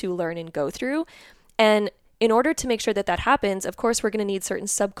want to learn and go through. And in order to make sure that that happens, of course, we're going to need certain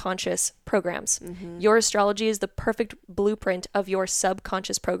subconscious programs. Your astrology is the perfect blueprint of your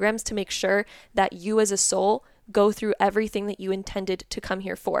subconscious programs to make sure that you as a soul go through everything that you intended to come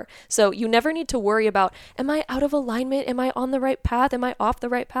here for. So you never need to worry about, am I out of alignment? Am I on the right path? Am I off the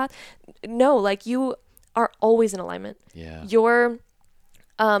right path? No, like, you are always in alignment. Yeah. Your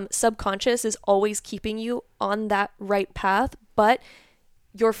subconscious is always keeping you on that right path, but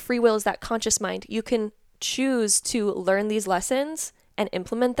your free will is that conscious mind. You can choose to learn these lessons and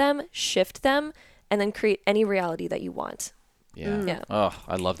implement them, shift them, and then create any reality that you want. Yeah. Oh,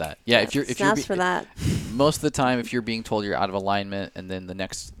 I love that. Yeah. If you're for that. Most of the time, if you're being told you're out of alignment, and then the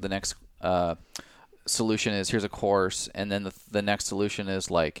next solution is, here's a course, and then the next solution is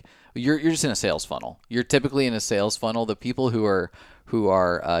like, you're just in a sales funnel. You're typically in a sales funnel. The people who are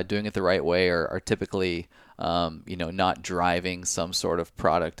doing it the right way are typically not driving some sort of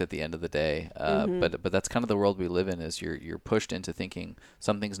product at the end of the day. But that's kind of the world we live in, is you're pushed into thinking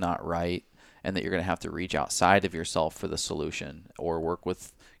something's not right, and that you're going to have to reach outside of yourself for the solution, or work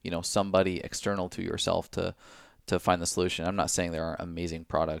with, somebody external to yourself to find the solution. I'm not saying there aren't amazing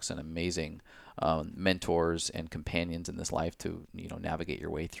products and amazing mentors and companions in this life to, navigate your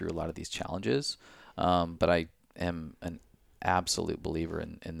way through a lot of these challenges. But I am an absolute believer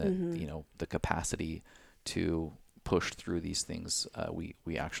in the, the capacity to push through these things.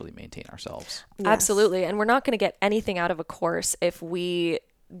 We actually maintain ourselves. Yes. Absolutely. And we're not going to get anything out of a course if we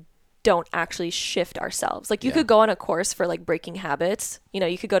don't actually shift ourselves. Like you Yeah. could go on a course for like breaking habits. You know,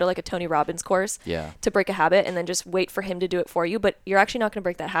 you could go to like a Tony Robbins course Yeah. to break a habit and then just wait for him to do it for you. But you're actually not going to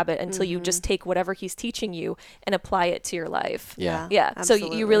break that habit until you just take whatever he's teaching you and apply it to your life. Yeah. Yeah. So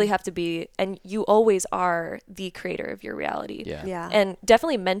absolutely. you really have to be, and you always are the creator of your reality. Yeah. Yeah. And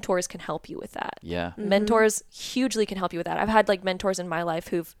definitely mentors can help you with that. Yeah. Mentors hugely can help you with that. I've had like mentors in my life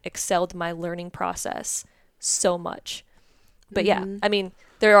who've excelled my learning process so much. But yeah, I mean,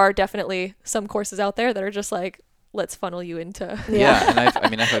 there are definitely some courses out there that are just like, let's funnel you into. Yeah, and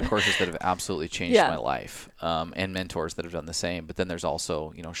I've had courses that have absolutely changed Yeah. my life, and mentors that have done the same. But then there's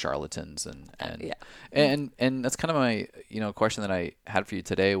also, charlatans Yeah. and that's kind of my, question that I had for you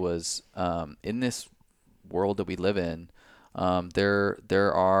today was, in this world that we live in,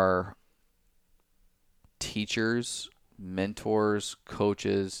 there are teachers, mentors,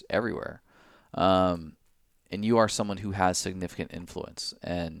 coaches everywhere, and you are someone who has significant influence.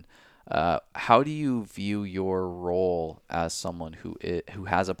 And how do you view your role as someone who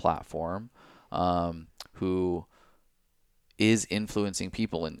has a platform, who is influencing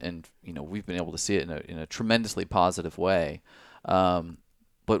people, and we've been able to see it in a tremendously positive way.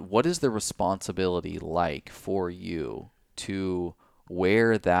 But what is the responsibility like for you to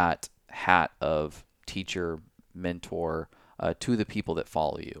wear that hat of teacher, mentor, to the people that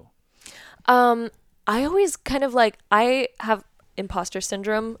follow you? I always kind of like, I have imposter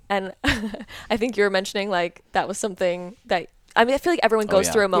syndrome, and I think you were mentioning like that was something that, I mean, I feel like everyone goes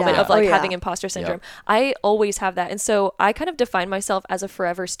yeah. through a moment Yeah. of like Oh, yeah. having imposter syndrome. I always have that. And so I kind of define myself as a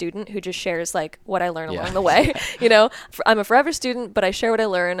forever student who just shares like what I learn Yeah. along the way. I'm a forever student, but I share what I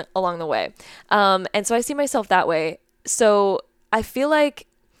learn along the way. And so I see myself that way. So I feel like,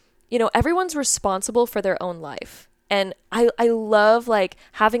 everyone's responsible for their own life. And I love like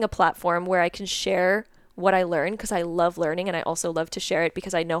having a platform where I can share what I learn, because I love learning, and I also love to share it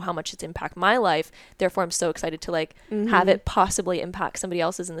because I know how much it's impacted my life. Therefore, I'm so excited to like have it possibly impact somebody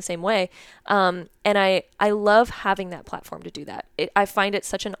else's in the same way. And I love having that platform to do that. I find it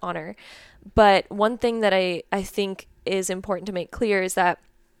such an honor. But one thing that I think is important to make clear is that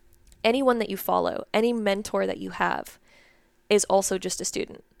anyone that you follow, any mentor that you have, is also just a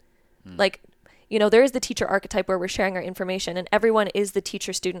student. Like, there is the teacher archetype where we're sharing our information, and everyone is the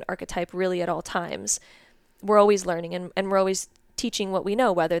teacher-student archetype really at all times. We're always learning, and we're always teaching what we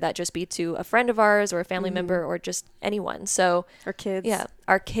know, whether that just be to a friend of ours or a family member or just anyone. So Our kids. yeah,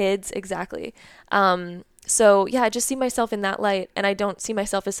 our kids, exactly. So yeah, I just see myself in that light, and I don't see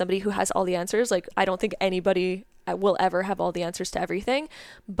myself as somebody who has all the answers. Like, I don't think anybody will ever have all the answers to everything.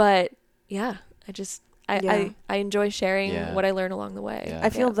 But yeah, I enjoy sharing Yeah. what I learn along the way. Yeah. I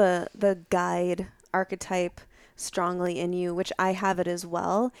feel the guide archetype strongly in you, which I have it as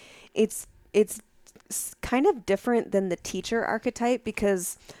well. It's kind of different than the teacher archetype,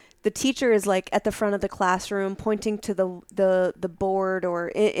 because the teacher is like at the front of the classroom pointing to the board, or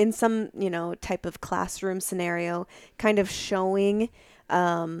in some type of classroom scenario, kind of showing.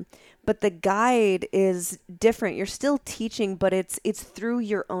 But the guide is different. You're still teaching, but it's through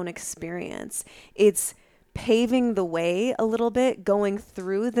your own experience. It's paving the way a little bit, going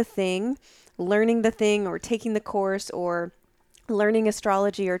through the thing, learning the thing, or taking the course, or learning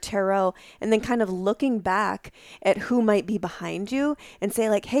astrology or tarot, and then kind of looking back at who might be behind you and say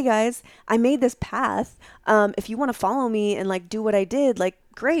like, hey guys, I made this path. If you want to follow me and like do what I did, like,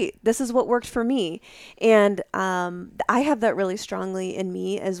 great, this is what worked for me. And I have that really strongly in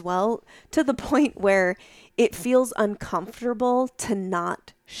me as well, to the point where it feels uncomfortable to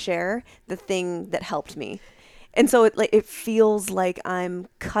not share the thing that helped me. And so it feels like I'm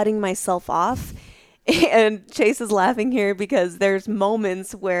cutting myself off. And Chase is laughing here because there's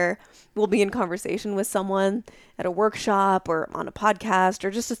moments where we'll be in conversation with someone at a workshop or on a podcast, or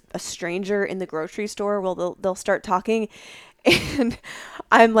just a stranger in the grocery store. Well, they'll start talking, and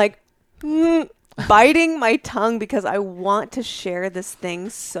I'm like biting my tongue because I want to share this thing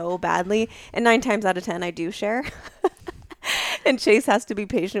so badly. And 9 times out of 10, I do share. And Chase has to be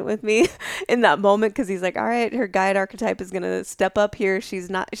patient with me in that moment, because he's like, all right, her guide archetype is going to step up here. She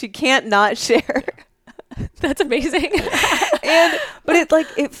can't not share. That's amazing. But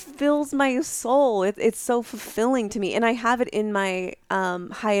it fills my soul. It's so fulfilling to me. And I have it in my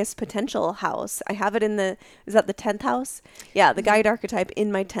highest potential house. I have it is that the 10th house? Yeah, the guide archetype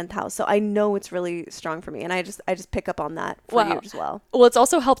in my 10th house. So I know it's really strong for me. And I just pick up on that for you as well. Well, it's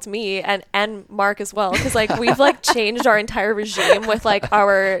also helped me and Mark as well, because like we've like changed our entire regime with like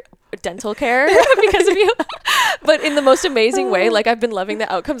our dental care because of you, but in the most amazing way. Like, I've been loving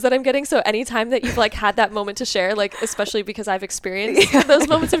the outcomes that I'm getting. So anytime that you've like had that moment to share, like, especially because I've experienced those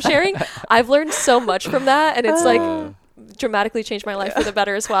moments of sharing, I've learned so much from that. And it's like dramatically changed my life for the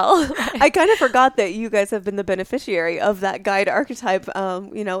better as well. I kind of forgot that you guys have been the beneficiary of that guide archetype,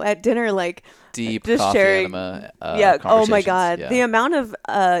 at dinner, like Deep just coffee sharing. enema Yeah. Oh my conversations. God. Yeah. The amount of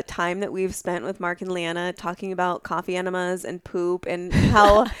time that we've spent with Mark and Leanna talking about coffee enemas and poop and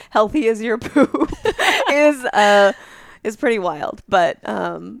how healthy is your poop is pretty wild. But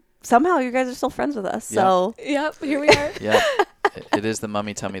somehow you guys are still friends with us. Yeah. So Yep, here we are. Yeah. It is the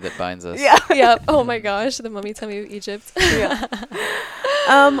mummy tummy that binds us. yeah. Yep. Oh my gosh, the mummy tummy of Egypt. Yeah.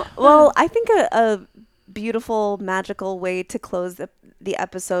 Well, I think a beautiful, magical way to close the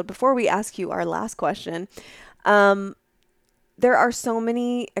episode before we ask you our last question. There are so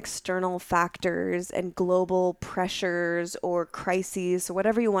many external factors and global pressures or crises, or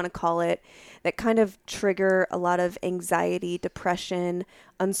whatever you want to call it, that kind of trigger a lot of anxiety, depression,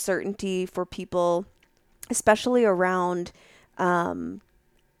 uncertainty for people, especially around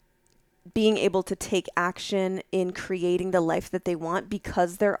being able to take action in creating the life that they want,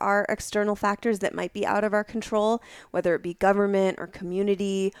 because there are external factors that might be out of our control, whether it be government or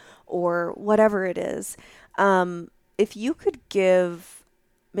community or whatever it is. If you could give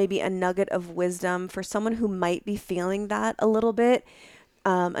maybe a nugget of wisdom for someone who might be feeling that a little bit,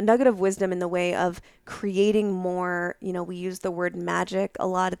 a nugget of wisdom in the way of creating more, we use the word magic a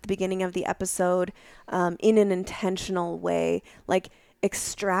lot at the beginning of the episode, in an intentional way, like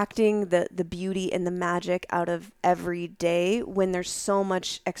extracting the beauty and the magic out of every day when there's so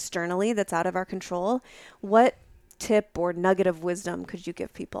much externally that's out of our control. What tip or nugget of wisdom could you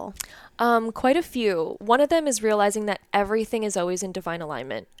give people? Quite a few. One of them is realizing that everything is always in divine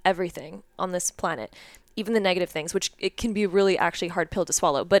alignment. Everything on this planet, even the negative things, which it can be really actually hard pill to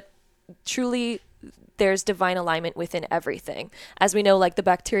swallow, but truly there's divine alignment within everything. As we know, like the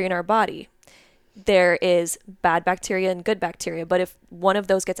bacteria in our body, there is bad bacteria and good bacteria, but if one of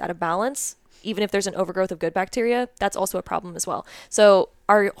those gets out of balance, even if there's an overgrowth of good bacteria, that's also a problem as well. So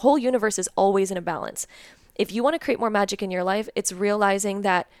our whole universe is always in a balance. If you want to create more magic in your life, it's realizing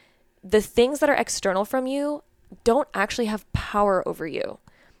that the things that are external from you don't actually have power over you.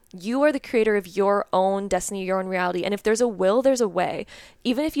 You are the creator of your own destiny, your own reality. And if there's a will, there's a way.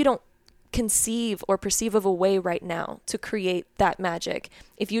 Even if you don't conceive or perceive of a way right now to create that magic,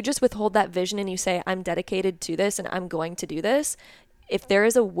 if you just withhold that vision and you say, I'm dedicated to this and I'm going to do this, if there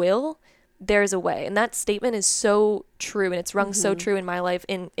is a will, there's a way. And that statement is so true, and it's rung so true in my life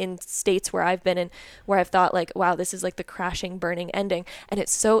in states where I've been and where I've thought like, wow, this is like the crashing, burning ending. And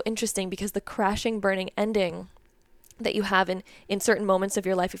it's so interesting because the crashing, burning ending that you have in certain moments of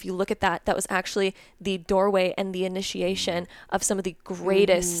your life, if you look at that was actually the doorway and the initiation of some of the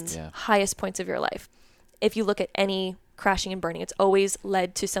greatest, highest points of your life. If you look at any crashing and burning, it's always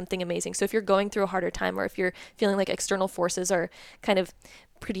led to something amazing. So if you're going through a harder time, or if you're feeling like external forces are kind of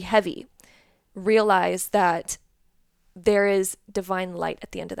pretty heavy, realize that there is divine light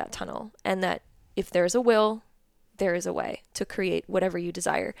at the end of that tunnel, and that if there's a will, there is a way to create whatever you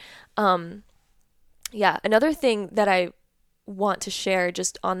desire. Another thing that I want to share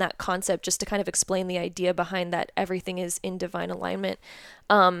just on that concept, just to kind of explain the idea behind that everything is in divine alignment.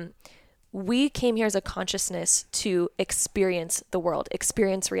 We came here as a consciousness to experience the world,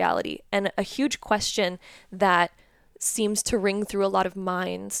 experience reality. And a huge question that seems to ring through a lot of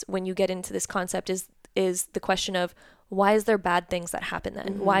minds when you get into this concept is the question of, why is there bad things that happen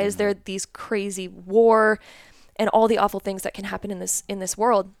then? Why is there these crazy war and all the awful things that can happen in this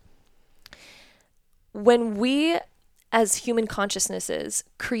world? When we as human consciousnesses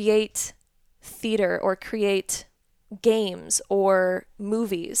create theater or create games or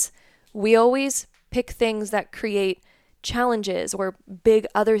movies, we always pick things that create challenges or big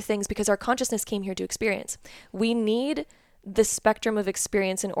other things because our consciousness came here to experience. We need the spectrum of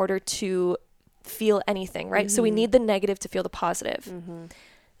experience in order to feel anything, right? So we need the negative to feel the positive.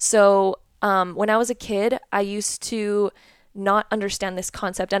 So when I was a kid, I used to not understand this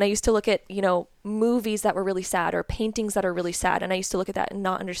concept, and I used to look at movies that were really sad or paintings that are really sad, and I used to look at that and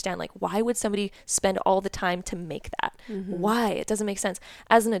not understand, like, why would somebody spend all the time to make that? Why? It doesn't make sense.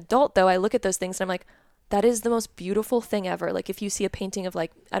 As an adult, though, I look at those things and I'm like, that is the most beautiful thing ever. Like, if you see a painting of,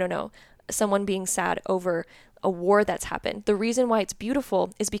 like, I don't know, someone being sad over a war that's happened, the reason why it's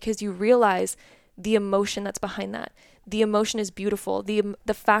beautiful is because you realize the emotion that's behind that. The emotion is beautiful.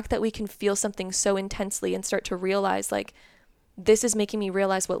 The fact that we can feel something so intensely and start to realize, like, this is making me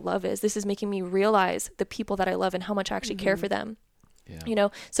realize what love is. This is making me realize the people that I love and how much I actually care for them. Yeah.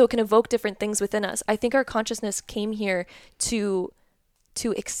 So it can evoke different things within us. I think our consciousness came here to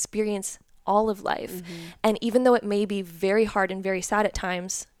experience all of life. And even though it may be very hard and very sad at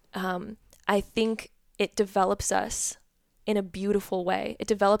times, I think it develops us in a beautiful way. It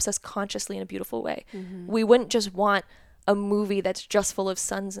develops us consciously in a beautiful way. We wouldn't just want a movie that's just full of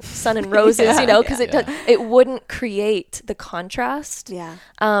sun and roses, you know, because it wouldn't create the contrast. Yeah.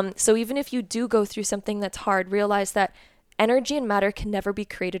 So even if you do go through something that's hard, realize that energy and matter can never be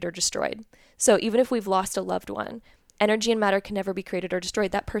created or destroyed. So even if we've lost a loved one, energy and matter can never be created or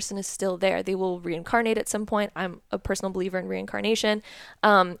destroyed. That person is still there. They will reincarnate at some point. I'm a personal believer in reincarnation.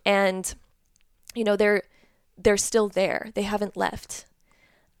 And, you know, they're still there. They haven't left.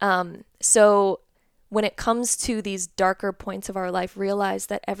 So when it comes to these darker points of our life, realize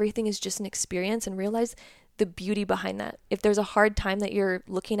that everything is just an experience, and realize the beauty behind that. If there's a hard time that you're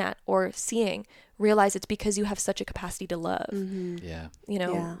looking at or seeing, realize it's because you have such a capacity to love. Yeah. You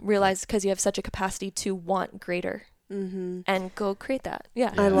know, realize because you have such a capacity to want greater. And go create that.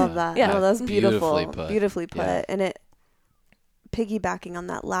 Yeah. I love that. Yeah. Oh, that's beautiful. Beautifully put. Yeah. And it, piggybacking on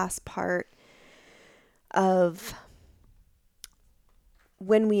that last part of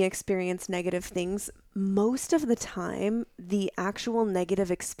when we experience negative things, most of the time, the actual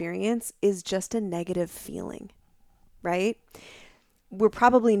negative experience is just a negative feeling, right? We're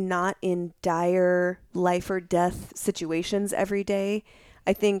probably not in dire life or death situations every day.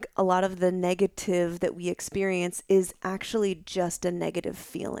 I think a lot of the negative that we experience is actually just a negative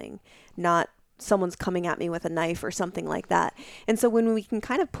feeling, not someone's coming at me with a knife or something like that. And so when we can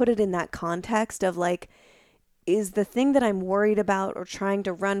kind of put it in that context of like, is the thing that I'm worried about or trying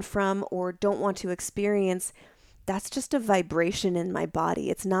to run from or don't want to experience, that's just a vibration in my body.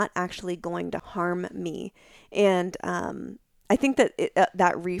 It's not actually going to harm me. And I think that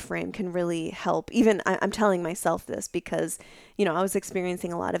that reframe can really help. Even I'm telling myself this because, you know, I was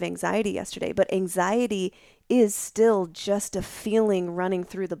experiencing a lot of anxiety yesterday, but anxiety is still just a feeling running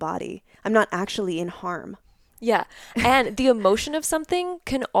through the body. I'm not actually in harm. Yeah. And the emotion of something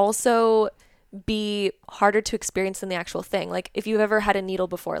can also be harder to experience than the actual thing. Like if you've ever had a needle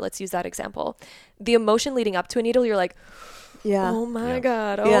before, let's use that example. The emotion leading up to a needle, you're like, oh my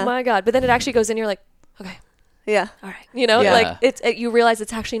God, oh my God. But then it actually goes in, you're like, okay. Yeah. All right. You know, like you realize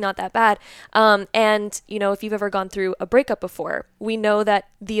it's actually not that bad. And, you know, if you've ever gone through a breakup before, we know that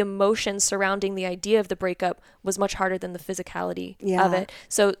the emotion surrounding the idea of the breakup was much harder than the physicality of it.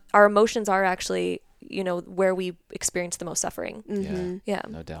 So our emotions are actually, you know, where we experience the most suffering. Yeah.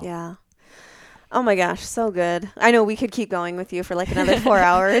 No doubt. Yeah. Oh my gosh, so good. I know we could keep going with you for like another 4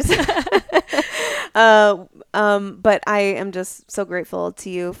 hours. But I am just so grateful to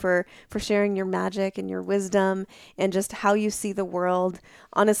you for sharing your magic and your wisdom and just how you see the world.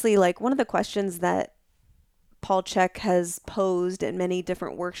 Honestly, like one of the questions that Paul Chek has posed in many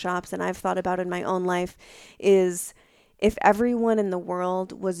different workshops and I've thought about in my own life is if everyone in the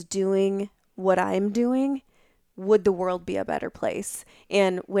world was doing what I'm doing, would the world be a better place?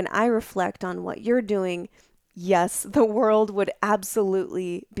 And when I reflect on what you're doing, yes, the world would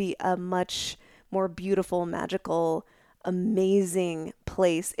absolutely be a much more beautiful, magical, amazing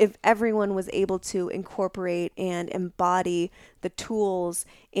place if everyone was able to incorporate and embody the tools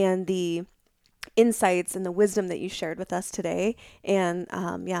and the insights and the wisdom that you shared with us today. And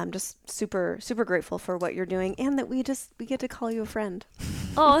I'm just super, super grateful for what you're doing and that we get to call you a friend.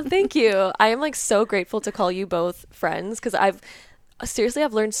 Oh, thank you. I am like so grateful to call you both friends because I've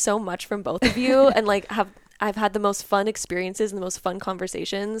learned so much from both of you and like I've had the most fun experiences and the most fun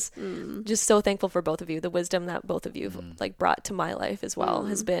conversations. Just so thankful for both of you. The wisdom that both of you like brought to my life as well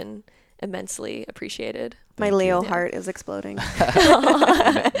has been immensely appreciated. My Leo heart is exploding.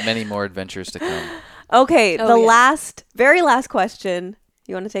 Many more adventures to come. Okay, very last question.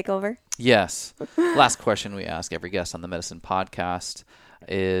 You want to take over? Yes. Last question we ask every guest on the Medicine Podcast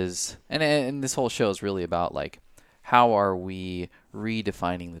is, and this whole show is really about like, how are we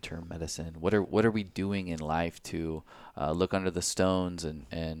redefining the term medicine? What are we doing in life to look under the stones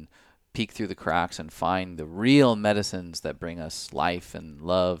and peek through the cracks and find the real medicines that bring us life and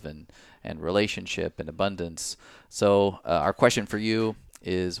love and relationship and abundance? So our question for you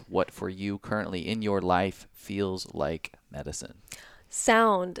is, what for you currently in your life feels like medicine?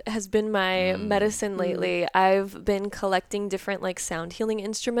 Sound has been my medicine lately. I've been collecting different like sound healing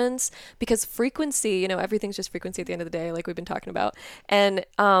instruments because frequency, you know, everything's just frequency at the end of the day, like we've been talking about. And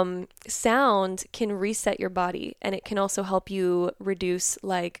sound can reset your body and it can also help you reduce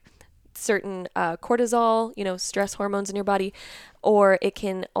like certain cortisol, you know, stress hormones in your body, or it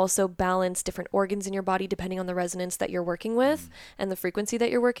can also balance different organs in your body depending on the resonance that you're working with and the frequency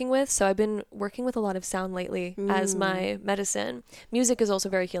that you're working with. So I've been working with a lot of sound lately as my medicine. Music is also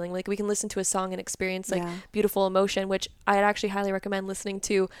very healing. Like we can listen to a song and experience like beautiful emotion, which I'd actually highly recommend listening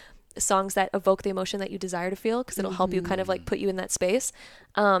to songs that evoke the emotion that you desire to feel because it'll help you kind of like put you in that space.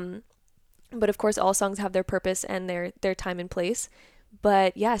 But of course, all songs have their purpose and their time and place.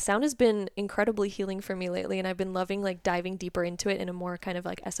 But yeah, sound has been incredibly healing for me lately, and I've been loving like diving deeper into it in a more kind of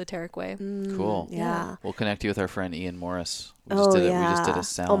like esoteric way. Cool. Yeah. We'll connect you with our friend Ian Morris. We Yeah. just did a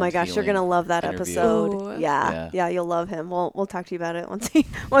sound. Oh my gosh, you're gonna healing love that interview. episode. Ooh. Yeah, you'll love him. We'll talk to you about it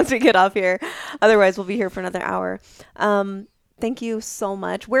once we get off here. Otherwise, we'll be here for another hour. Thank you so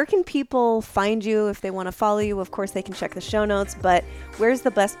much. Where can people find you if they want to follow you? Of course, they can check the show notes, but where's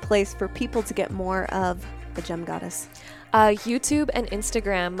the best place for people to get more of the Gem Goddess? YouTube and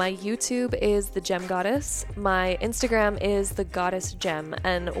Instagram. My YouTube is the Gem Goddess. My Instagram is the Goddess Gem.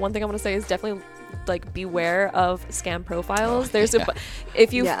 And one thing I want to say is definitely like beware of scam profiles. There's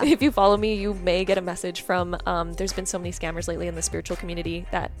if you follow me, you may get a message from there's been so many scammers lately in the spiritual community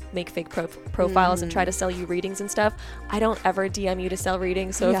that make fake profiles and try to sell you readings and stuff. I don't ever DM you to sell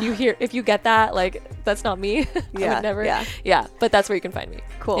readings, so if you get that, like, that's not me. I would never. But that's where you can find me.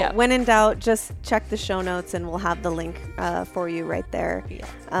 Cool. Yeah. When in doubt, just check the show notes and we'll have the link for you right there.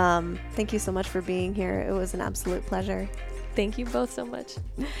 Thank you so much for being here. It was an absolute pleasure. Thank you both so much.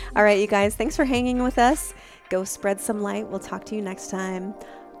 All right, you guys, thanks for hanging with us. Go spread some light. We'll talk to you next time.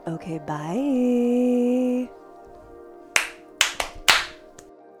 Okay, bye.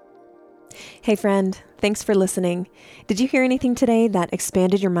 Hey, friend, thanks for listening. Did you hear anything today that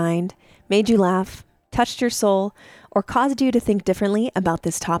expanded your mind, made you laugh, touched your soul, or caused you to think differently about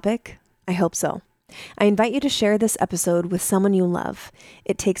this topic? I hope so. I invite you to share this episode with someone you love.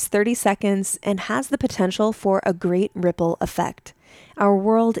 It takes 30 seconds and has the potential for a great ripple effect. Our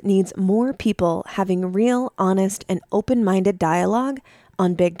world needs more people having real, honest, and open-minded dialogue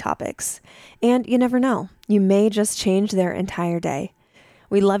on big topics. And you never know, you may just change their entire day.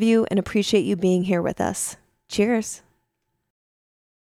 We love you and appreciate you being here with us. Cheers.